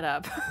made that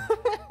up.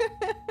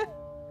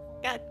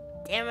 God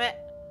damn it.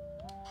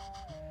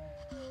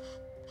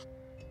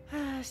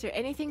 Is there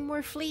anything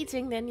more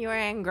fleeting than your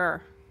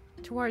anger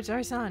towards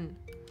our son?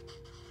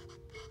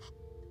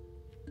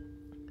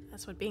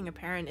 That's what being a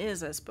parent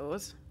is, I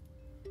suppose.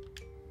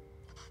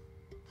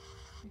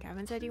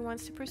 Gavin said he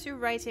wants to pursue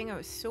writing. I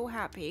was so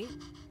happy.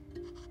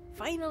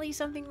 Finally,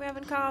 something we have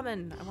in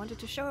common. I wanted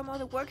to show him all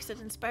the works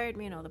that inspired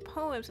me and all the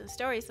poems and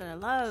stories that I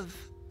love.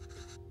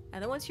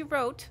 And the ones you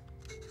wrote,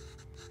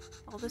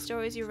 all the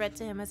stories you read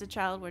to him as a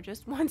child were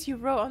just ones you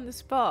wrote on the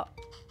spot.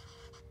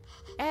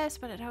 Yes,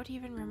 but I doubt he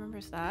even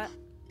remembers that.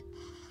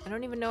 I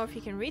don't even know if he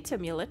can read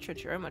Tamil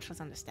literature, much less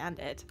understand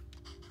it.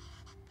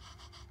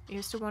 I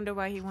used to wonder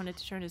why he wanted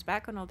to turn his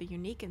back on all the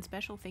unique and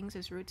special things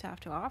his roots have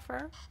to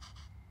offer.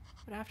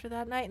 But after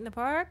that night in the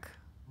park,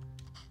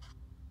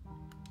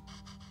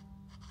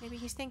 maybe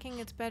he's thinking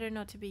it's better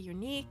not to be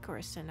unique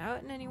or stand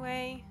out in any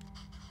way.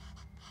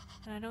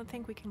 And I don't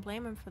think we can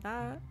blame him for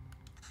that.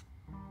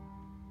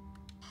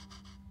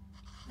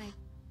 I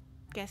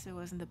guess it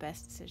wasn't the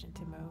best decision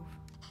to move.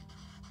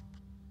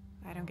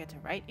 I don't get to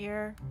write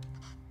here.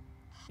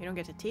 You don't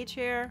get to teach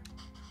here.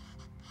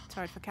 It's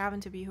hard for Gavin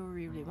to be who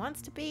he really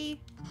wants to be.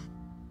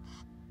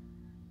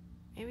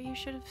 Maybe you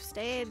should have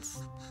stayed.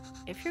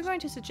 If you're going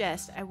to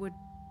suggest I would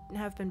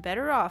have been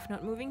better off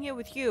not moving here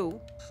with you,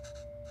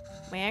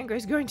 my anger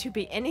is going to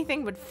be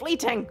anything but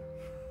fleeting.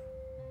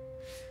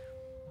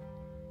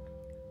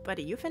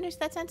 Buddy, you finished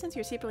that sentence?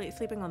 You're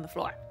sleeping on the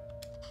floor.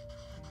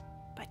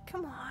 But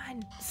come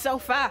on.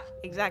 Sofa.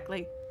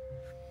 Exactly.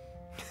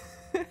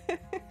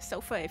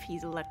 Sofa if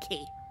he's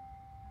lucky.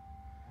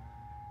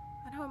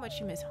 I know how much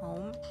you miss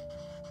home.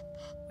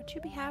 Would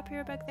you be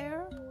happier back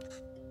there?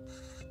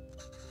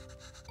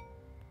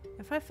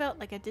 If I felt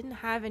like I didn't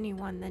have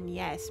anyone, then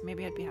yes,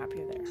 maybe I'd be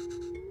happier there.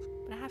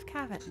 But I have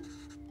Gavin.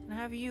 And I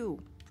have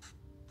you.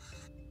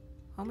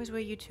 Home is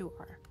where you two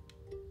are.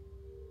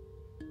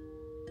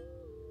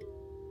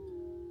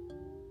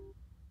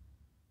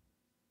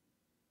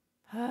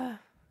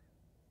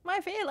 My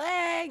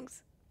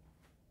feelings!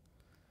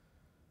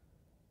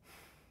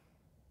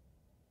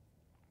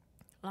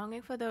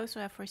 Longing for those who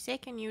have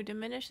forsaken you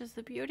diminishes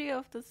the beauty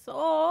of the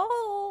soul.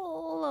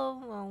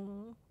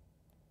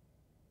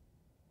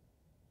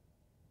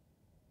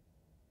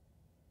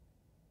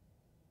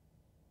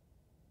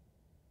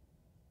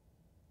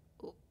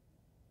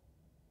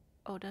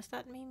 Oh, does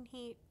that mean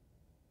he...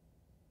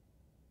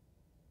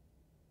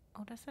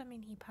 Oh, does that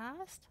mean he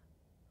passed?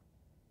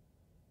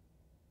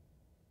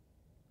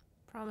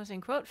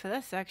 Promising quote for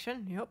this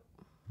section. Yep.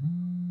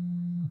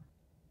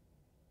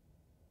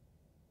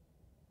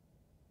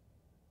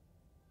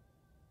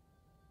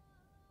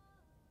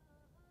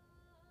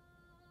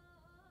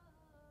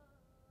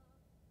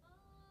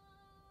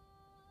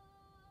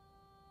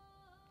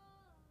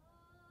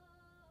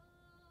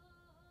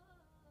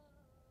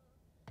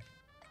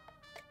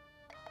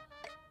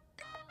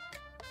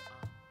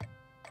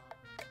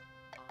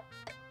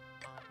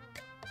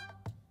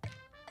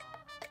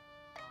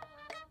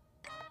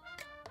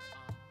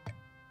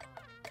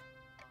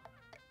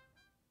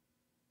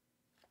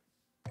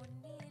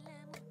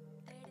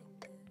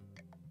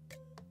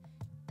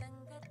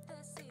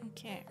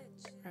 Okay,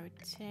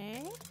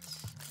 rotate.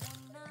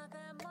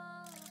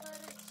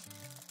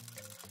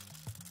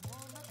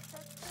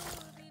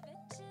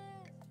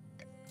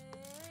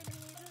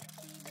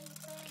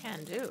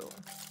 Can do.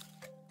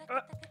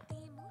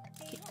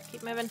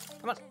 Keep moving.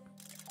 Come on.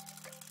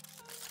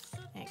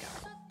 There you go.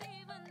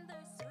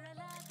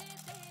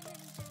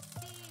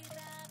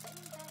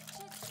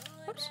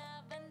 Oops.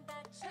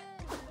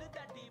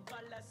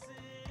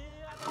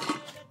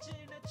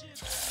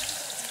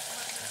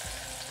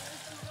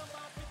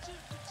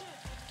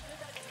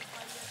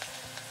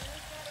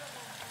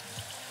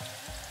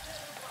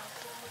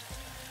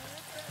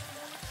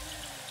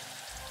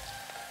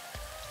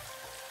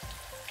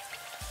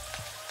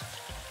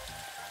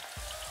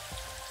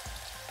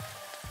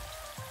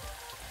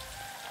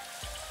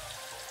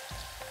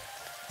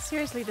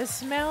 Seriously, the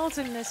smells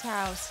in this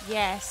house.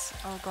 Yes.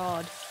 Oh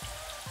god.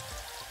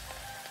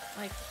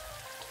 Like,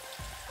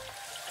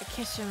 the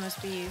kitchen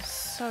must be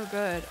so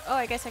good. Oh,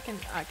 I guess I can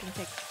take.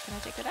 Can I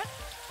take it out?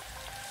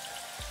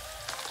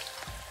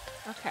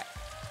 Okay.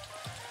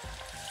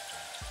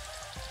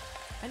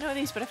 I know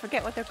these, but I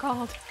forget what they're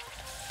called.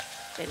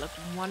 They look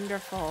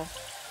wonderful.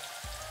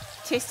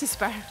 Tasty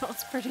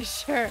spirals, pretty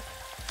sure.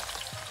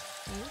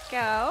 There you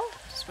go.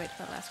 Just wait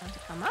for the last one to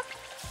come up.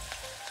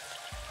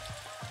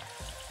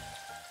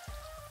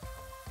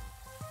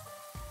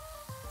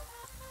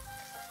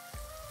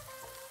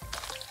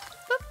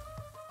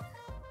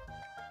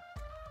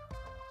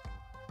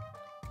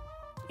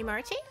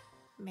 Marty?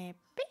 Maybe.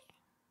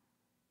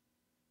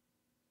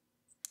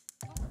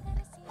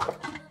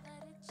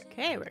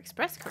 Okay, we're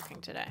express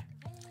cooking today.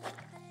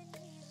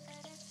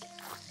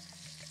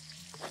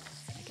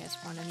 I guess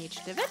one in each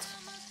divot.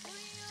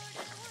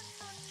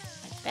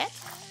 Like that.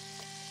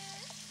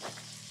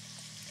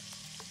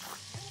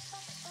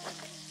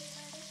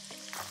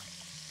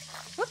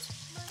 Whoops.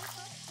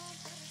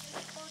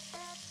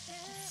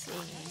 Let's see.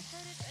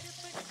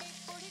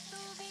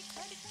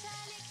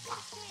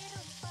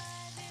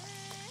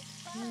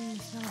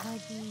 Smell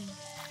like me.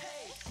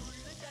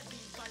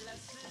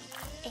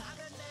 There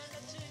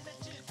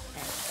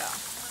we go.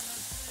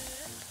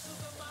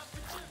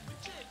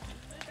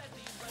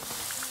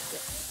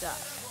 Good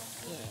stuff.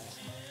 Yeah.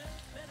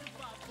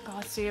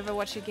 God, so you ever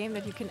watch a game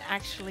that you can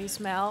actually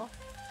smell?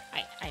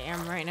 I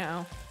am right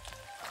now.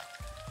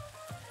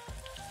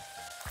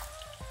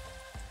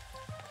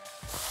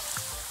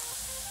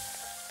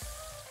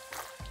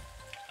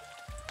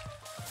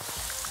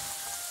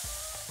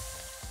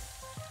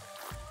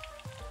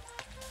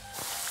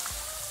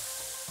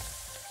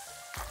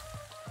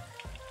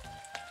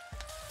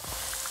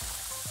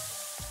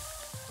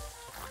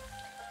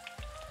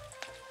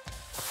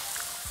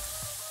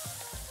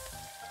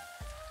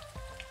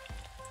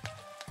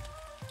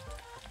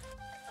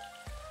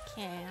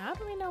 Okay, how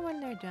do we know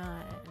when they're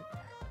done?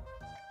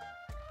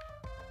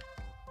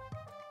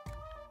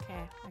 Okay,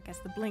 I guess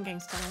the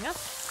blinking's telling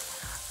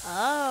us.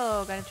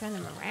 Oh, gotta turn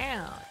them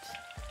around.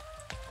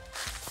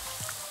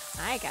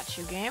 I got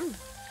you, game.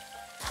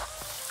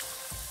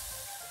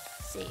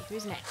 Let's see,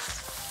 who's next?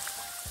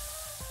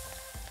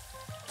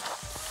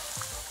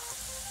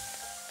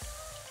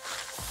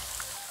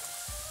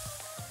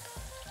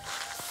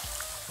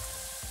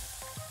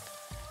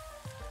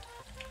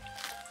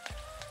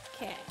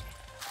 Okay.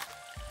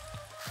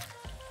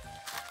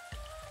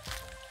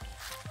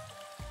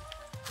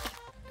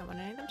 Don't want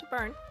any of them to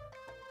burn.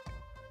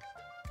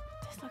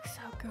 This looks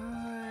so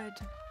good.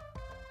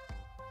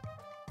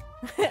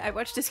 I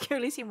watched this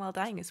girly scene while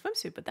dyeing a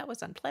swimsuit, but that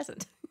was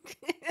unpleasant.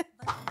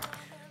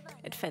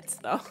 It fits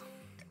though.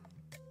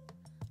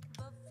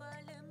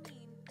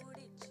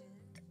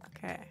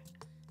 Okay.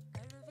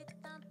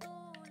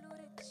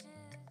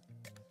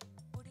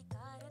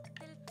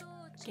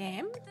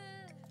 Game.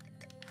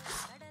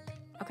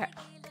 Okay.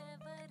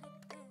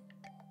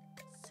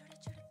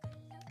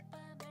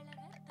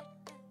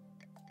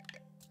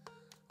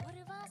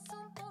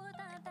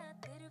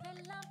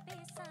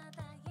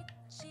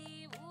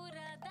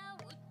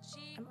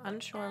 I'm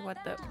unsure what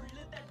the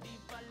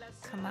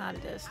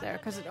command is there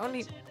because it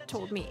only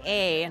told me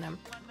A and I'm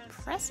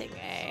pressing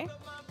A.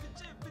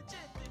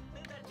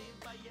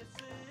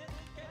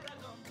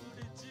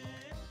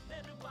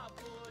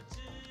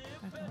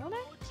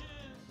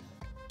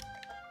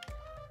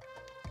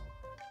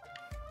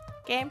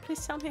 Game,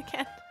 please tell me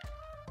again.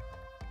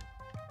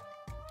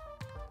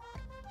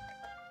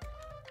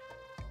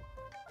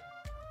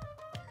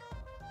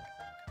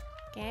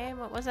 Game,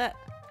 what was it?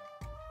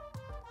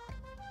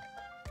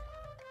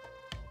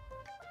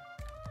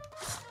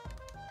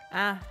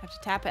 Ah, I have to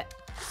tap it.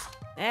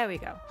 There we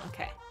go.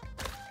 Okay.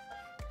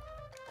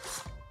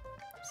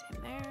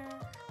 Same there.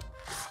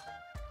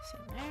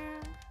 Same there.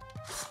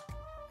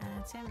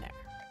 And same there.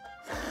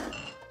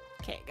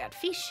 Okay, got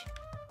fish.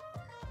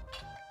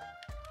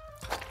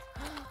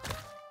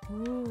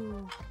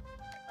 Ooh.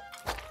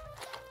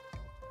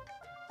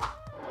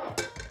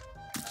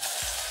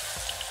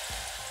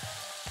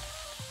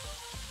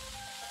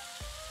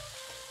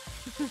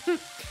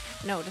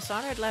 No,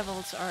 Dishonored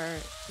levels are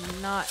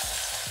not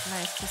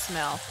nice to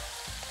smell.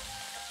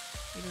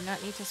 We do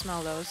not need to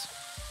smell those.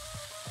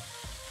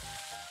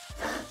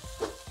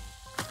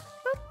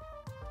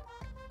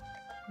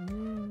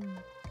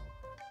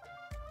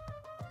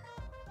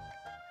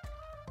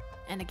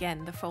 And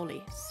again, the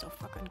Foley is so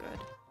fucking good.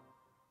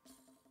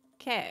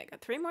 Okay,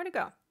 got 3 more to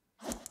go.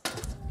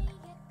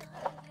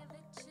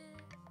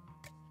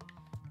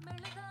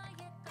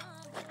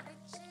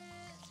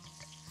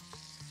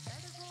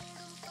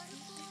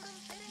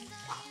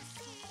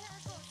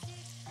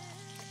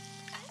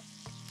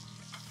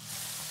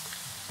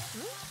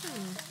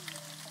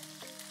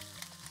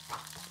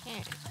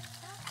 Okay.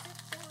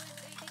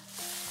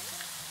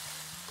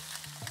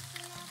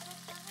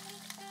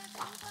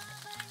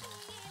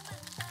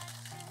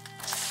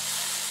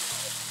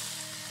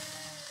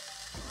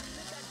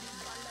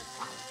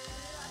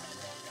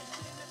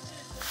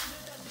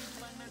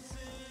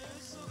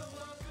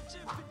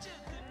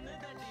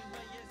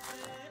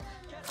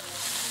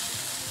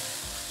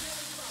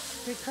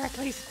 Good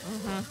cracklies.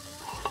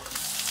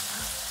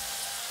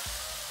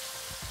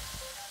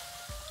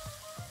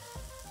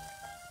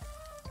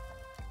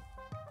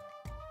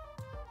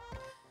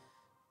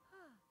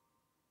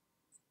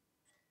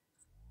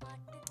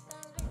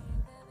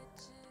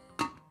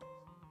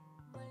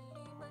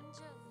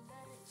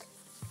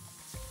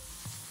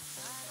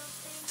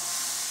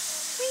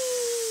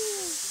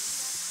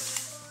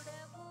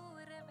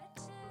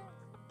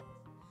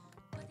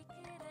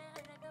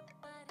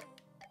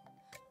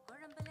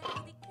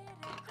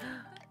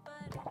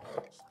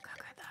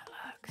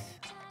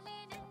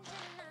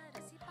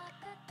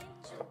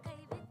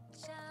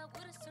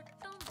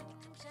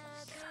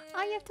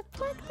 Oh, you have to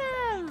pluck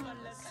them!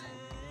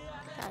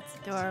 That's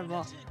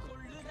adorable.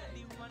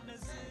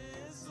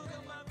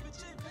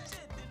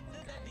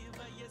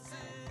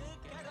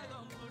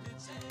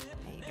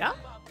 There you go.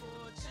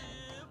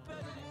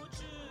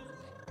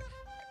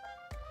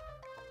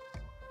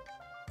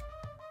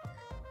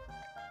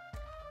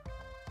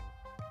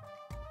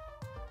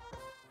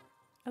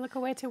 I look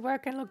away to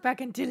work and look back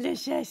and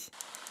delicious.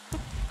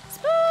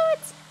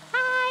 Spoots!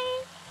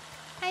 Hi!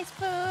 Hi,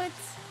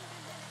 Spoots!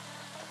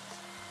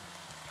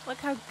 Look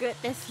how good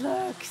this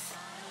looks.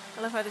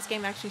 I love how this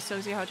game actually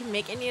shows you how to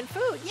make Indian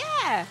food.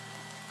 Yeah!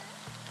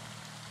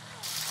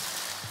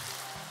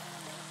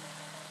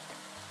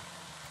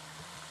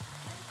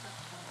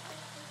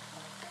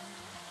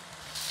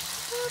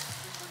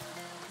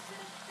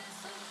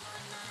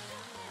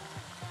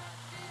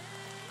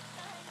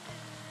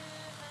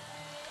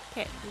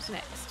 Okay, who's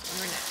next?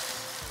 You're next.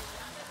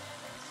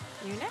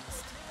 You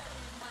next?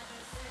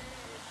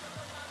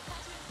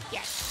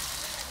 Yes!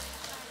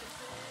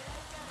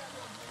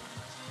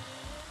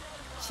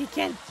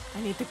 Chicken.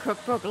 I need the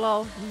cookbook,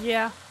 lol.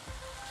 Yeah.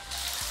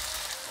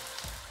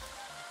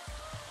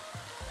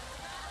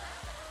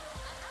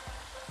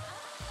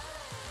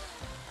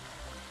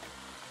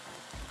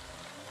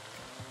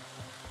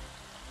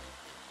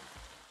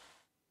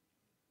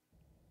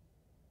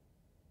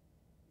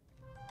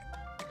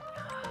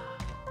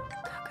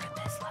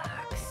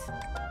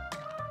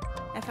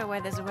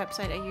 FYI, there's a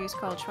website I use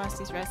called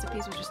Trusty's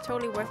Recipes, which is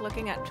totally worth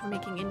looking at for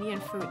making Indian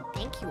food.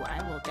 Thank you,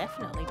 I will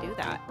definitely do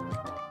that.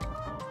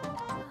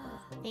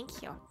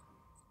 Thank you.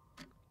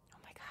 Oh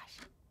my gosh.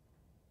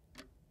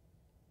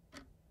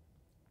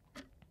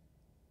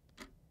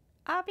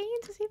 Abby,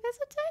 is he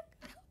visiting?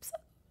 I hope so.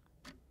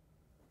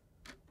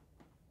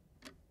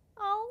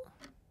 Oh.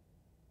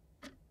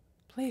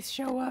 Please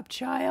show up,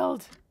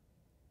 child.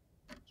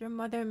 Your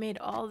mother made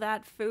all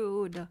that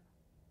food.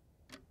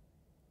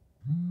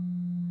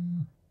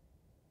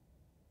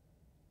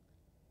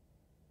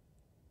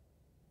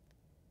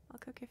 I'll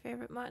cook your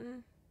favorite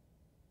mutton.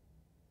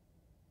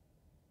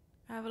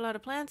 I have a lot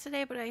of plans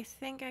today, but I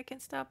think I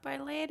can stop by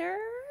later.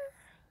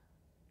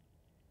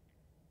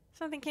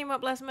 Something came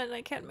up last minute and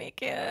I can't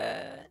make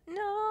it.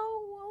 No,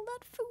 all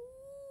that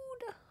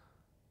food.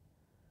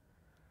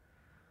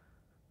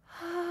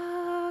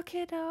 Ah,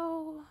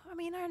 kiddo. I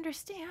mean, I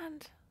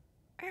understand.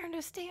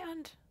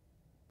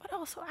 But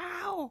also,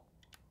 ow.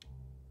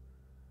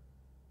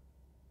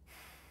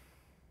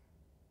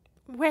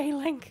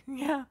 Wailing.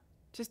 Yeah.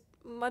 Just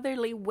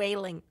motherly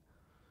wailing.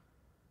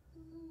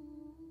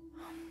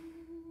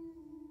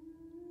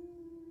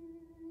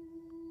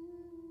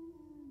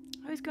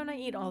 Who's gonna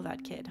eat all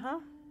that, kid,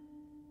 huh?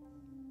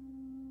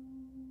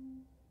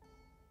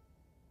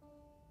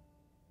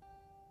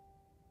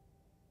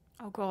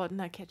 Oh god, in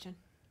that kitchen.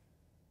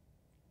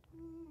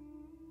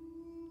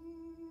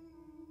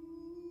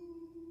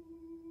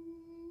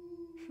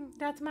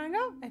 That's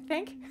mango, I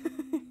think.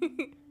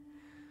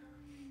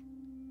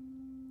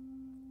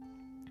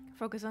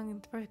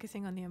 Focusing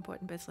on the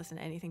important bits. Listen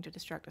to anything to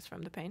distract us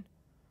from the pain.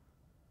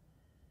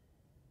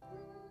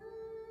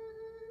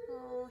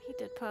 Oh, he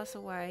did pass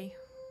away.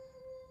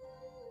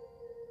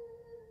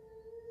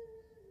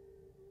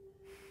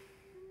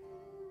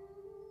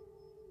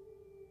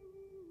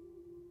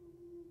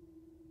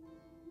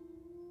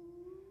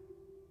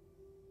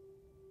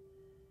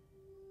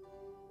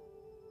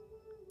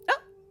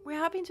 We're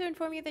happy to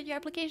inform you that your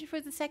application for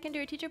the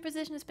secondary teacher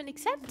position has been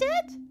accepted.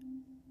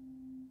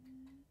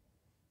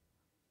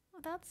 Oh,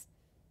 that's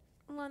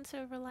one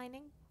silver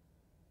lining.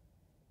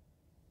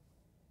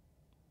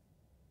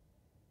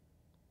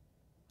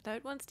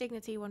 Without one's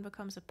dignity, one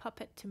becomes a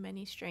puppet to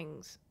many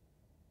strings.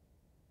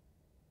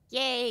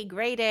 Yay,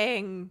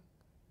 grading!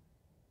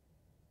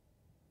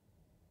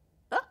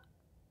 Oh,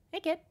 hey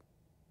kid.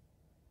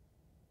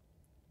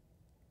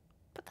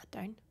 Put that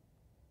down.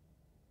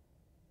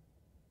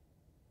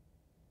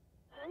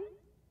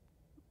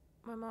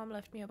 My mom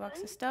left me a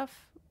box of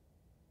stuff.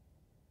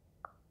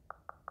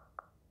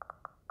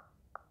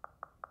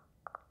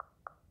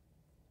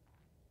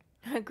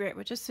 Great,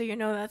 but just so you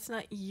know, that's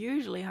not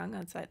usually hung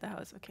outside the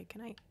house. Okay,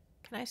 can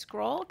I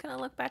scroll? Can I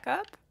look back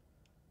up?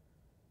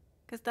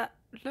 Because that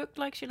looked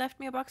like she left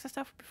me a box of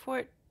stuff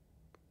before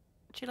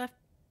she left,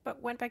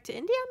 but went back to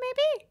India,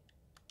 maybe?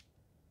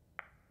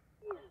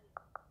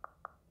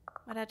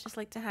 I'd just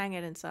like to hang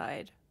it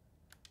inside.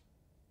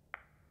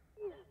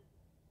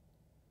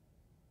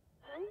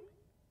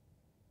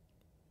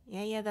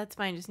 Yeah, that's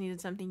fine. Just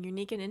needed something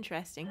unique and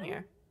interesting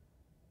here.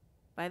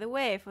 By the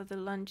way, for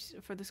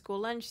the school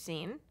lunch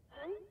scene,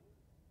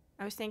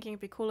 I was thinking it'd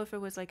be cool if it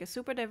was like a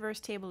super diverse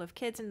table of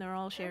kids and they're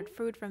all shared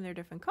food from their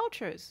different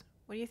cultures.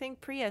 What do you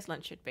think Priya's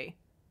lunch should be?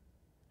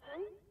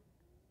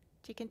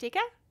 Chicken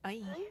tikka?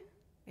 Aye.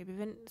 Maybe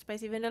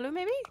spicy vindaloo,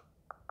 maybe?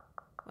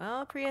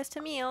 Well, Priya's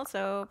Tamil,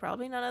 so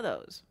probably none of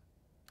those.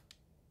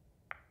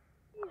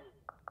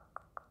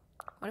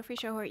 What if we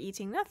show her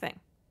eating nothing?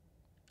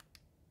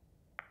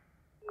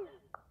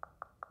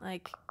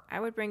 Like,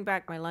 I would bring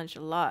back my lunch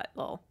a lot,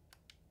 lol.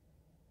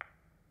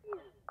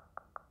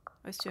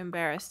 I was too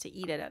embarrassed to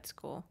eat it at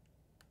school.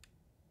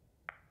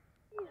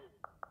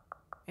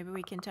 Maybe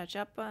we can touch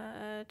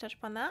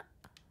upon that.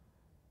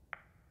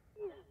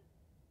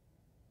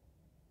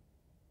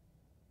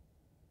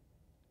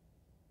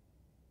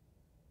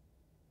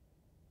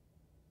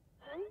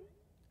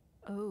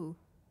 Oh.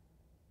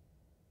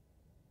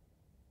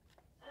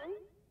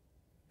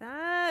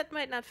 That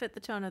might not fit the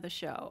tone of the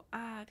show.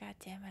 Ah, god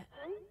damn it.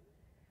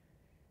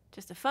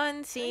 Just a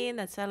fun scene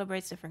that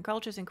celebrates different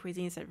cultures and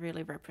cuisines that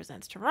really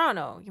represents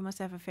Toronto. You must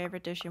have a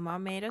favorite dish your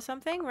mom made or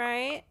something,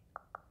 right?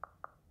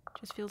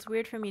 Just feels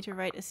weird for me to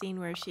write a scene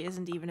where she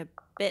isn't even a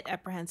bit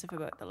apprehensive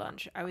about the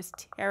lunch. I was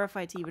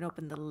terrified to even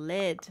open the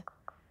lid.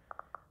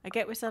 I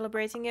get we're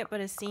celebrating it,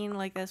 but a scene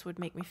like this would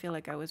make me feel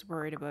like I was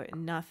worried about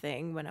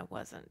nothing when I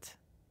wasn't.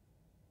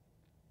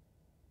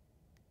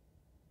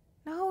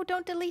 No,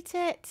 don't delete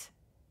it.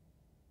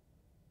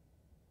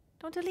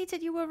 Don't delete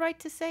it. You were right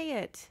to say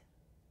it.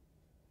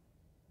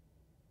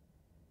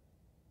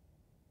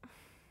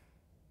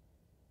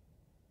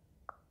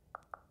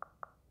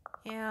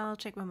 Yeah, I'll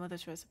check my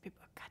mother's recipe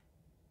book. God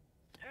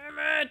damn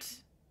it!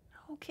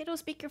 No, kiddo,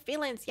 speak your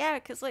feelings. Yeah,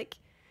 because, like,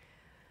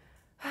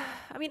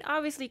 I mean,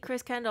 obviously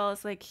Chris Kendall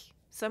is, like,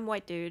 some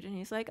white dude, and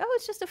he's like, oh,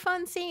 it's just a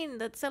fun scene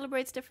that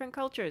celebrates different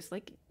cultures.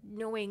 Like,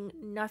 knowing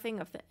nothing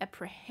of the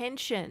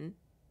apprehension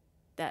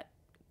that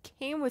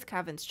came with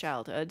Kevin's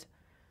childhood.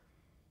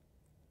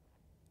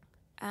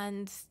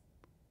 And,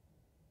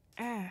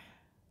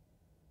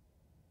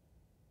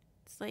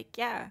 it's like,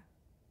 yeah,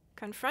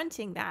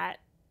 confronting that.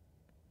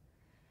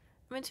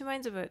 I'm in two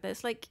minds about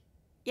this. Like,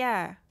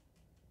 yeah.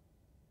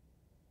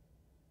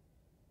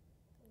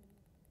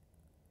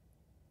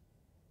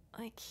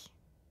 Like,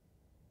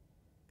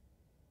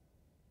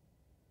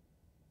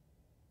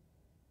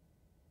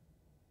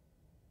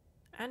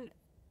 and,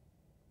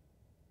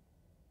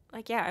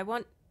 like, yeah, I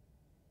want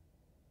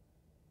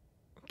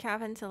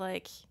Kevin to,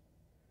 like,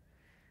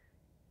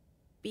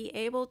 be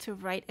able to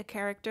write a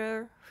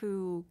character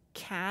who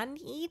can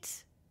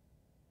eat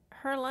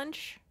her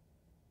lunch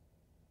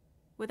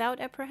without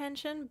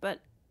apprehension, but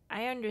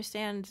I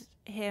understand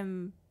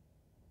him,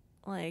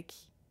 like,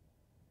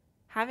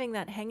 having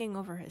that hanging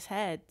over his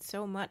head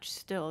so much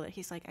still that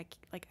he's like,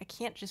 I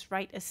can't just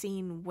write a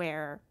scene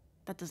where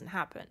that doesn't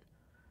happen.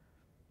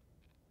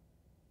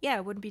 Yeah,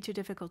 it wouldn't be too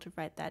difficult to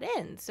write that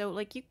in. So,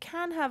 like, you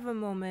can have a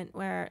moment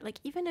where, like,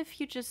 even if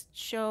you just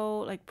show,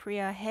 like,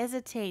 Priya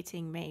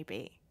hesitating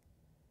maybe,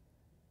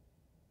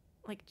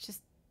 like,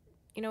 just,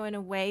 you know, in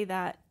a way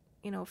that,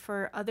 you know,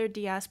 for other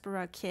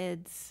diaspora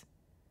kids,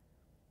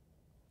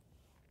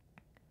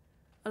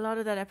 a lot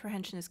of that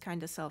apprehension is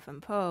kind of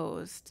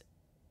self-imposed.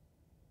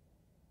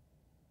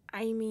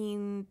 I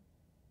mean,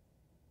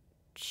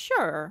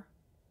 sure,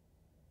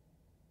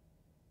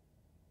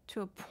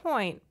 to a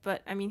point,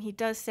 but I mean, he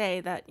does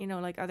say that, you know,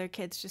 like, other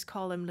kids just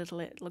called him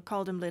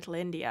Little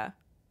India.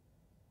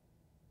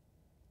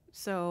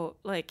 So,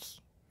 like,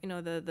 you know,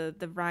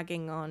 the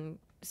ragging on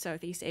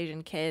Southeast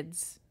Asian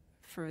kids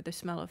for the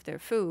smell of their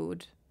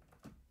food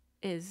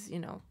is, you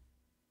know,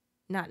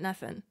 not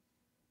nothing.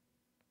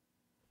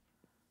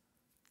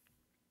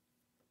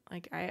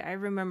 Like, I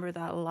remember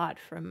that a lot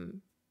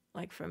from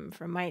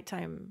my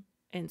time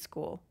in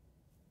school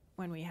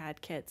when we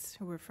had kids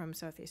who were from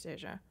Southeast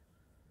Asia.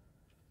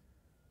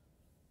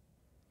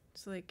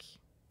 So, like,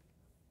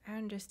 I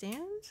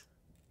understand,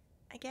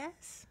 I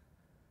guess.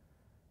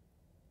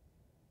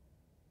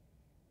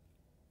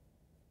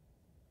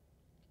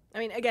 I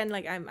mean, again,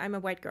 like, I'm a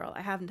white girl.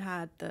 I haven't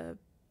had the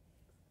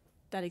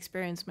that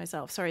experience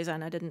myself. Sorry,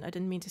 Zan, I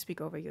didn't mean to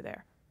speak over you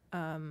there.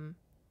 I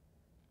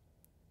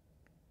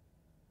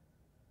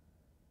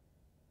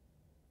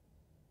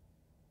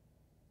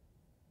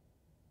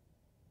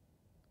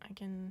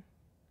can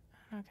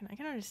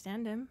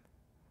understand him.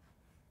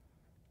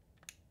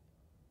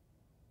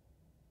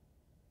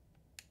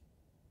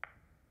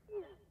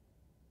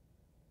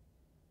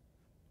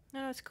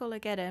 No, it's cool. I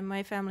get it.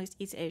 My family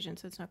eats Asian,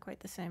 so it's not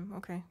quite the same.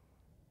 Okay.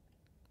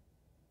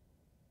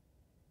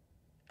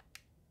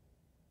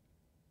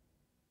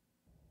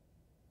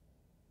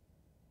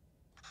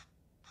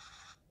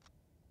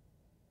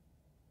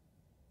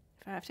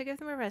 If I have to give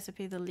them a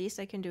recipe, the least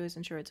I can do is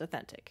ensure it's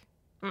authentic.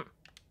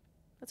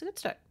 That's a good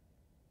start.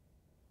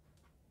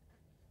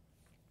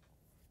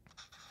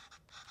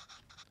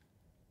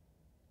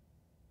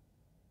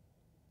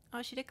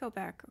 Oh, she did go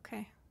back.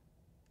 Okay.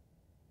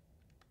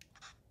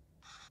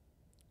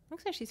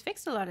 Looks like she's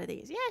fixed a lot of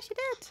these. Yeah, she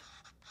did.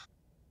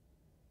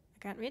 I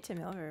can't read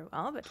Tamil very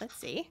well, but let's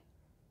see.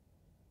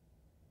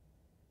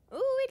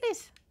 Ooh, it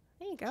is.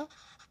 There you go.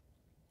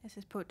 This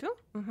is Potu.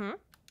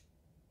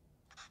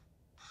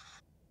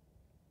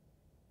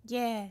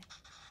 Yeah.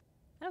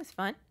 That was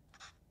fun.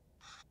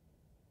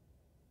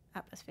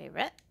 Appa's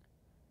favorite.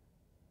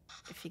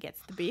 If he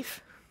gets the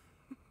beef.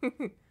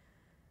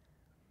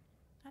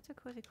 That's a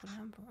cozy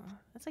Colombo.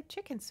 That's like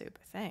chicken soup,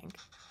 I think.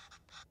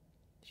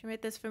 She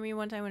made this for me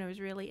one time when I was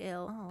really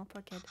ill. Oh,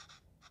 poor kid.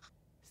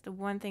 It's the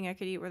one thing I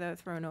could eat without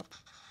throwing up.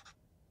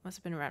 Must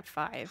have been around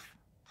 5.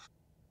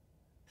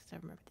 So I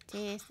remember the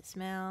taste, the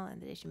smell, and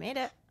the day she made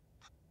it.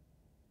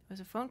 It was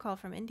a phone call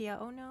from India.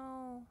 Oh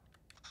no.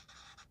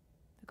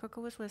 The cooker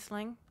was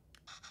whistling.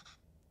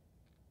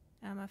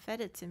 Emma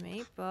fed it to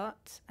me,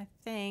 but I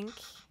think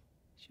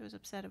she was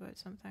upset about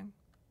something.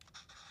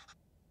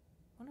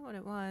 Wonder what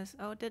it was.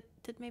 Oh, did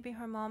maybe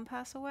her mom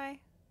pass away?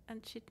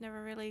 And she'd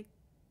never really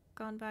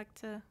gone back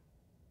to...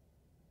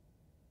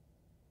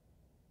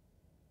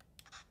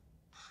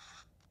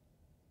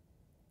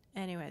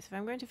 Anyways, if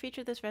I'm going to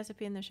feature this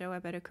recipe in the show, I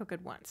better cook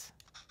it once.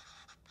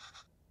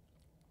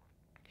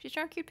 She's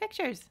drawing cute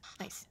pictures.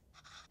 Nice.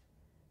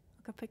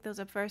 I'll go pick those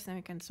up first, then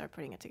we can start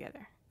putting it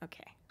together.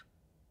 Okay.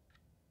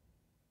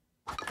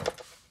 Hi,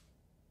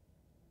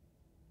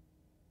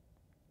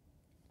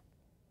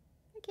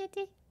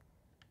 kitty.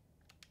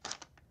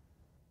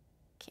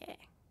 Okay.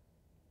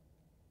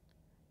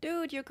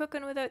 Dude, you're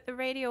cooking without the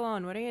radio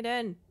on. What are you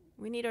doing?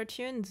 We need our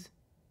tunes.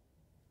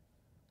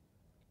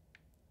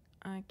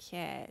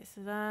 Okay,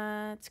 so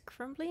that's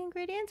crumbly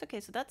ingredients. Okay,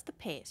 so that's the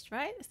paste,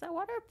 right? Is that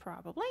water?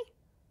 Probably.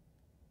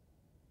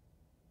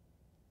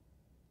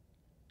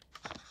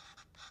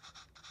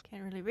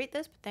 Can't really read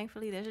this, but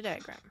thankfully there's a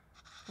diagram.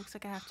 Looks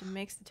like I have to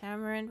mix the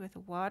tamarind with the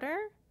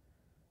water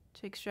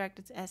to extract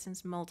its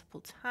essence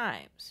multiple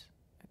times.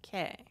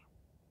 Okay.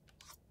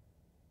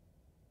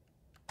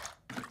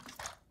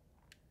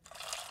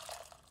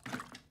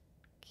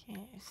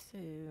 Okay, so...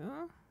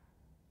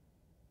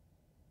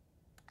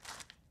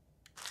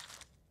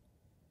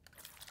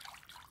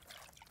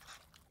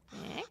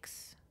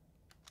 mix.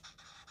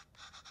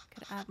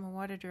 Could add more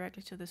water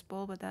directly to this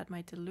bowl, but that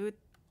might dilute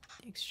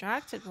the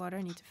extracted water.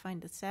 I need to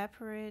find the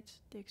separate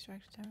the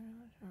extracted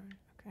tamarind.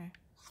 Okay.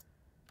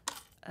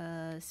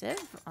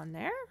 Sieve on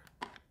there.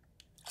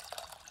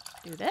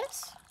 Do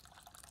this.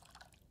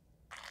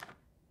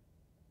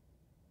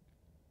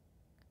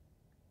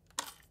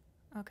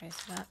 Okay,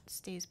 so that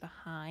stays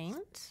behind.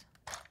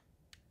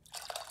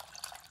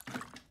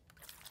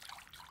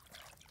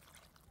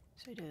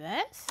 So we do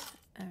this,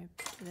 and we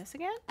do this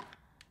again.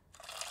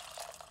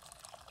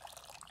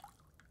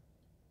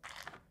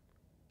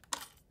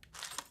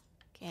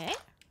 Okay.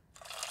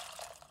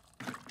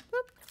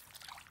 Boop.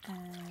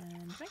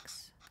 And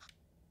mix.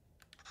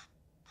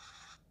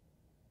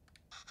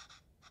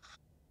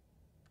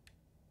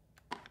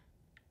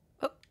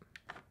 Oh.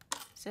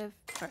 Sieve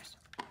first.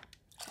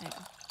 There you go.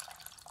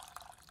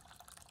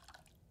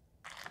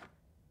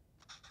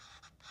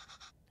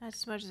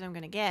 That's as much as I'm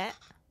gonna get.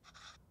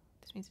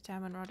 This means the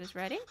tamarind rod is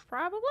ready,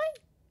 probably.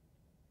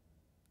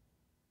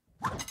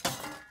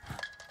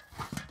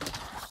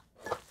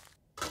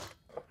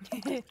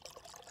 Okay.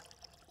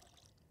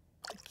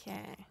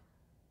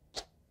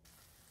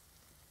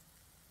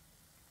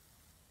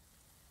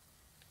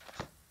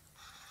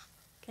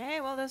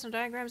 Okay, well, there's some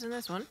diagrams in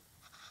this one.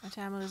 My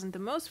Tamil isn't the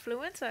most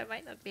fluent, so I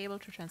might not be able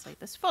to translate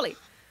this fully.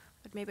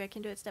 But maybe I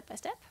can do it step by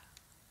step.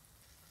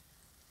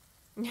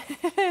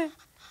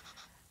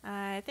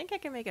 I think I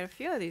can make it a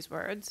few of these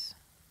words.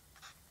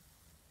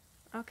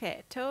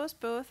 Okay, toast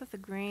both of the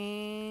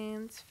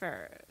grains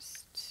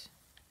first.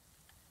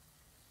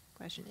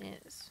 Question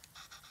is,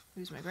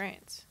 who's my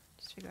grains?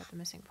 Just figure out the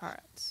missing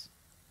parts.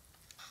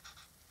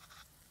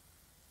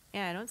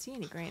 Yeah, I don't see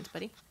any grains,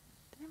 buddy.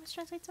 Did I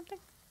mistranslate something?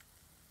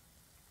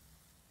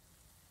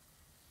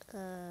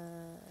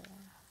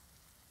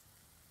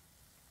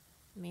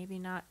 Maybe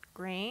not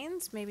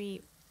grains.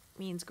 Maybe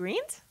means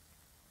greens?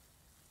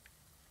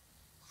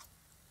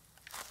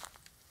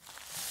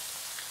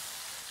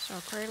 So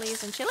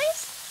curlies and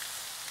chilies?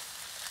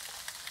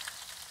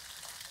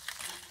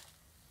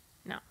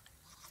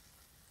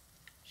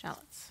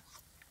 Shallots.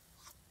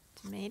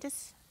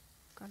 Tomatoes.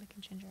 Garlic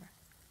and ginger.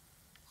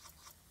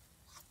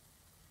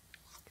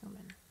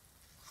 Cumin.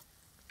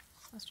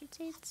 Mustard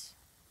seeds.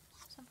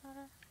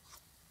 Sunflower.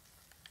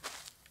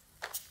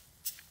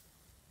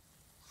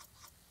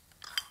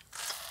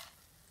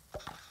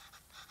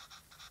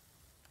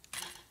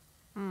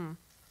 Hmm.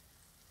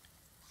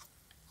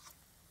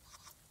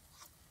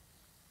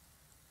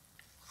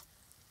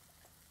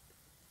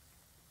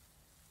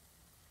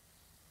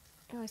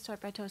 I always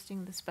start by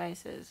toasting the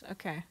spices.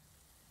 Okay.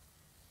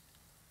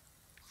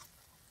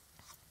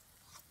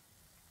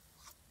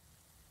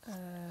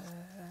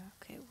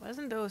 Okay,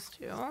 wasn't those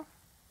two?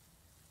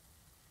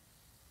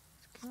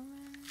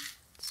 Cumin.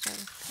 Start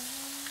with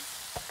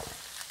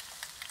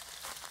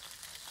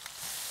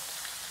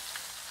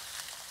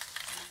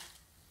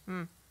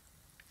cumin.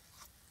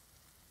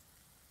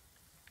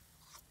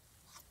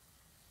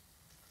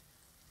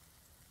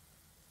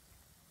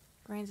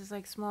 Grains is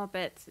like small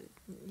bits.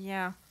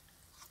 Yeah.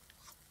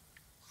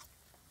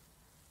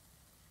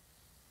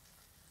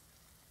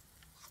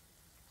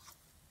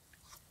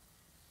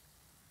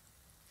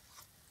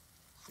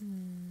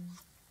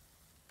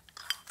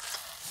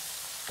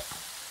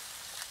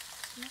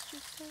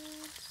 Mustard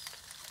seeds.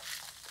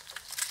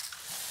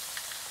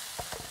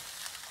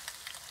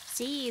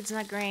 Seeds,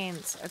 not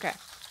grains. Okay.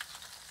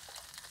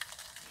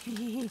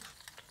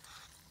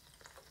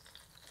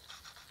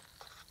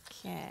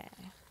 Okay.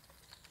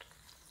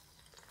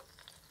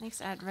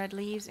 Next, add red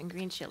leaves and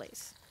green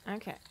chilies.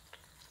 Okay.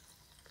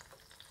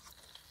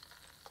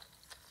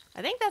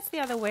 I think that's the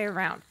other way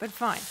around, but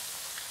fine.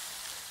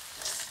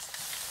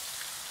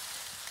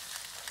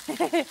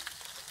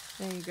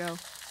 There you go.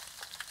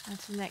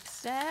 That's the next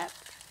step.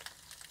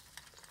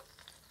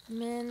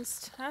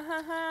 Minced. Ha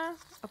ha ha.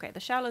 Okay, the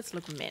shallots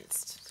look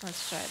minced. So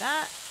let's try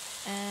that.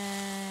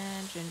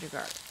 And ginger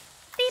garlic.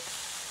 Beep.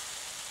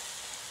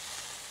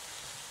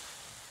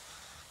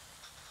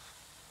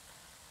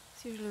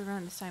 It's usually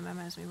around this time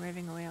Emma has me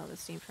waving away all the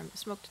steam from the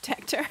smoke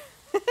detector.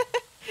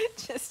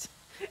 just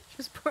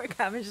poor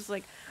Gavin just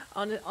like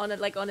on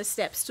a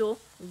step stool,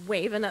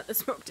 waving at the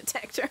smoke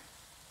detector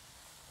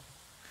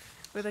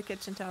with a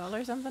kitchen towel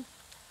or something.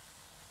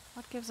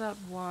 What gives out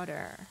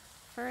water?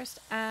 First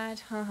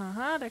add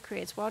that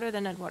creates water,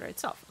 then add water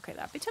itself. Okay,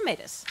 that'd be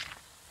tomatoes.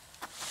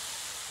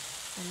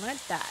 And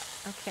like that.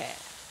 Okay.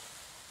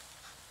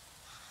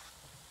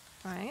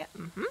 Frying it.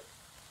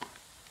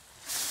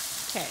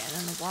 Okay, and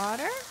then the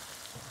water.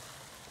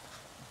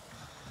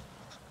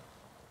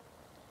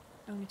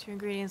 Only 2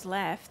 ingredients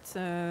left,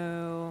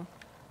 so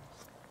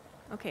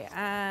okay,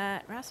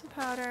 add raspin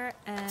powder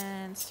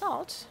and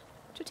salt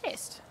to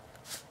taste.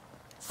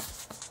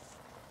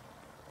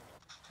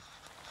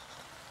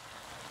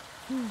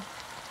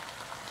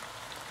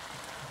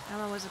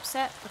 Emma was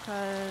upset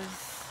because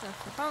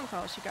of the phone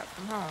call she got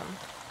from home.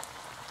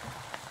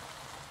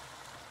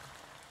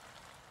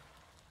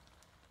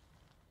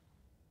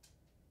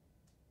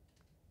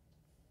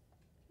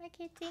 Hi,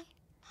 Kitty.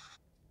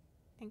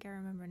 I think I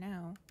remember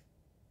now.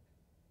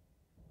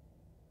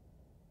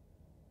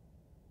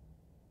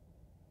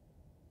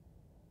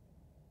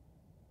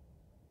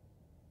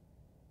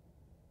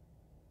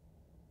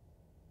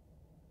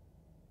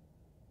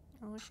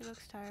 Oh, she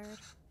looks tired.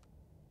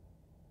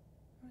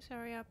 I'm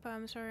sorry, Appa.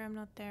 I'm sorry I'm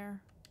not there.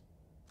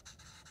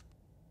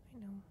 I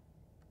know.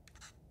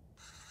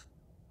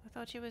 I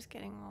thought she was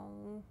getting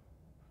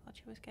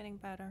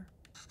better.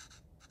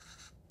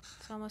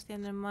 It's almost the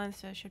end of the month,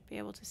 so I should be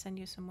able to send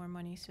you some more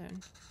money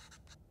soon.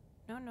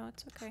 No,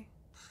 it's okay.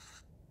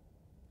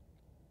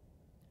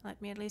 Let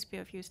me at least be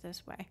of use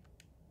this way.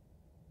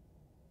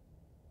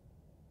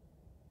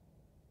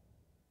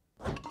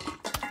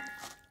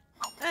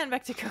 And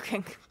back to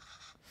cooking.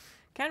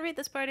 Can't read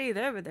this part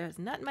either, but there's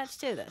not much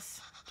to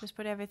this. Just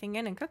put everything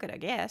in and cook it, I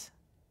guess.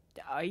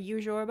 Are you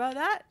sure about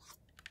that?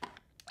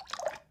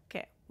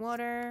 Okay,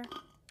 water,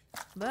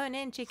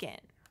 bone-in chicken,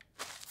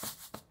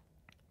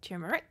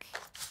 turmeric,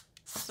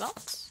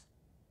 salt,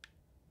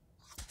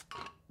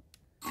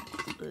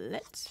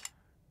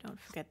 don't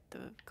forget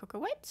the cocoa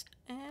white,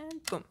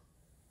 and boom.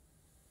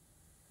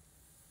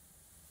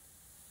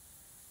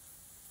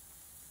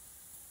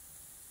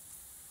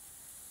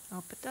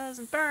 Hope it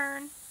doesn't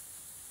burn.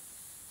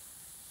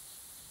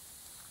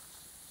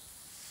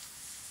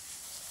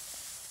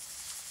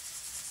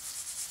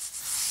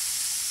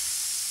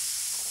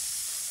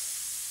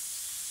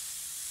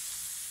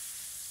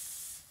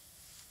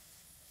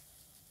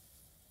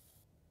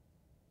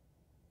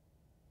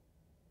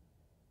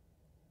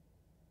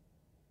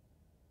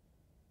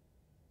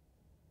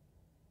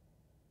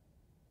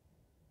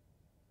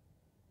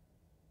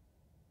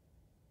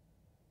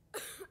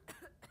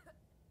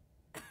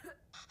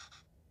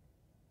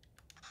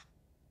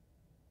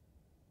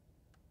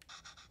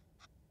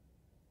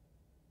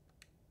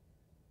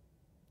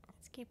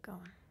 Keep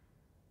going.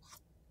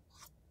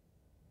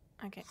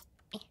 Okay.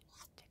 Take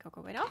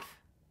cocoa white off.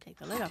 Take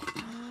the lid off.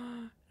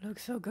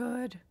 Looks so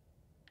good.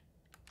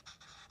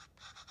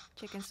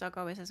 Chicken stock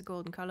always has a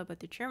golden color, but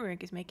the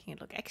turmeric is making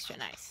it look extra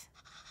nice.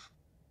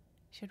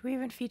 Should we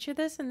even feature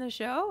this in the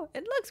show?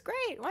 It looks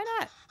great. Why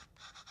not?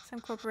 Some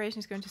corporation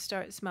is going to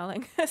start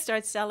selling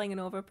an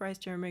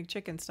overpriced turmeric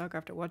chicken stock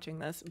after watching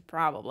this.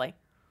 Probably.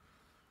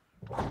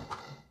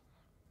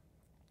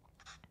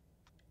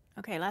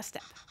 Okay, last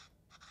step.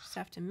 Just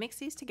have to mix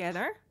these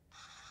together.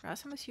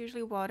 Rasam is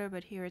usually water,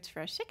 but here it's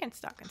fresh chicken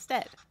stock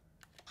instead.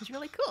 It's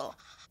really cool.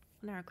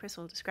 Now Chris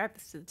will describe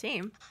this to the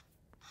team.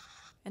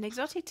 An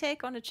exotic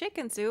take on a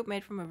chicken soup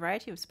made from a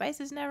variety of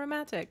spices and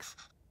aromatics.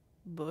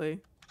 Boy.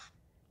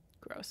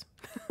 Gross.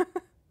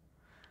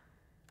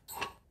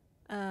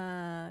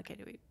 Okay,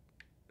 do we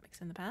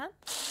mix in the pan?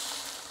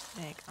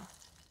 There you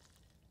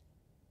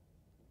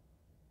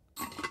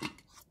go.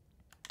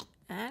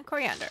 And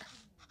coriander.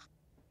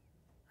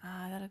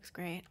 Ah, that looks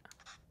great.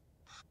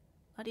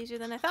 A lot easier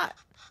than I thought.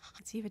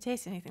 Let's see if it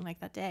tastes anything like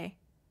that day.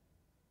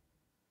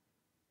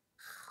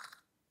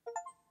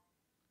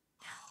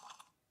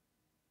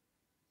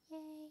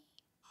 Yay.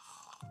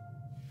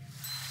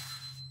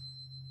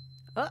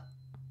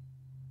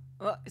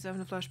 Oh, he's having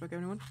a flashback,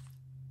 everyone.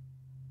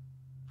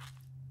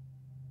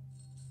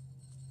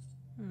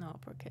 No,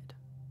 poor kid.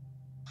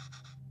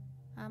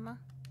 Amma,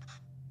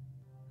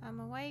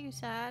 why are you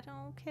sad?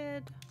 Oh,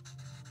 kid.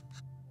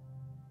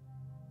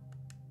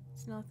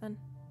 It's nothing.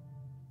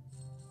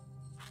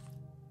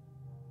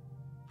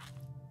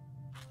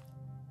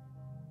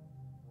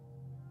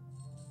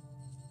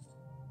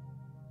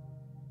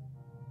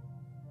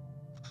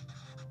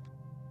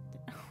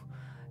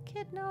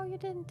 Kid, no, you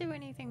didn't do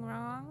anything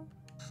wrong.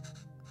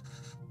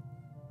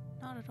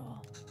 Not at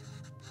all.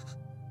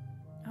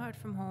 I heard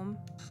from home.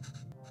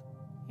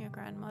 Your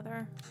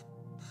grandmother.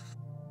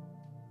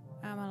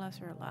 Amma loves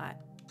her a lot.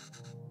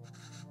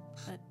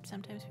 But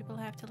sometimes people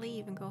have to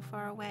leave and go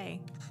far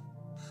away.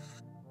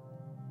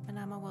 And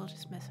Amma will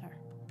just miss her.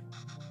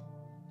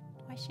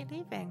 Why is she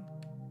leaving?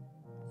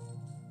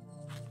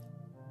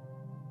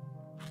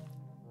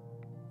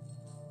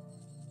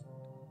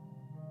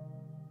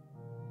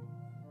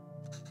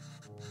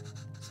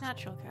 It's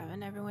natural,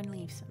 Kevin. Everyone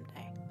leaves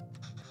someday.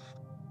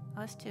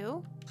 Us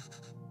too?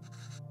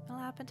 It'll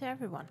happen to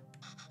everyone.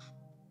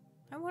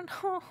 I won't.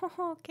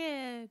 Oh,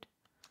 kid.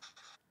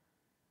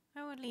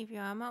 I won't leave you,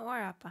 Amma or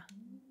Appa.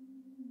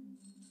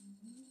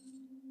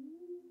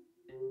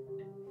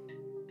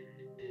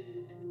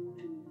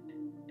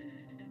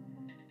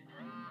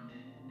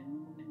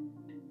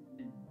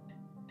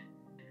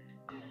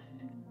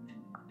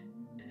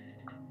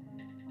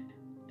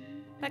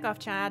 Back off,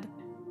 Chad.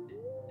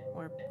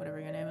 Or whatever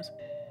your name is.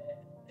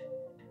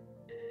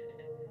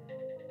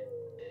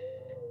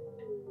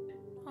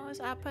 Oh, is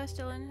Appa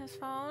still in his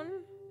phone?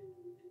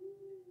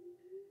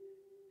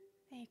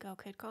 There you go,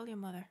 kid. Call your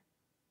mother.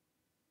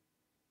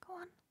 Go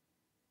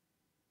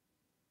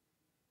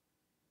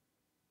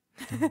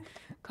on.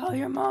 Call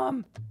your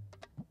mom.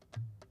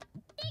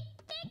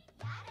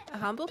 A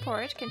humble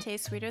porridge can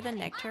taste sweeter than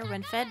nectar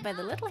when fed by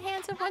the little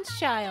hands of one's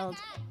child.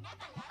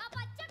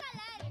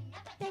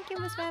 Thank you,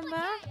 Miss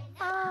Venba.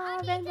 Ah,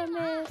 Venba,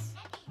 miss.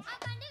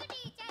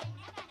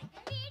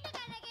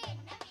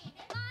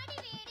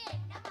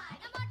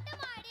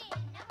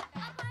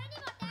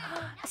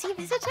 Is he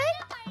visiting?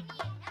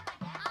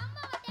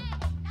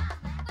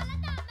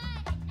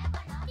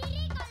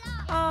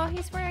 Oh,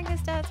 he's wearing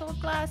his dad's old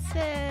glasses.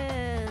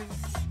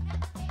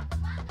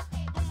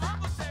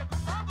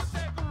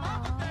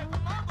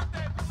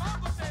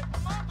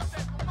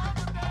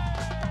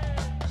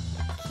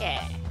 Okay.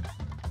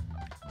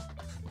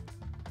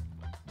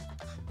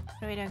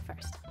 What are we doing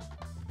first?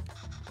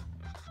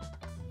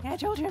 Yeah, I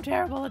told you I'm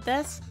terrible at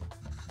this.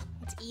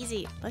 It's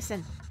easy.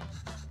 Listen.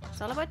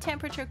 It's all about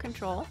temperature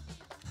control.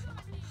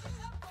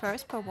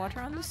 First, pour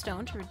water on the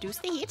stone to reduce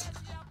the heat.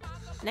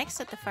 Next,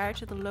 set the fire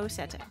to the low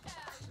setting.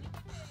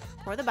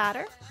 Pour the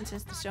batter, and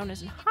since the stone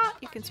isn't hot,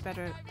 you can spread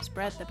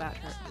the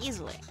batter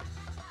easily.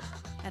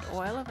 Add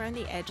oil around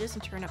the edges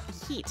and turn up the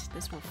heat.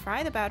 This will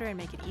fry the batter and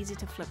make it easy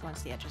to flip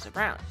once the edges are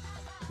brown.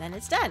 Then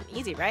it's done.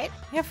 Easy, right?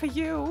 Yeah, for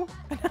you.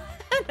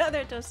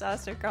 Another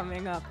toaster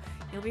coming up.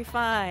 You'll be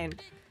fine.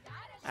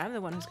 I'm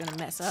the one who's gonna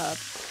mess up.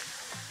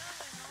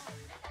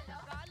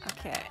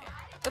 Okay.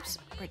 Oops.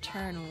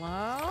 Return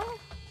low.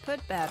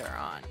 Put batter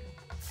on.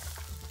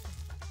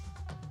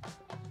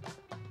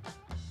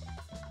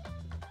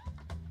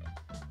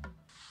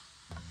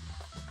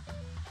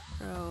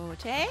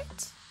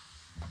 Rotate.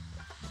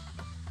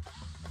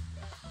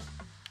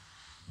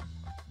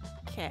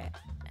 Okay.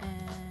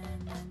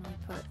 And then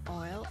we put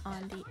oil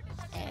on the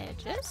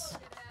edges.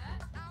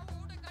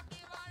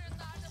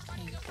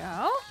 There you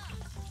go.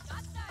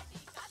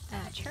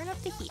 And turn up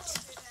the heat.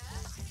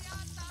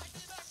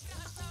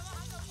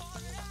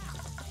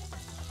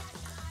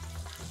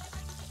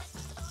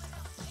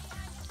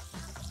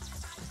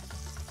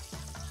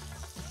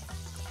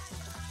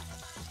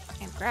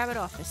 And grab it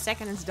off the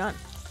second it's done.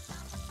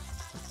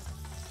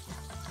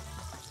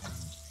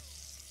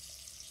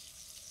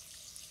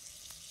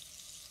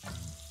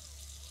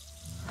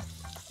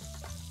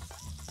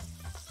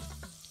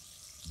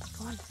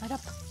 Go on, light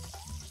up.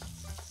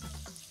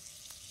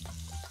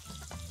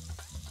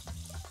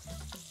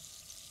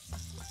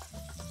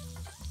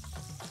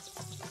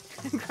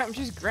 I'm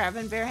just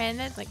grabbing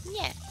barehanded, like,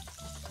 yeah.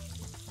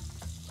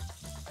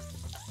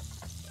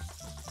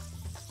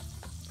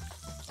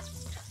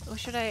 Oh,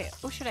 should I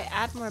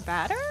add more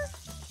batter?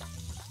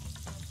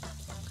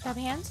 Grab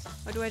hands?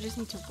 Or do I just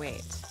need to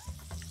wait?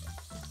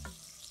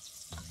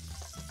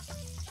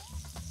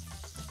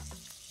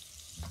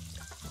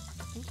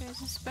 I think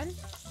there's a spoon.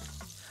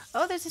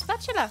 Oh, there's a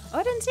spatula. Oh,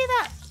 I didn't see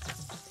that.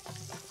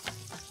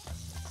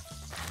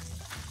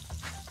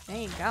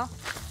 There you go.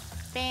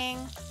 Bing.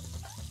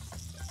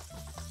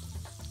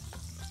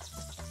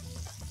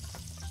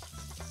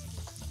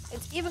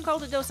 It's even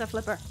called a dosa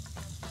flipper.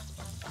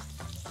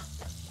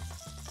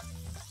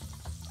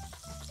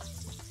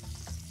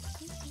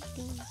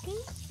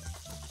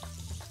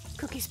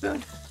 Cookie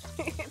spoon.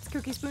 It's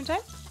cookie spoon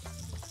time.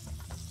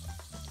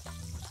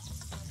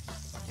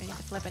 Do I need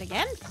to flip it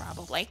again?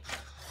 Probably.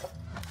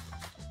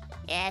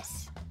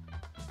 Yes.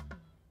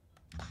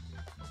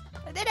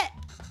 I did it.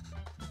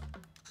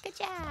 Good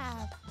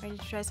job. Ready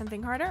to try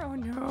something harder? Oh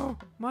no,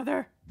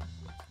 mother.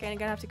 Okay, I'm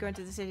gonna have to go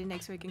into the city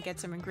next week and get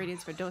some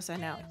ingredients for dosa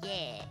now.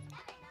 Yeah.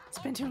 It's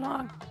been too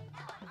long.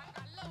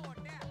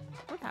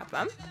 What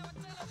happened?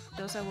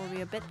 Dosa will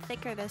be a bit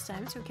thicker this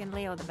time so we can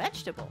lay all the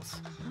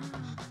vegetables.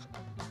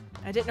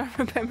 I did not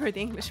remember the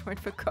English word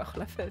for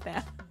kochla for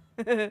that.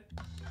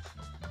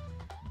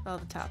 All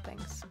the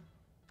toppings.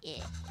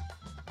 Yeah.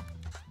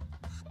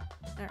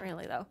 Not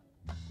really though.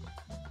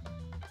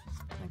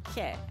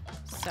 Okay,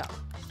 so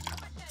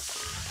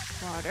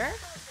water,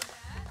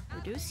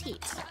 reduce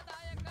heat,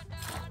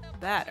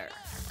 batter,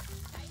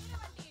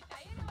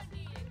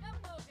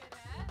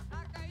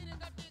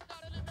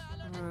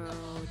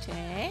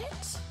 rotate,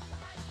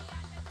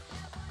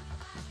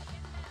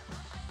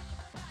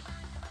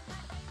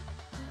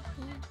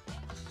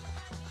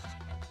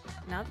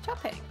 now the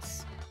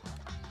toppings.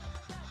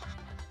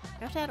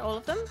 You have to add all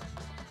of them.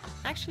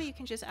 Actually, you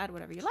can just add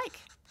whatever you like.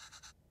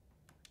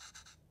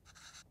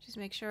 Just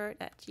make sure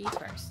that G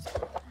first.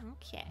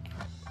 Okay.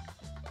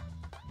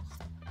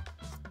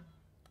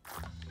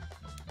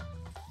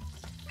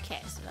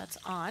 Okay, so that's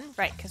on.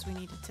 Right, because we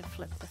needed to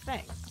flip the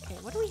thing. Okay,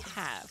 what do we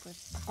have?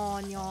 With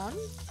onion,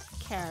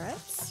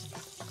 carrots,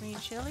 green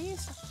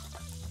chilies.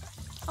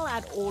 I'll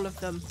add all of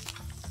them.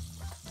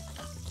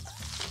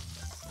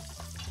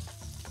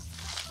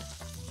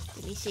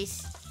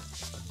 Delicious.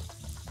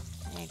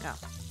 There you go.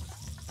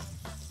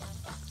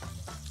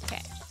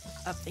 Okay,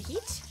 up the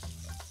heat.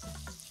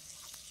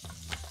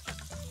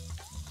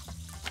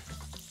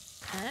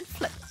 And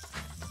flip.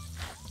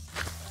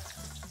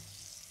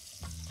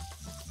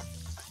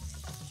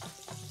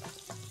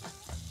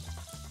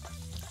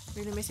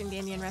 Really missing the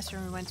Indian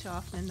restaurant we went to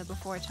often in the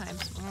before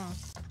times.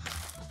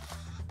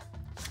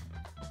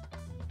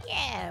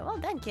 Yeah, well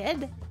done,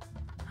 kid.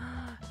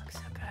 Looks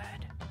so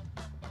good.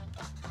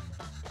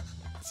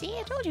 See,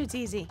 I told you it's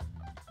easy.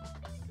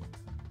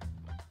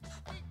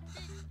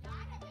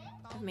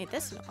 I've made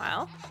this in a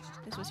while.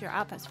 This was your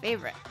Appa's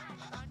favorite.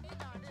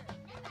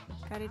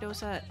 Curry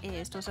dosa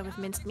is dosa with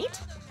minced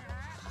meat.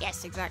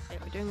 Yes, exactly.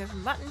 We're doing it with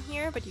mutton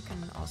here, but you can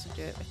also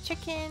do it with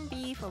chicken,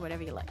 beef, or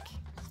whatever you like.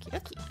 Okie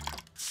dokie.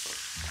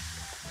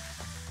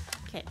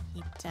 Okay,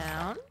 heat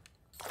down.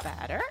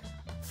 Batter.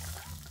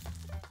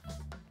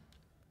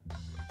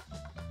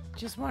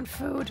 Just want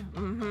food.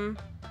 Mm-hmm.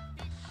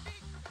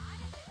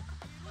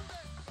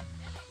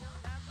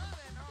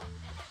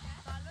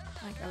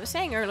 Like I was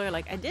saying earlier,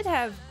 like I did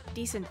have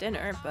decent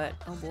dinner, but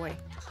oh boy.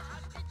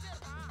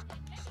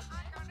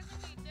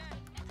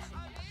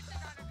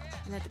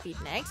 And let the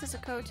beaten eggs as a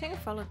coating,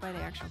 followed by the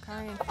actual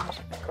curry, and finish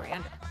it with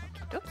coriander.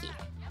 Okie dokie.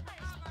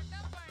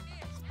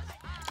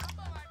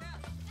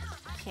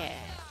 Okay,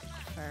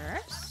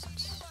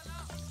 first,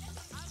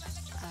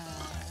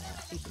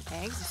 beaten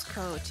eggs as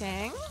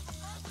coating.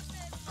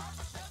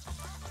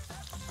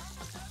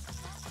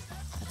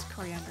 That's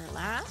coriander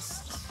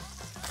last.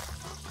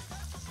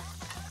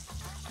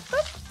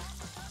 Boop.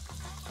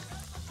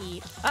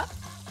 Heat up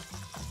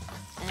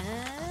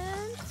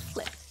and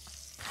flip.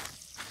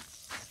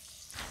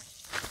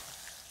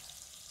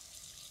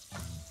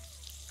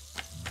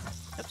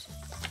 Oops.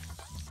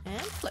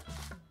 And flip.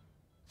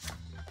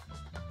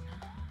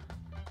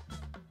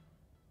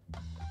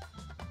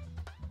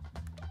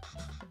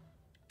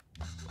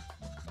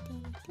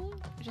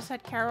 I just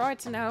had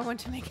carrots and now I want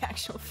to make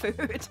actual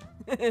food.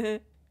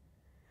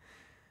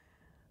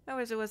 I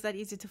wish it was that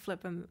easy to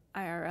flip them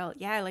IRL.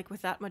 Yeah, like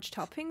with that much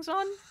toppings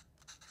on.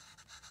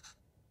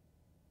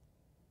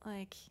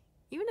 Like,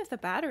 even if the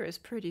batter is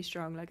pretty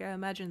strong, like I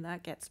imagine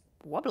that gets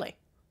wobbly.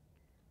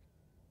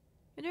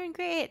 You're doing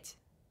great.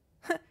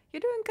 You're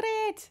doing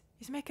great.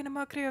 He's making a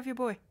mockery of your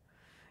boy.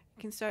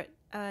 You can start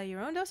your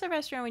own dosa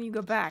restaurant when you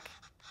go back.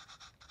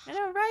 I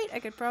know, right?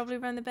 I could probably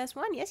run the best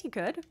one. Yes, you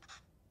could.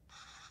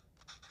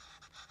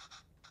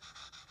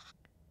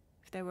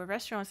 If there were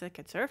restaurants that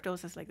could serve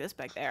dosas like this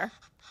back there,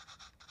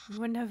 you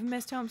wouldn't have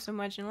missed home so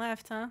much and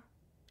left, huh?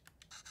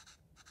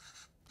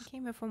 You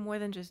came here for more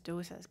than just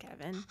dosas,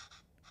 Kevin.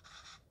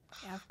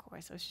 Yeah, of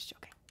course. I was just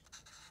joking.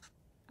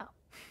 Oh.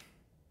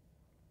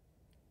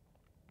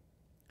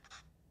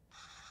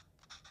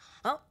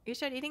 Oh, you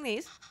start eating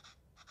these.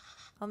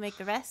 I'll make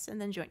the rest and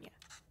then join you.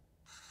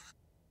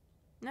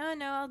 No,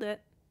 I'll do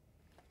it.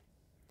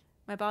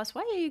 My boss,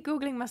 why are you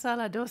Googling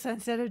masala dosa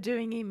instead of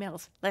doing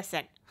emails?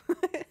 Listen.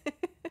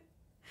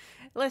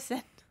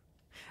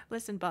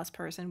 Listen, boss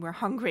person, we're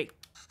hungry.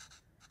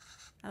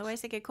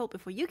 Otherwise they get cold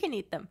before you can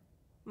eat them.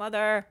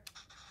 Mother.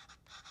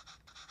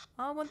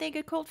 Oh, won't they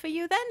get cold for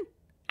you then?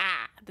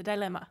 Ah, the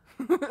dilemma.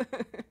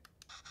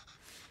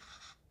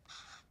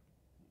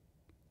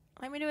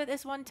 Let me do it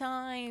this one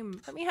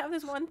time. Let me have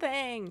this one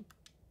thing.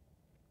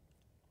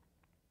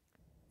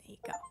 There you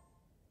go.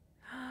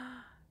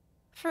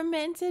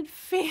 Fermented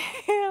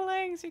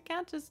feelings. You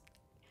can't just...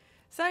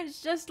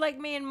 Sounds just like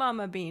me and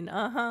Mama Bean.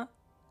 Uh-huh.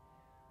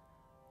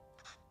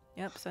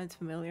 Yep, sounds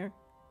familiar.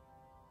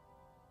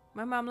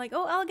 My mom like,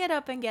 oh, I'll get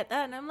up and get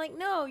that. And I'm like,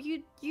 no,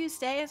 you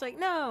stay. It's like,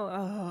 no.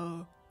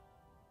 Oh.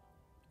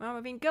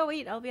 Mama Bean, go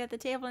eat. I'll be at the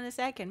table in a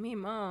second. Me,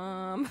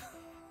 Mom.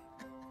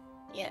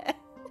 Yeah.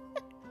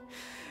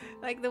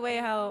 Like the way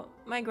how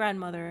my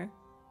grandmother,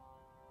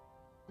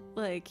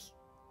 like,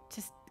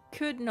 just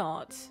could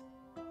not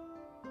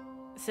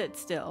sit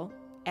still,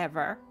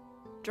 ever.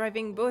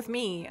 Driving both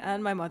me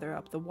and my mother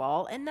up the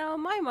wall. And now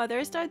my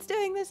mother starts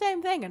doing the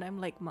same thing. And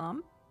I'm like,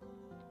 Mom,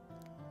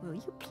 will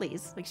you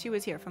please? Like, she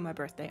was here for my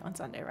birthday on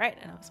Sunday, right?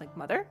 And I was like,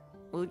 Mother,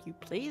 will you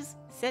please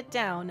sit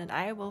down and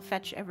I will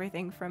fetch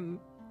everything from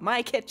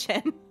my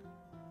kitchen.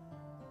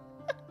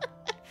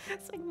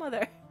 It's like,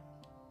 Mother.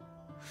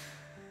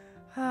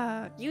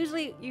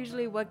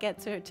 Usually what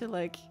gets her to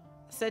like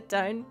sit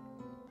down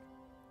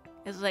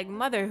is like,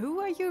 Mother, who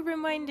are you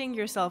reminding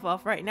yourself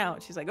of right now?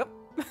 And she's like, oh.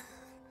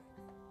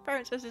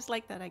 Parents are just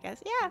like that, I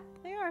guess. Yeah,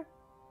 they are.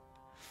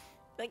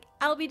 Like,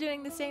 I'll be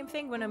doing the same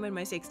thing when I'm in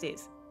my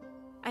 60s.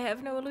 I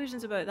have no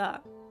illusions about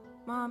that.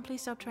 Mom,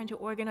 please stop trying to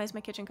organize my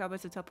kitchen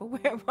cupboards. The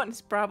Tupperware one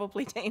is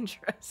probably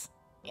dangerous.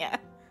 Yeah.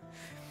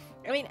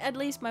 I mean, at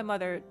least my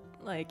mother,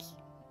 like,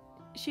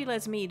 she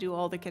lets me do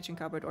all the kitchen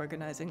cupboard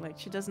organizing. Like,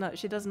 she does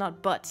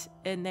not butt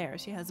in there.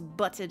 She has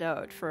butted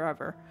out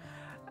forever.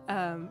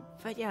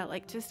 But yeah,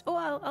 like, just, oh,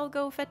 I'll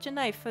go fetch a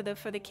knife for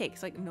the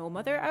cakes. Like, no,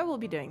 Mother, I will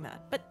be doing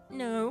that. But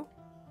no.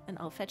 And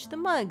I'll fetch the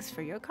mugs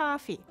for your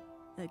coffee.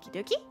 Okie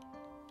dokie.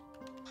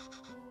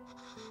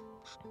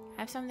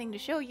 I have something to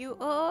show you.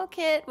 Oh,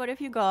 Kit, what have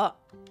you got?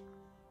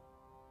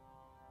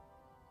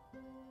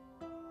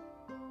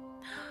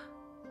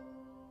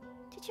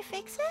 Did you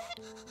fix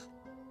it?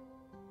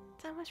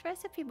 Thomas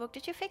recipe book.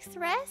 Did you fix the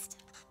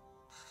rest?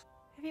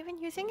 Have you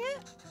been using it?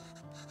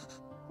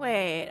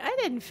 Wait, I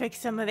didn't fix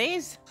some of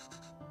these.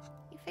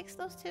 You fixed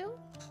those too?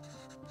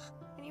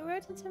 And you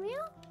wrote into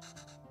meal?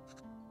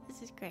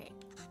 This is great.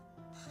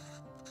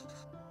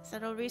 Is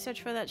that all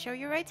research for that show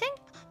you're writing?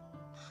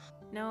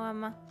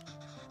 No,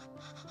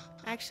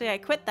 actually, I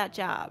quit that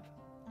job.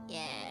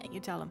 Yeah,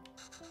 you tell him.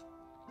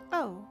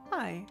 Oh,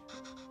 hi.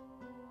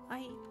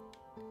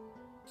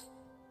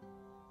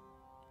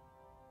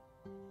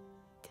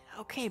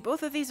 Okay,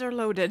 both of these are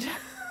loaded.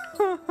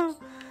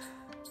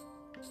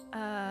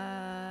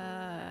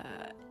 I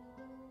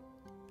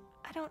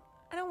don't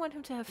want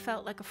him to have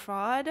felt like a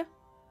fraud.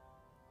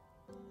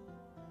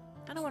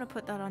 I don't want to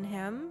put that on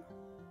him.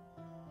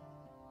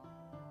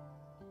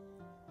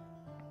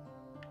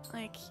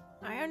 Like,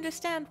 I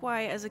understand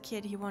why as a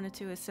kid he wanted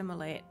to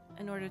assimilate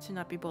in order to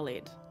not be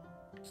bullied.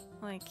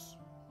 Like,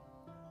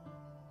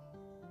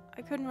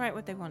 I couldn't write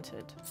what they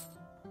wanted.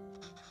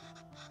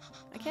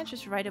 I can't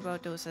just write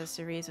about those as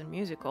series and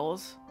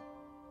musicals.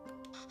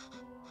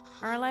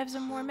 Our lives are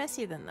more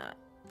messy than that.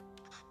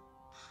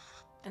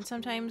 And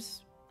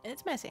sometimes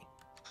it's messy.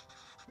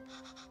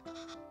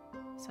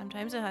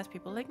 Sometimes it has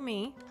people like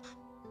me.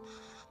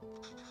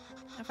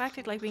 I've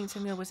acted like being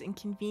Tamil was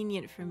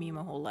inconvenient for me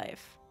my whole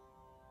life.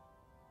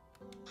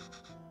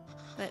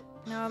 But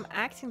now I'm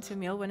acting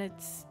Tamil when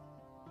it's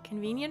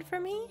convenient for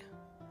me?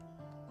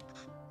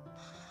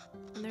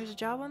 And there's a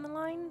job on the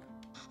line?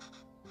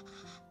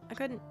 I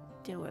couldn't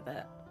deal with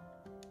it.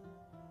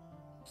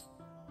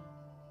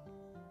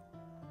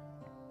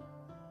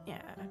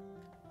 Yeah.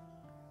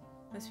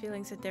 Those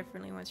feelings hit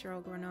differently once you're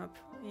all grown up.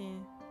 Yeah.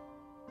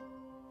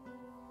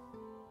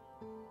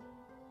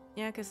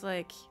 Yeah, cause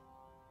like...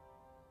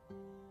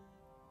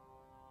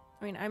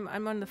 I mean,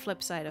 I'm on the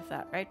flip side of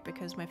that, right?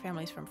 Because my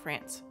family's from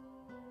France.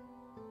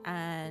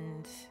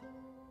 And...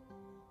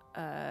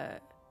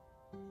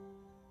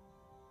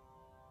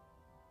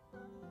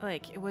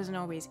 like, it wasn't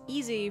always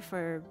easy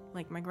for,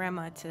 like, my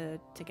grandma to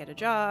get a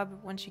job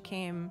when she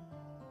came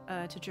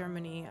to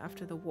Germany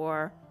after the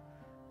war.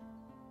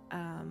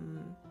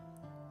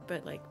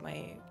 But, like,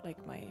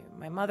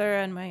 my mother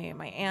and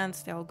my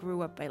aunts, they all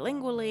grew up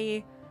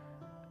bilingually.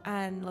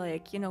 And,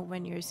 like, you know,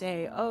 when you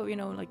say, oh, you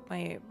know, like,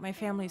 my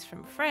family's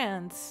from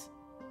France,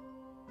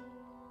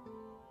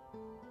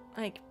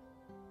 like,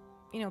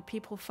 you know,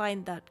 people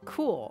find that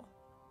cool.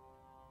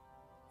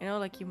 You know,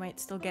 like, you might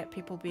still get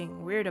people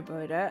being weird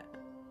about it.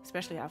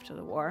 Especially after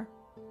the war.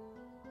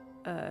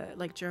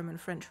 Like,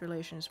 German-French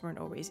relations weren't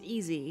always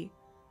easy.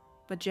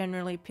 But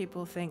generally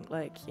people think,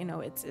 like, you know,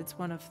 it's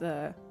one of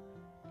the...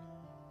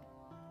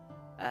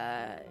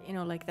 you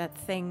know, like that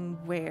thing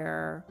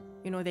where,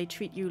 you know, they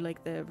treat you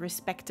like the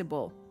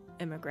respectable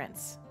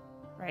immigrants,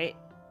 right?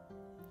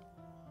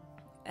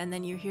 And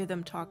then you hear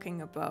them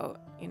talking about,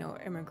 you know,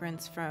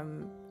 immigrants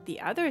from the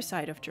other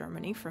side of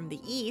Germany, from the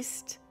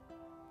east.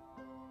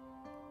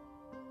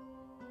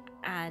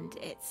 And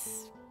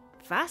it's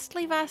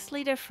vastly,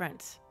 vastly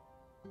different.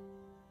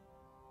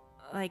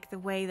 Like the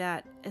way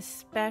that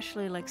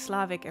especially like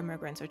Slavic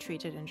immigrants are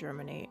treated in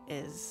Germany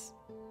is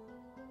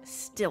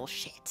still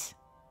shit.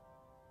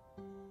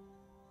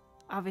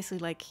 Obviously,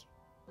 like,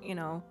 you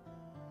know,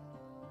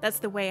 that's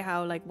the way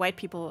how like white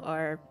people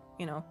are,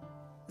 you know,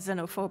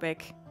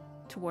 xenophobic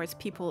towards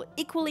people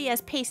equally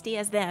as pasty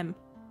as them,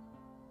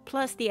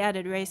 plus the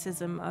added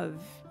racism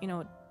of, you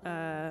know,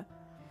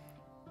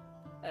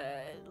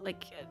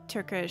 like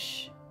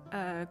Turkish,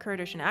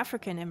 Kurdish, and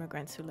African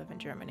immigrants who live in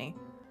Germany.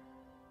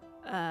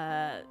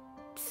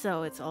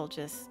 So it's all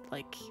just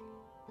like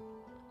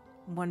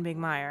one big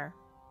mire.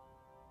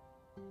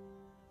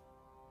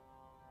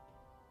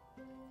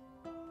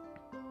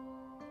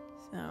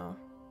 So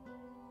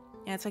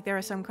yeah, it's like there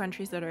are some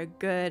countries that are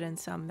good and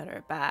some that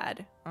are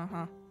bad.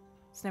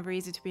 It's never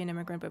easy to be an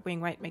immigrant, but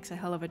being white makes a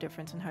hell of a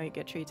difference in how you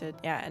get treated.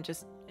 Yeah, and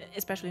just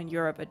especially in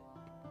Europe, it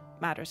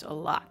matters a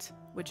lot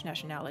which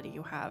nationality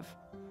you have.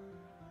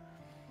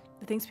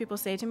 The things people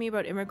say to me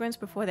about immigrants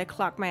before they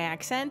clock my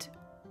accent,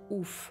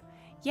 oof.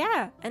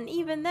 Yeah, and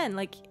even then,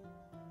 like,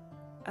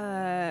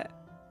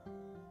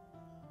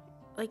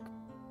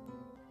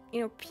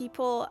 you know,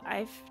 people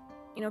I've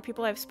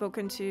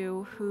spoken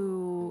to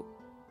who,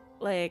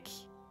 like,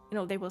 you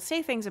know, they will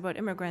say things about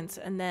immigrants,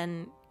 and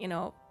then, you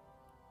know,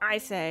 I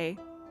say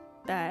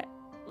that,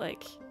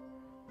 like,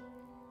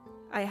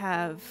 I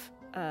have,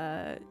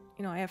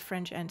 you know, I have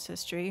French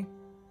ancestry,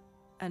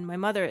 and my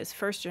mother is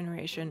first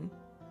generation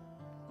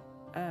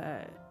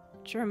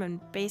German,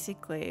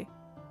 basically.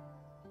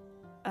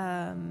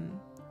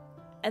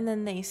 And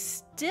then they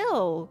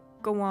still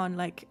go on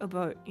like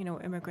about, you know,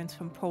 immigrants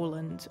from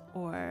Poland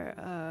or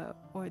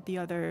the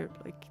other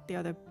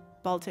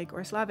Baltic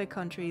or Slavic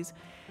countries,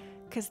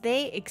 because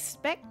they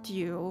expect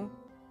you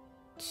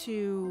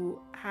to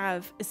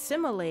have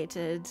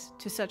assimilated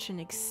to such an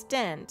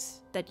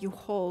extent that you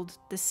hold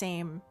the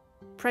same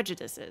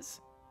prejudices.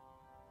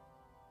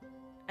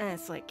 And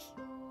it's like,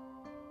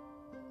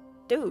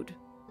 dude,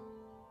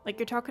 like,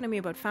 you're talking to me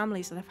about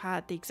families that have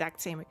had the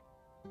exact same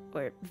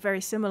or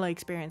very similar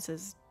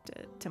experiences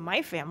to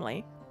my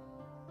family,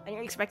 and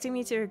you're expecting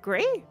me to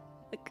agree?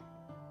 Like,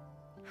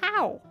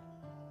 how?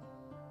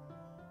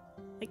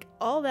 Like,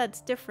 all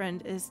that's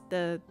different is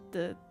the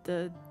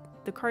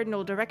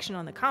cardinal direction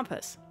on the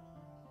compass.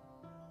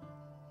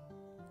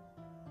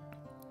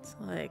 It's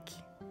like,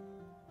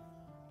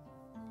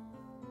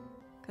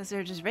 because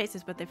they're just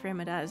racist, but they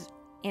frame it as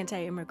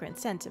anti-immigrant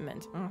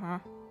sentiment.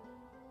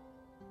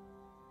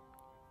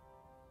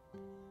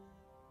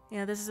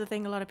 Yeah, this is the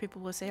thing, a lot of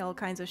people will say all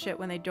kinds of shit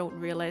when they don't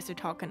realize they're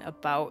talking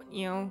about,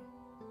 you know,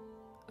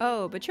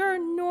 oh, but you're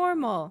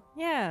normal.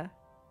 Yeah.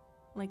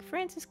 Like,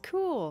 France is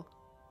cool.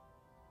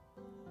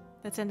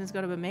 That sentence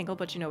got a bit mangled,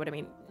 but you know what I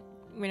mean.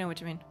 We know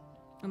what you mean.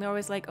 And they're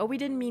always like, oh, we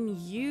didn't mean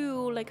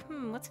you. Like,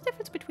 what's the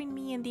difference between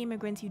me and the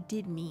immigrants you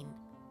did mean?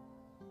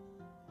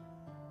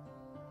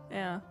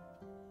 Yeah.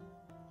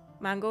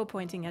 Mango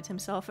pointing at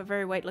himself, a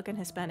very white-looking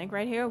Hispanic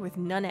right here with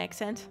none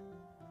accent.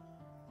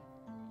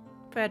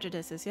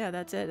 Prejudices, yeah,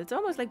 that's it. It's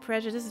almost like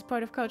prejudice is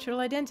part of cultural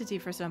identity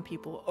for some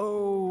people.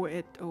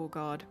 Oh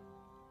god.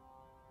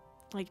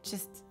 Like,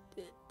 just,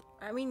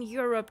 I mean,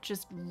 Europe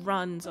just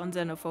runs on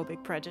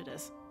xenophobic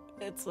prejudice.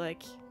 It's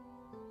like,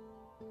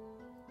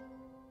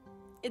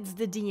 it's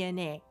the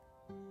DNA.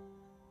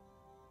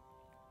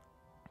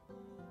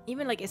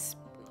 Even like, it's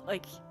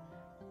like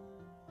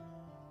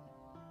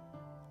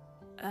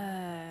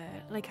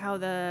how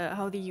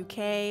the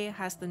UK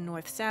has the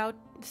north-south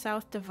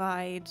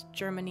divide.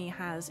 Germany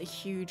has a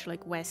huge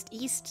like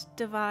west-east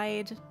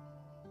divide,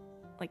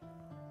 like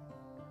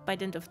by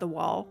dint of the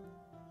wall,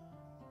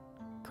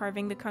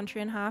 carving the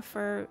country in half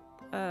for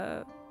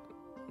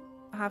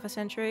half a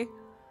century.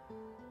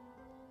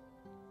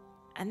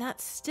 And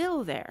that's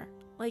still there.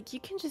 Like, you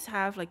can just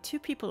have like two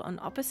people on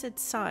opposite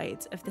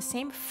sides of the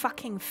same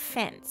fucking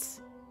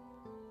fence,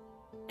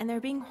 and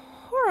they're being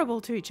horrible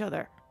to each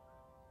other.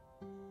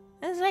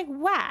 And it's like,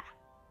 why?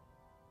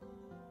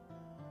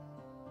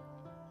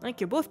 Like,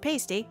 you're both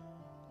pasty.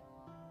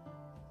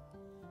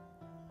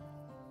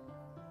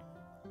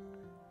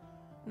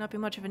 Not be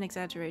much of an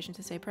exaggeration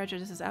to say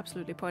prejudice is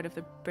absolutely part of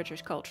the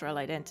British cultural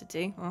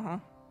identity.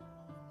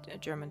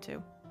 German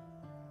too.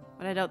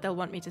 But I doubt they'll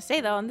want me to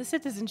say that on the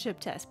citizenship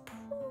test.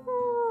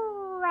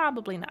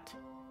 Probably not.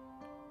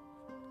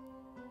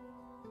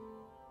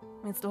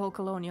 It's the whole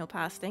colonial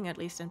past thing, at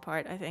least in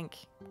part, I think.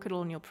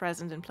 Colonial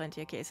present in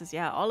plenty of cases.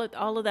 Yeah, all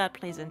of that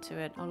plays into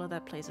it. All of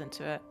that plays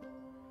into it.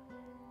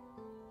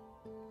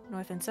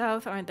 North and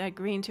South aren't that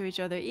green to each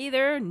other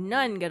either.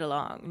 None get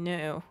along.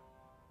 No.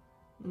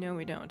 No,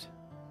 we don't.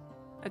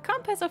 A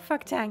compass of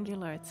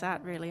fuctangular. It's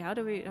that, really. How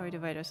do we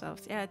divide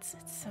ourselves? Yeah, it's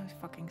so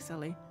fucking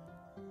silly.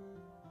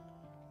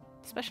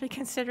 Especially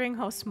considering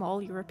how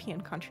small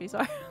European countries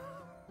are.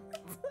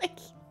 It's like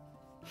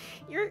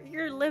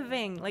you're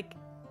living like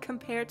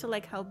compared to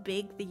like how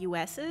big the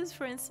US is,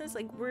 for instance,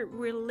 like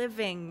we're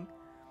living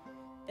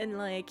in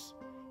like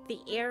the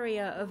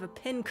area of a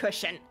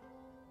pincushion.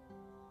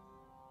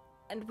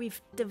 And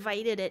we've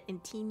divided it in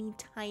teeny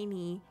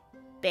tiny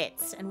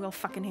bits and we'll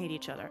fucking hate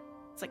each other.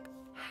 It's like,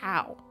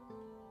 how?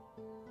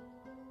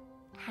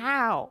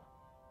 How?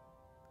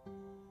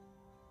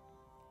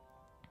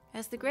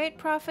 As the great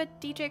prophet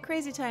DJ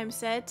Crazy Time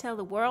said, tell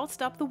the world,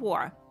 stop the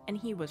war. And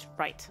he was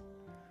right.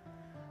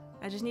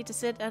 I just need to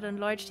sit at a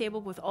large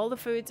table with all the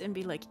foods and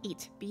be like,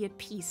 eat, be at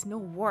peace, no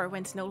war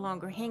when's no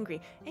longer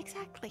hangry.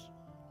 Exactly.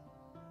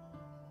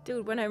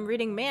 Dude, when I'm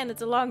reading Man,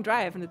 it's a long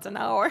drive and it's an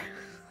hour.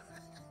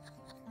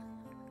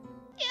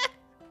 Yeah.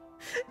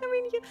 I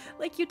mean,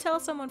 you tell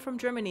someone from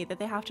Germany that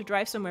they have to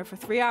drive somewhere for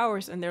 3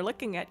 hours and they're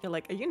looking at you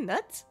like, are you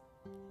nuts?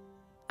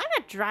 I'm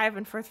not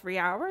driving for 3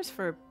 hours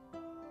for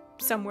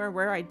somewhere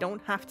where I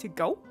don't have to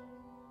go.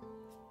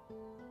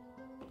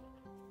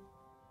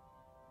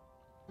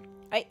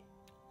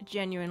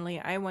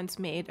 I once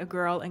made a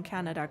girl in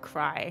Canada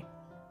cry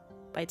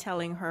by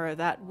telling her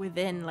that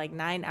within like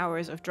 9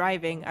 hours of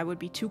driving, I would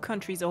be 2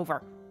 countries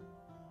over.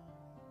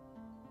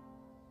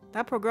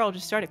 That poor girl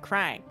just started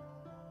crying.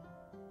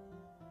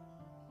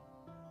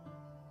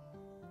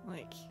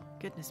 Like,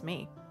 goodness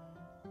me.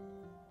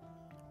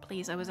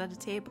 Please, I was at a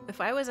table.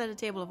 If I was at a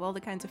table of all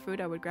the kinds of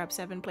food, I would grab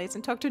 7 plates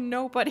and talk to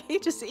nobody.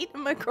 Just eat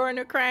in my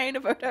corner crying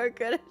about how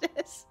good it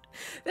is.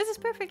 This is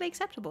perfectly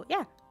acceptable,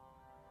 yeah.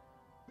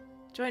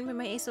 Join me in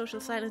my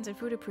asocial silence and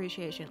food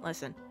appreciation.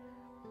 Listen,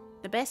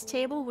 the best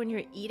table when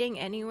you're eating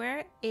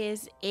anywhere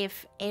is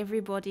if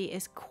everybody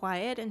is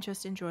quiet and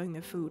just enjoying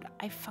the food.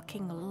 I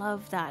fucking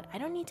love that. I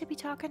don't need to be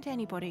talking to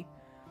anybody.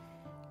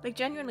 Like,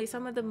 genuinely,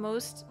 some of the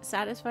most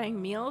satisfying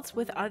meals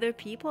with other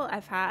people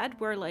I've had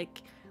were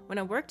like when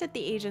I worked at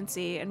the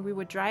agency and we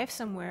would drive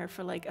somewhere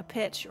for like a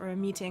pitch or a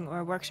meeting or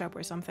a workshop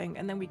or something,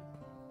 and then we're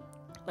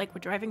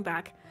driving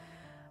back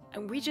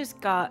and we just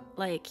got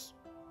like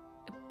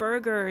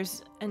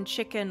burgers and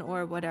chicken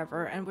or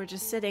whatever, and we're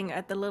just sitting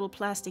at the little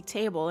plastic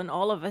table and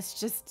all of us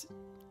just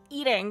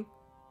eating,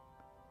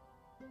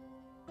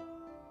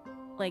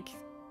 like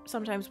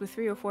sometimes with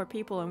 3 or 4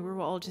 people, and we were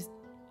all just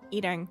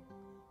eating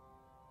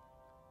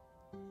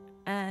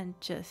and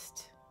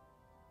just,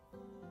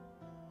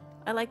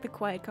 I like the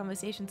quiet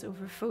conversations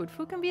over food.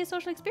 Food can be a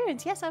social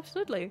experience, yes,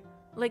 absolutely.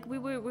 Like we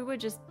were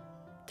just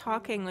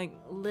talking like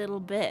little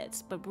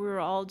bits, but we were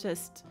all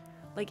just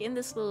like in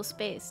this little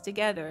space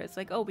together. It's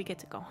like, oh, we get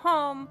to go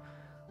home.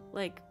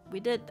 Like, we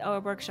did our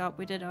workshop,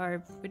 we did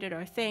our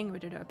thing, we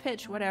did our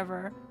pitch,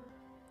 whatever.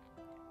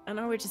 And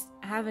now we're just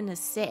having to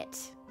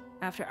sit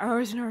after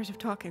hours and hours of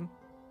talking.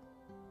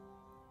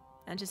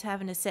 And just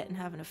having to sit and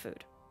having a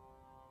food.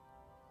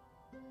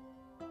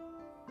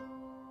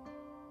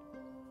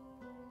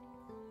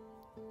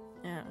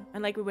 Yeah,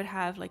 and like we would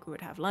have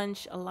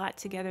lunch a lot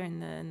together in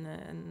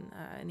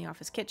the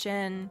office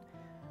kitchen.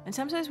 And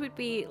sometimes we'd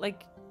be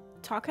like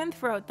talking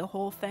throughout the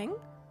whole thing,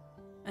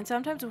 and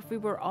sometimes if we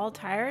were all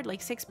tired,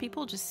 like 6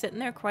 people just sitting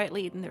there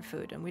quietly eating their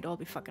food, and we'd all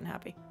be fucking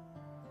happy.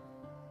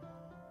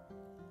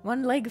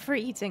 1 leg for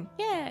eating.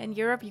 Yeah, in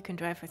Europe you can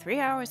drive for 3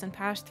 hours and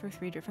pass through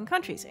 3 different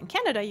countries. In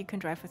Canada you can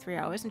drive for 3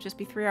 hours and just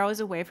be 3 hours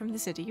away from the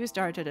city you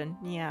started in.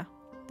 Yeah,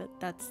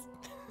 that's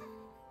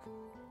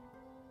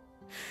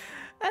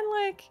and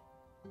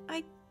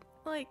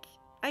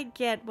I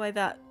get why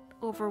that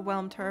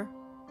overwhelmed her.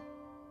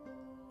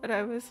 And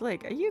I was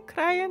like, are you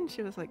crying?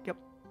 She was like, yep.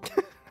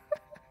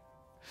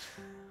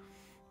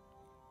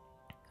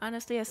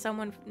 Honestly, as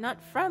someone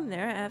not from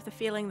there, I have the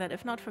feeling that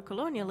if not for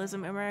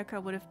colonialism, America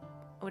would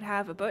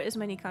have about as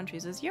many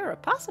countries as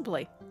Europe.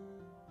 Possibly.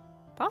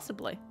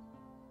 Possibly.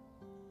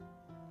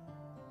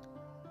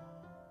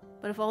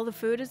 But if all the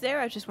food is there,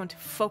 I just want to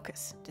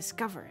focus,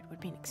 discover. It would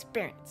be an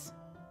experience.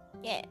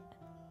 Yeah.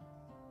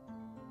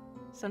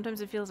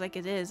 Sometimes it feels like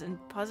it is, in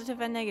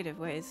positive and negative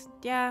ways.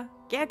 Yeah,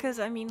 because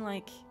I mean,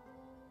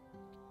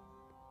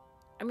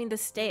 the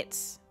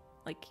states,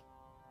 like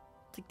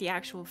the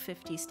actual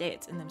 50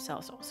 states in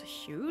themselves are also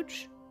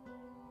huge.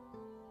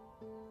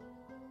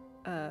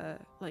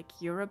 Like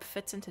Europe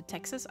fits into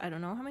Texas, I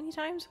don't know how many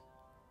times.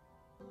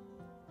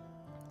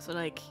 So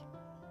like,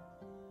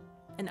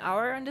 in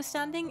our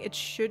understanding, it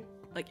should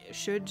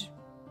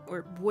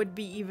or would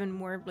be even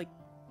more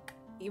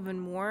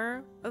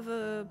of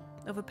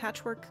a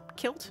patchwork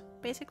kilt,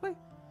 basically.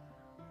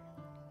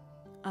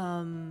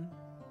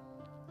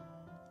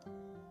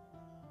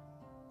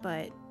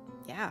 But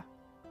yeah,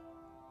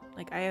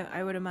 like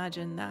I would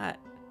imagine that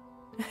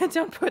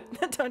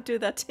don't do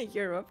that to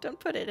Europe. Don't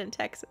put it in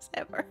Texas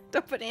ever.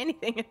 Don't put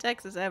anything in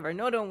Texas ever.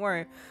 No, don't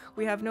worry.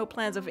 We have no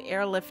plans of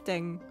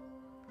airlifting.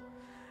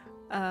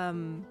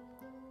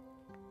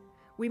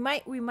 We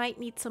might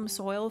need some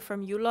soil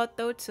from you lot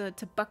though to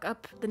buck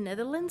up the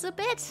Netherlands a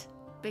bit,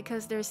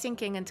 because they're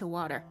sinking into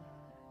water.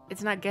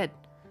 It's not good.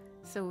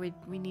 So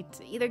we need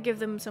to either give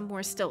them some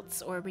more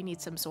stilts, or we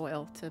need some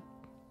soil to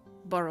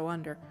burrow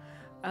under.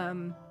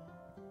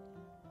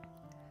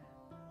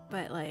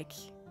 But like,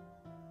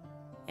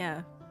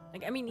 yeah.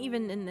 Like, I mean,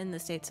 even in the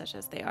states such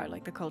as they are,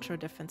 like the cultural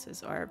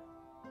differences are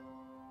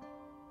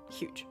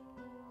huge.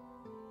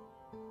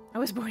 I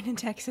was born in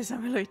Texas,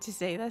 I'm allowed to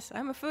say this.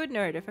 I'm a food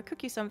nerd. If I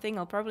cook you something,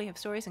 I'll probably have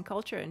stories and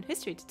culture and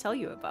history to tell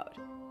you about.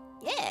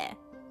 Yeah!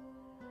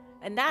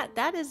 And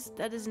that is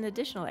an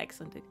additional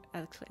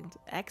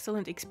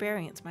excellent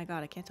experience. My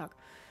god, I can't talk.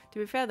 To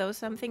be fair though,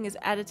 something is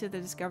added to the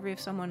discovery if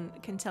someone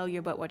can tell you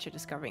about what you're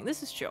discovering.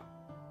 This is true.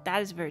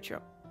 That is very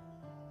true.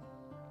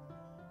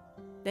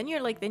 Then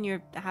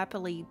you're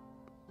happily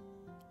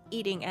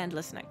eating and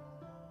listening.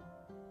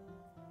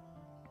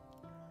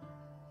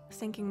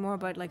 Thinking more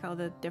about like how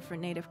the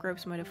different native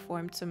groups might have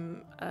formed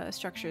some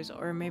structures,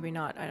 or maybe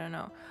not, I don't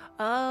know.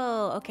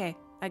 Oh, okay,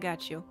 I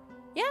got you.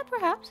 Yeah,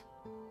 perhaps.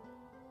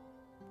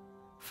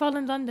 Fall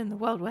in London, the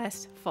Wild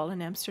West. Fall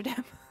in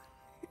Amsterdam.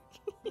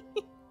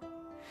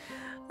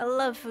 I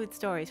love food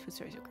stories. Food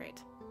stories are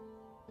great.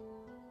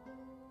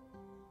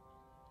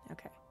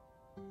 Okay.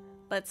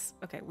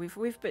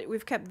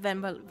 We've kept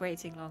Venba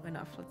waiting long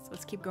enough.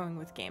 Let's keep going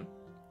with game.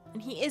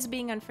 And he is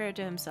being unfair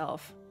to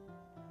himself.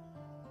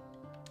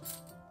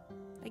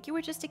 Like, you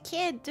were just a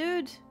kid,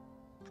 dude.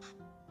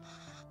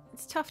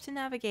 It's tough to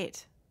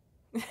navigate.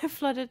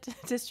 Flooded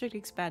district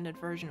expanded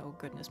version. Oh,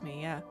 goodness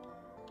me, yeah.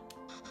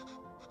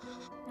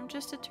 I'm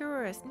just a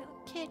tourist. No,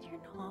 kid, you're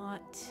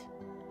not.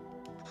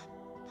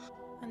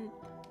 And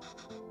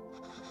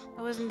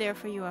I wasn't there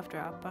for you after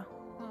Appa.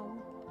 Oh.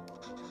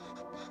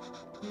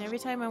 And every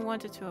time I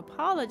wanted to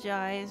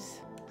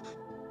apologize,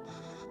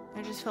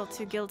 I just felt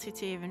too guilty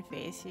to even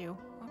face you.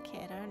 Oh,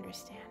 kid, I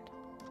understand.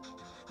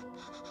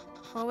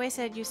 Always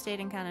said you stayed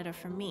in Canada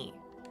for me.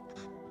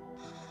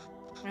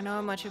 I know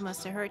how much it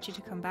must have hurt you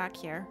to come back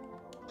here.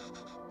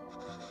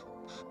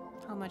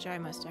 How much I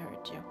must have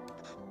hurt you.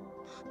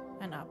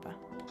 And Appa.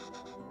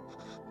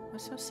 It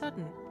was so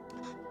sudden.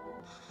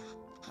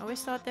 I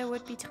always thought there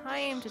would be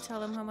time to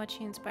tell him how much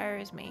he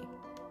inspires me.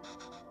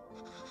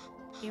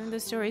 Even the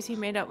stories he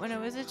made up when I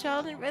was a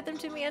child and read them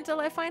to me until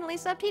I finally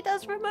slept, he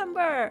does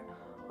remember!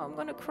 I'm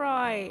gonna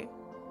cry.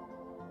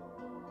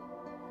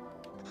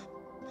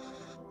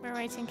 My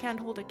writing can't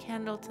hold a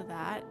candle to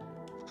that.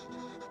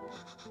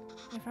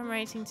 If I'm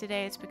writing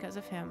today, it's because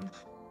of him.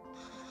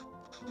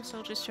 I'm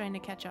still just trying to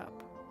catch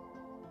up.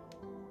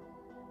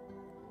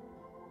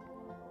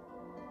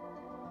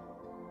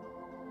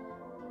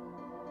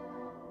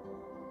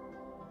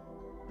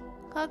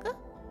 Hugga?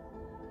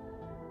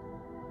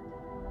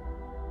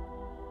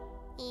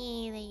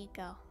 There you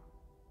go.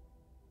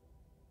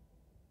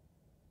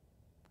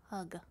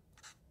 Hug.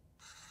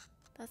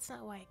 That's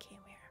not why I came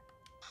here.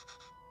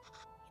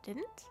 You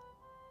didn't?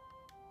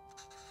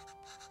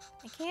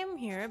 I came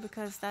here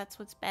because that's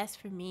what's best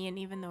for me, and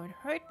even though it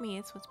hurt me,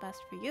 it's what's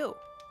best for you.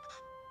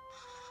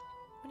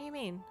 What do you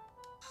mean?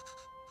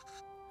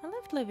 I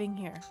loved living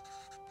here.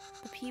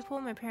 The people,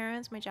 my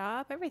parents, my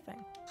job,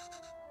 everything.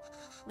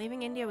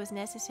 Leaving India was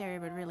necessary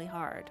but really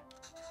hard.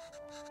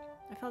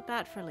 I felt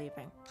bad for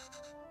leaving.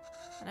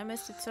 And I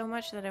missed it so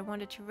much that I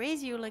wanted to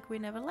raise you like we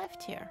never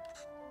left here.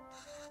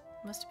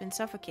 It must have been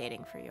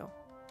suffocating for you.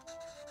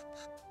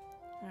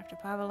 And after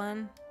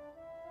Pavalan...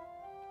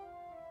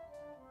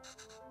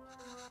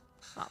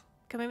 Well,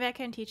 coming back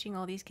here and teaching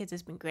all these kids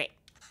has been great.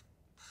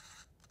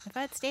 If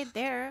I had stayed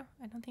there,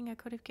 I don't think I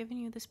could have given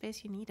you the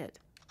space you needed.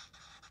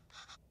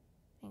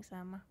 Thanks,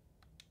 Emma.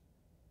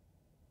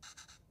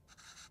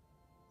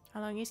 How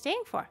long are you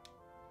staying for?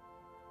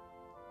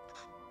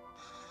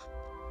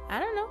 I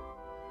don't know.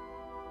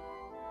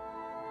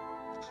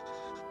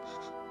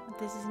 But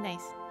this is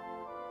nice.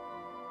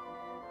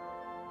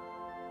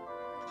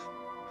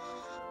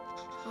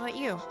 How about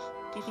you?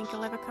 Do you think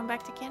you'll ever come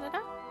back to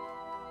Canada?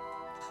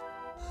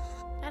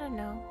 I don't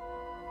know.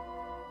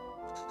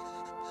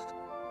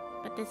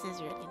 But this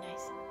is really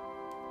nice.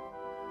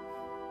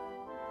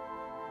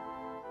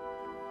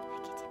 Hi,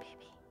 kitty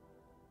baby.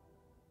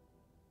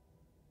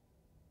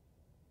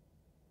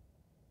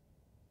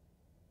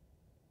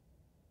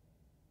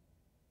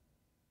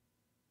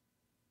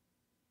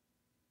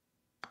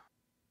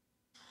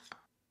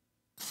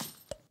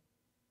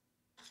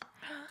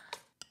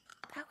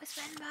 That was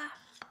Venba.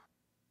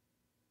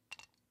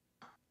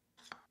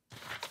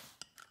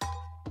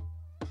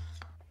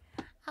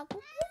 Oh,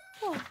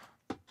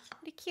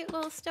 what a cute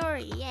little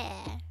story,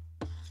 yeah.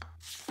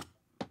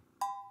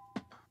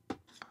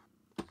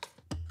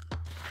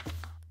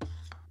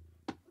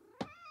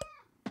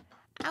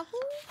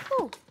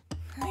 Oh,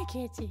 Hi,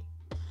 kitty.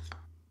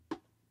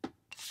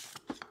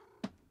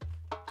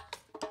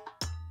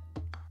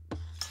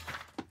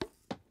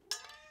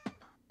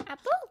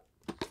 Apple.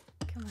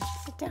 Come on,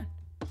 sit down.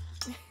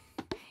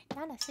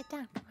 Nana, sit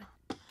down. Come on.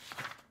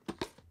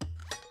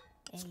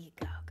 There you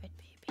go. Good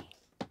baby.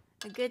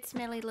 A good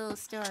smelly little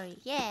story.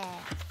 Yeah.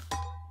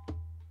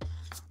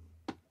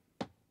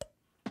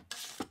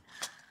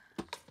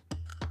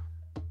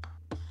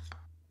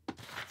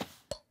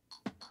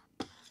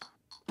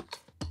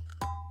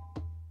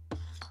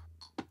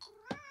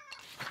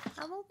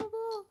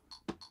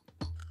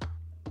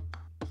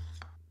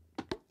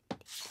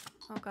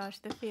 Oh gosh,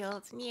 the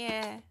fields.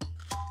 Yeah.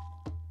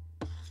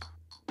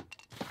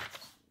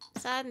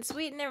 sad and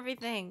sweet and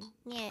everything.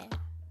 Yeah.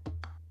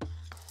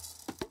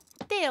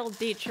 Dale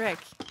Dietrich.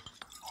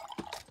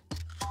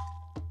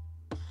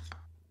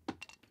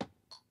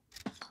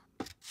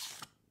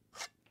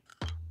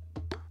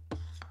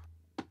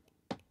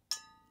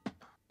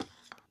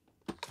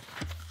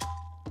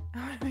 I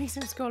want to make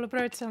some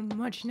scalloped so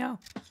much now.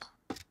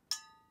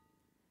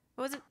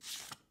 What was it?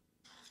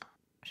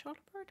 Shoulder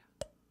bird?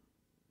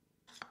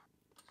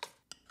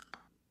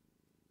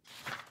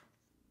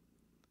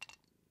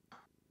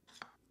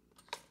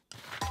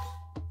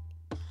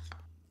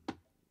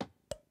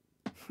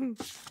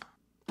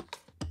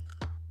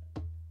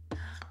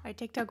 Hi,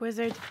 TikTok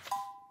wizard.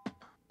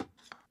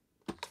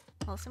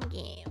 Wholesome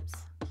games.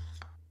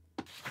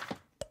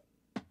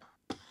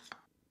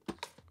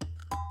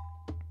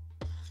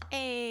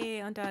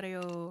 Hey,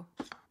 Ontario.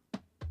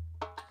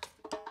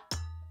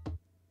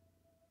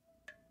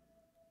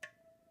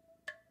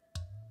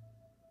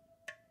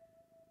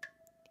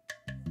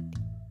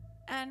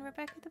 And we're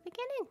back at the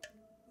beginning.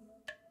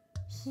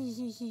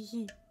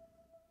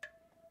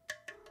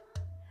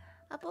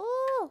 Abu!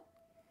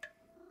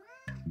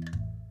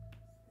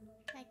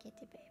 Hi,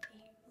 kitty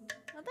baby.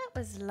 Well, that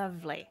was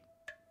lovely.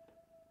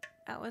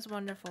 That was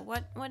wonderful.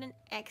 What an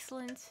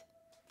excellent...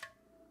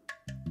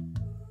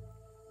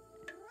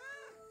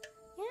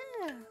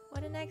 Yeah,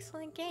 what an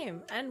excellent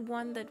game. And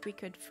one that we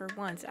could, for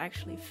once,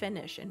 actually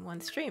finish in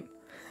one stream.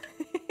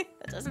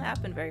 That doesn't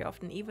happen very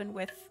often, even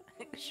with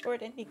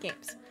short indie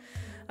games.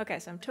 Okay,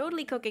 so I'm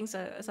totally cooking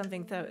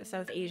something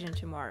South Asian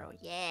tomorrow.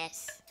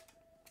 Yes.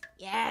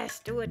 Yes,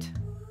 do it.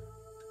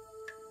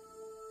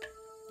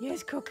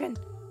 Yes, cooking.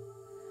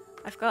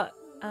 I've got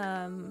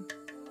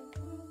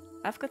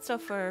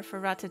stuff for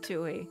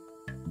Ratatouille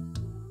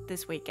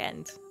this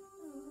weekend,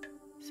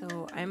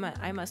 so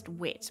I must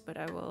wait. But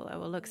I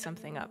will look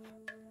something up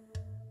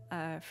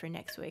for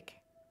next week,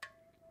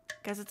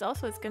 because it's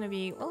going to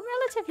be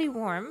relatively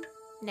warm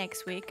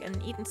next week,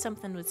 and eating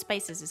something with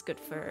spices is good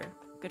for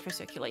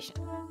circulation.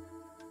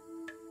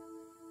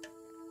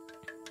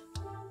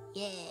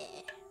 Yeah.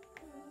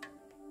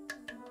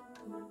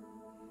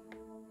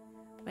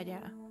 But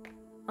yeah,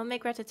 I'll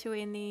make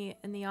ratatouille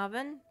in the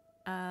oven,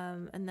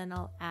 and then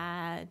I'll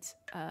add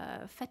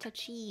feta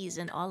cheese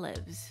and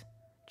olives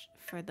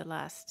for the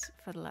last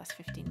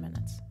 15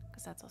 minutes,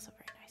 because that's also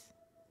very nice.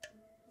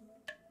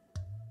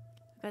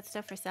 I've got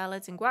stuff for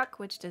salads and guac,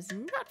 which does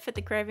not fit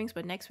the cravings,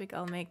 but next week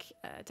I'll make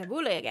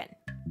tabbouleh again.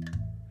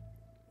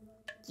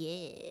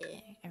 Yeah.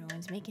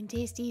 Everyone's making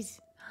tasties.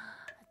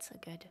 That's so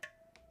good.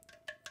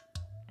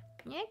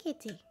 Yeah,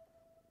 kitty.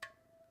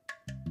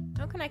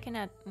 I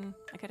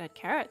could add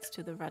carrots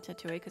to the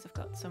ratatouille, because I've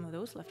got some of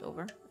those left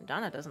over.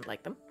 Donna doesn't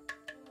like them.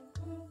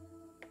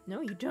 No,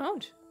 you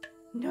don't.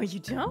 No, you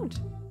don't.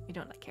 You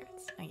don't like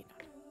carrots. No, you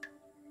don't.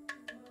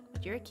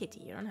 But you're a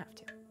kitty. You don't have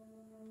to.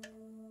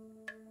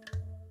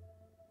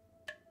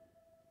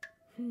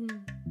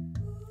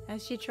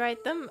 Has she tried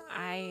them?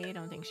 I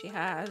don't think she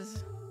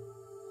has.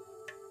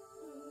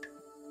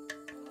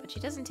 But she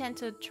doesn't tend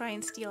to try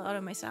and steal out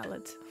of my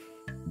salad.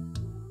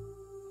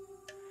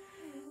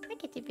 Hi,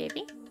 kitty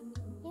baby.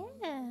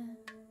 Yeah.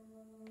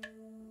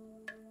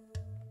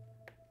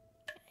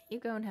 You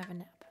go and have a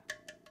nap.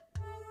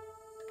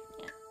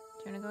 Yeah. Do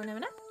you want to go and have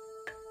a nap?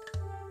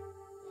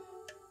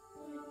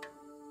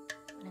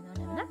 Wanna go and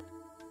have a nap?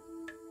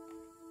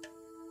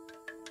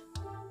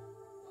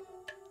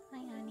 Hi,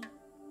 honey.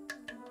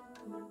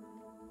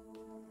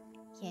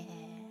 Yeah.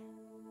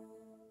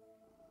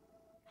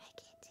 Hi,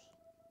 kitty.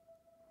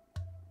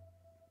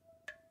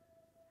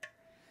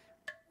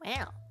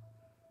 Well.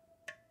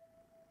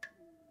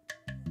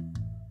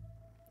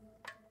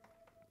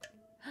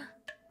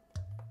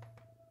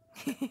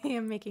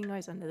 I'm making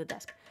noise under the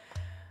desk.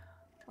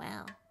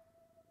 Wow.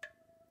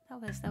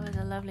 That was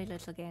a lovely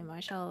little game. I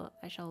shall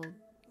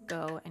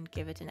go and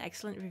give it an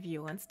excellent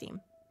review on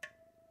Steam.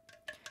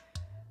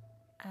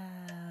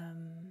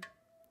 And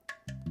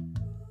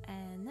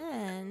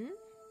then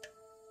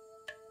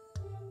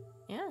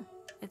yeah,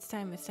 it's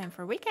time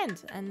for a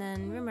weekend. And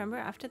then remember,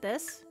 after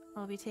this,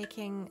 I'll be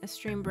taking a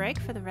stream break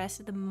for the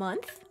rest of the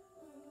month.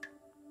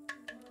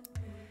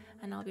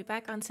 And I'll be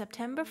back on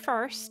September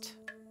 1st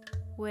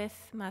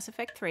with Mass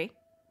Effect 3.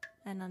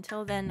 And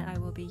until then, I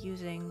will be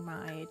using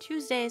my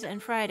Tuesdays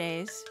and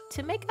Fridays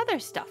to make other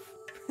stuff.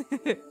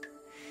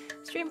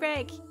 Stream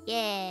break.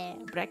 Yeah.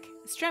 Break.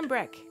 Stream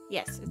break.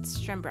 Yes, it's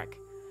stream break.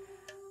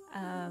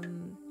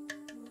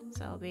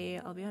 So I'll be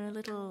on a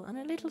little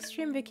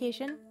stream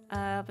vacation.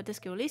 But the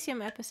Disco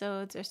Elysium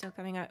episodes are still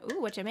coming out.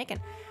 Ooh, what you making?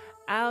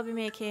 I'll be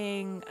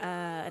making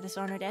a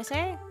Dishonored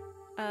essay,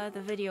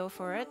 the video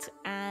for it,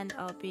 and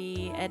I'll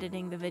be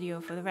editing the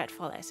video for the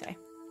Redfall essay.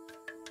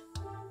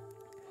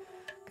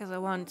 Because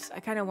I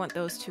kind of want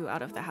those two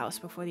out of the house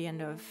before the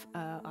end of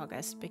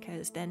August,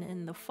 because then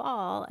in the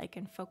fall I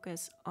can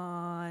focus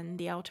on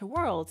the Outer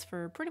Worlds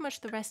for pretty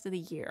much the rest of the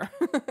year.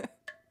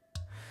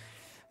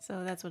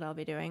 So that's what I'll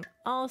be doing.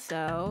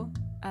 Also,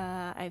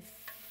 I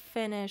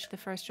finished the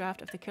first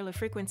draft of the Killer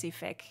Frequency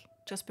fic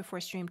just before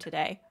stream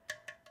today.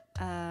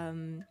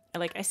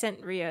 Like I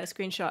sent Ria a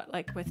screenshot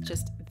like with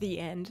just the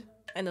end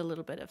and a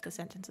little bit of the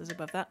sentences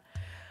above that.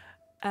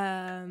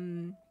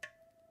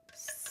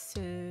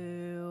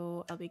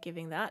 So I'll be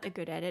giving that a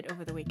good edit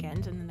over the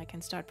weekend, and then I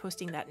can start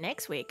posting that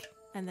next week,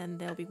 and then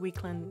there'll be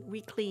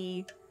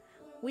weekly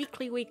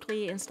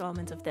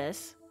installments of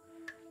this.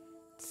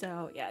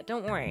 So yeah,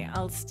 don't worry,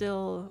 I'll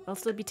still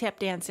be tap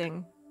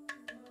dancing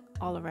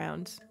all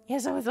around.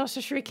 Yes, I was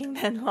also shrieking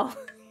then. Lol.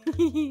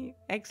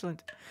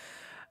 Excellent.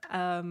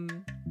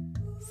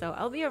 So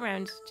I'll be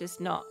around, just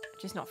not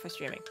for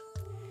streaming.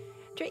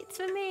 Treats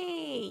for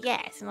me!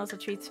 Yes, and also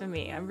treats for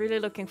me. I'm really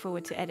looking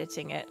forward to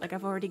editing it. Like,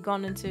 I've already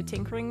gone into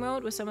tinkering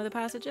mode with some of the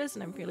passages,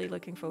 and I'm really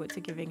looking forward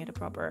to giving it a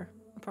proper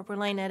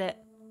line edit.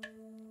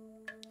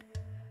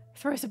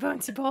 Throws a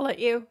bouncy ball at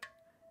you.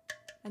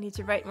 I need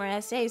to write more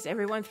essays.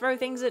 Everyone throw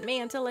things at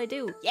me until I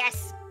do.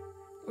 Yes!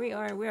 We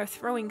are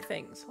throwing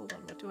things. Hold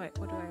on, what do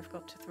I have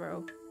got to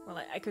throw? Well,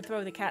 I could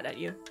throw the cat at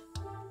you.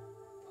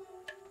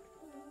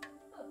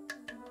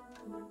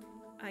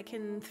 I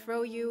can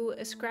throw you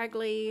a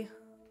scraggly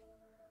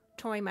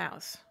toy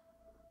mouse,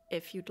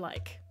 if you'd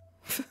like.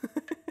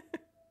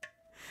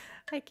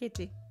 Hi,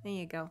 kitty. There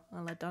you go.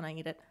 I'll let Donna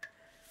eat it.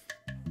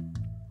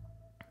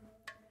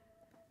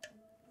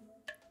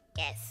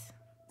 Yes.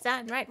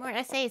 Son, write more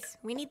essays.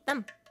 We need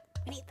them.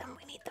 We need them.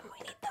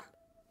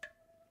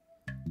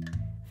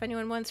 If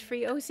anyone wants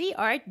free OC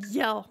art,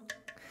 yell.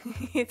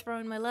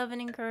 Throwing my love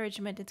and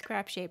encouragement. It's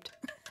crab-shaped.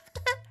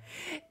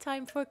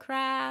 Time for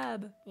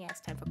crab.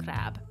 Yes, time for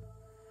crab.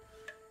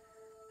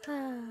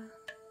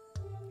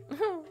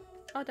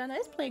 Oh, Donna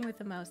is playing with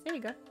the mouse. There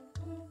you go.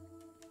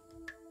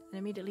 And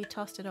immediately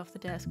tossed it off the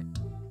desk.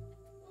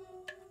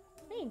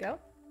 There you go.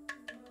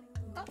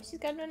 Oh, she's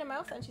got it in her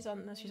mouth and she's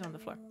on the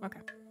floor.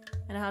 Okay.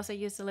 In a house I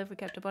used to live, we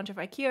kept a bunch of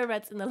IKEA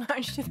rats in the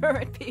lounge to throw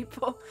at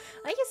people.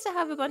 I used to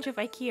have a bunch of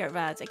IKEA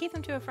rats. I gave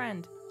them to a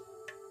friend.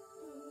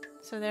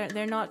 So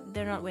they're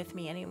not with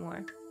me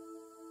anymore.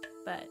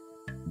 But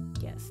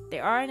yes, they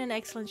are in an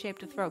excellent shape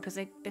to throw because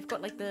they've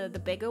got like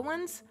the bigger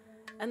ones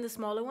and the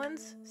smaller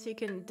ones, so you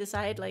can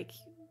decide, like,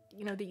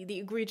 you know, the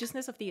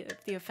egregiousness of the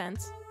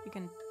offense. You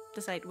can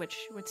decide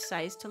which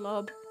size to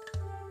lob.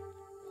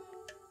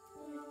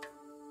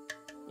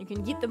 You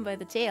can yeet them by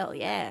the tail,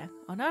 yeah.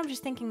 Oh, now I'm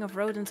just thinking of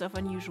rodents of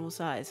unusual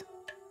size.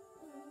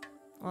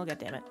 Well,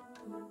 goddammit.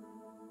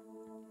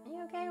 Are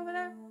you okay over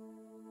there?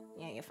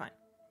 Yeah, you're fine.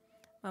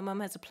 My mum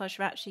has a plush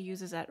rat she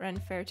uses at Ren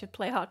Fair to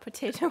play hot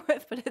potato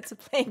with, but it's a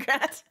plague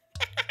rat.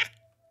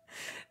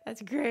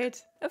 That's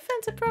great.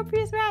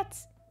 Offense-appropriate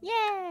rats.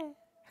 Yeah.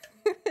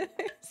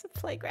 It's a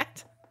plague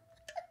rat.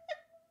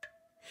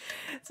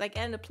 It's like,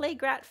 and a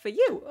plague rat for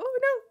you. Oh,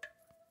 no.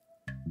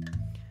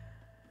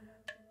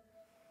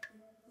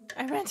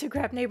 I ran to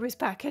grab neighbor's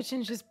package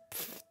and just...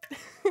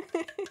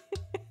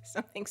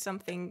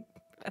 something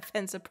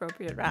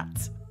offense-appropriate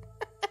rats.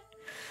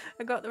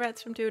 I got the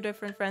rats from 2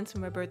 different friends for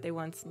my birthday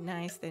once.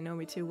 Nice, they know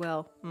me too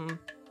well. Oh,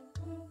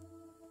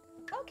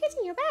 Kitty,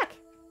 you're back.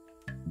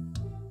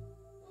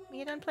 Are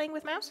you done playing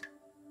with Mouse?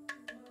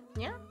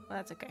 Yeah? Well,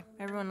 that's okay.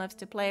 Everyone loves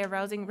to play a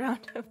rousing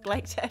round of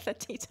Black Death at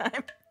tea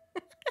time.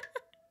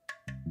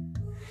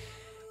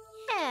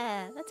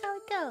 Yeah, that's how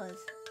it goes.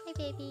 Hey,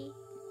 baby.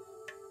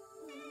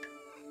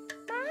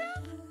 Ma?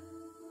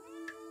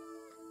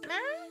 Ma?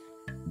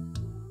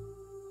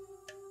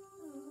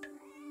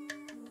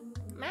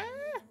 Ma?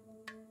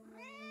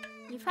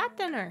 You've had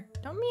dinner.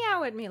 Don't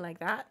meow at me like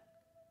that.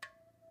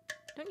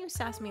 Don't you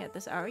sass me at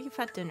this hour. You've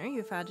had dinner.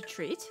 You've had a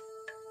treat.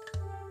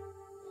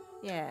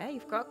 Yeah,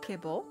 you've got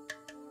kibble.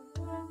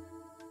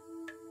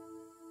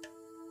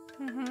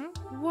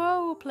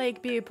 Whoa,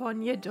 plague be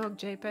upon you, dog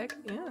JPEG.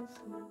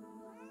 Yes.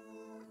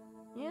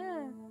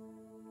 Yeah.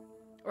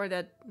 Or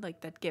that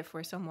gif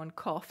where someone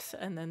coughs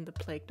and then the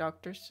plague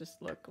doctors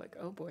just look like,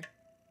 oh boy.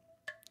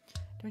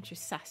 Don't you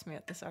sass me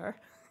at this hour.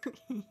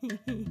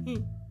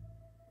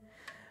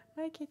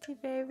 Hi, kitty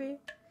baby.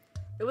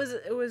 It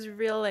was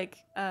real, like,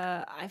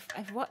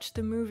 I've watched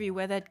the movie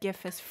where that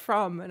gif is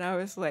from, and I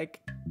was like,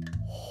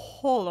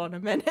 hold on a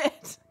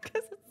minute,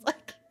 because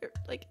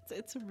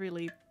it's a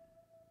really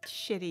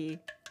shitty.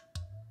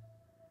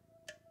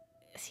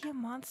 Is he a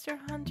monster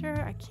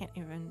hunter? I can't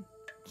even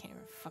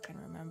fucking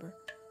remember.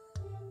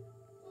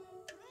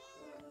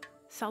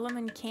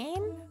 Solomon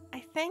Kane, I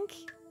think,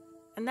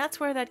 and that's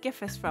where that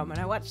gif is from. And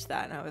I watched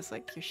that, and I was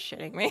like, you're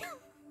shitting me.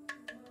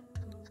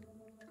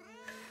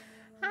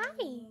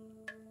 Hi.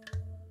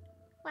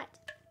 What?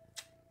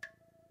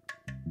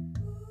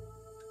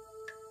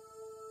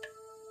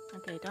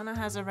 Okay, Donna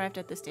has arrived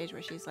at the stage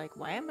where she's like,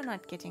 why am I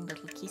not getting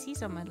little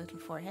kisses on my little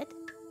forehead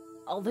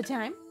all the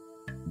time?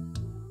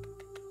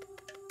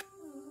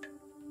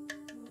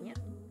 Yeah.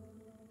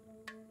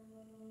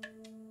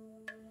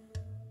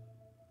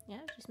 Yeah,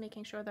 just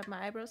making sure that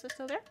my eyebrows are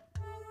still there.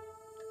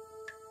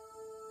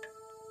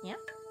 Yeah.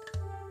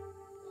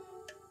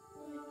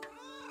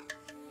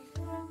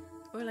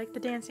 Or like the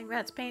Dancing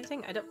Rats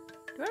painting. Do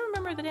I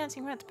remember the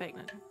Dancing Rats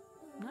painting?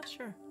 I'm not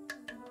sure.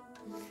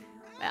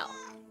 Well.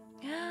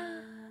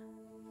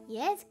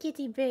 Yes,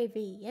 kitty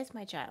baby. Yes,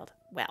 my child.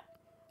 Well,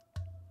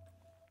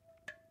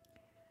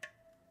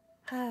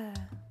 Yeah,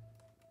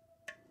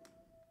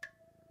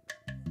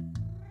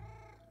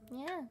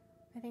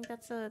 I think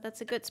that's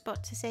a good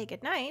spot to say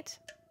goodnight.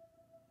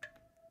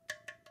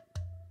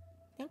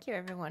 Thank you,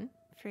 everyone,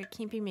 for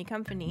keeping me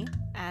company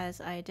as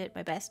I did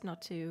my best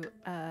not to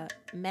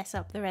mess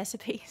up the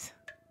recipes.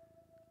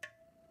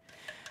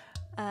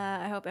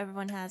 I hope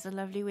everyone has a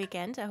lovely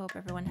weekend. I hope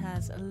everyone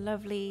has a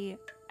lovely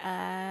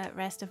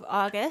rest of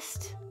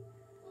August.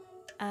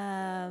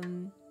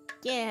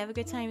 Yeah, have a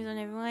good time on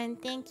everyone.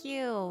 Thank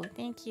you.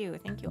 Thank you.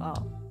 Thank you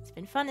all. It's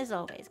been fun as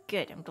always.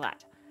 Good, I'm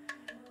glad.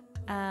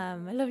 A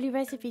lovely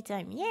recipe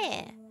time.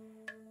 Yeah.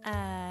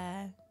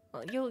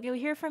 Well, you'll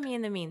hear from me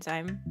in the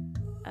meantime.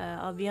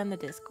 I'll be on the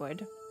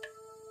Discord.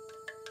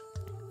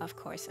 Of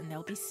course, and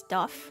there'll be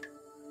stuff.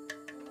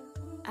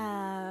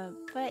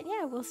 But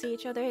yeah, we'll see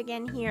each other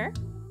again here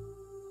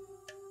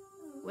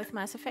with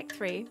Mass Effect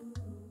 3.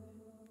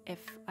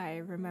 If I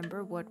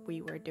remember what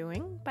we were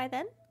doing by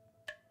then.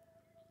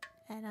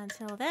 And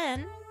until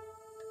then,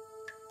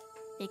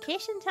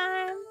 vacation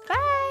time.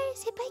 Bye.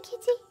 Say bye,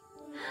 kitty.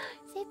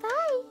 Say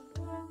bye.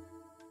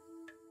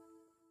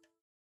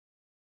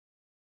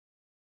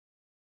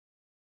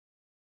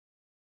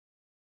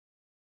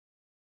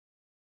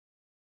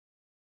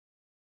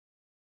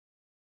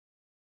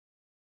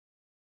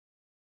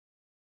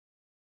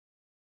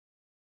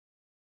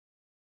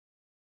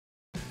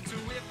 So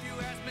if you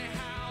ask me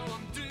how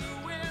I'm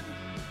doing,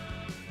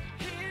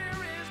 here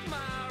is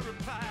my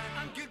reply.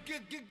 I'm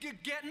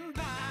getting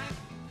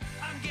by.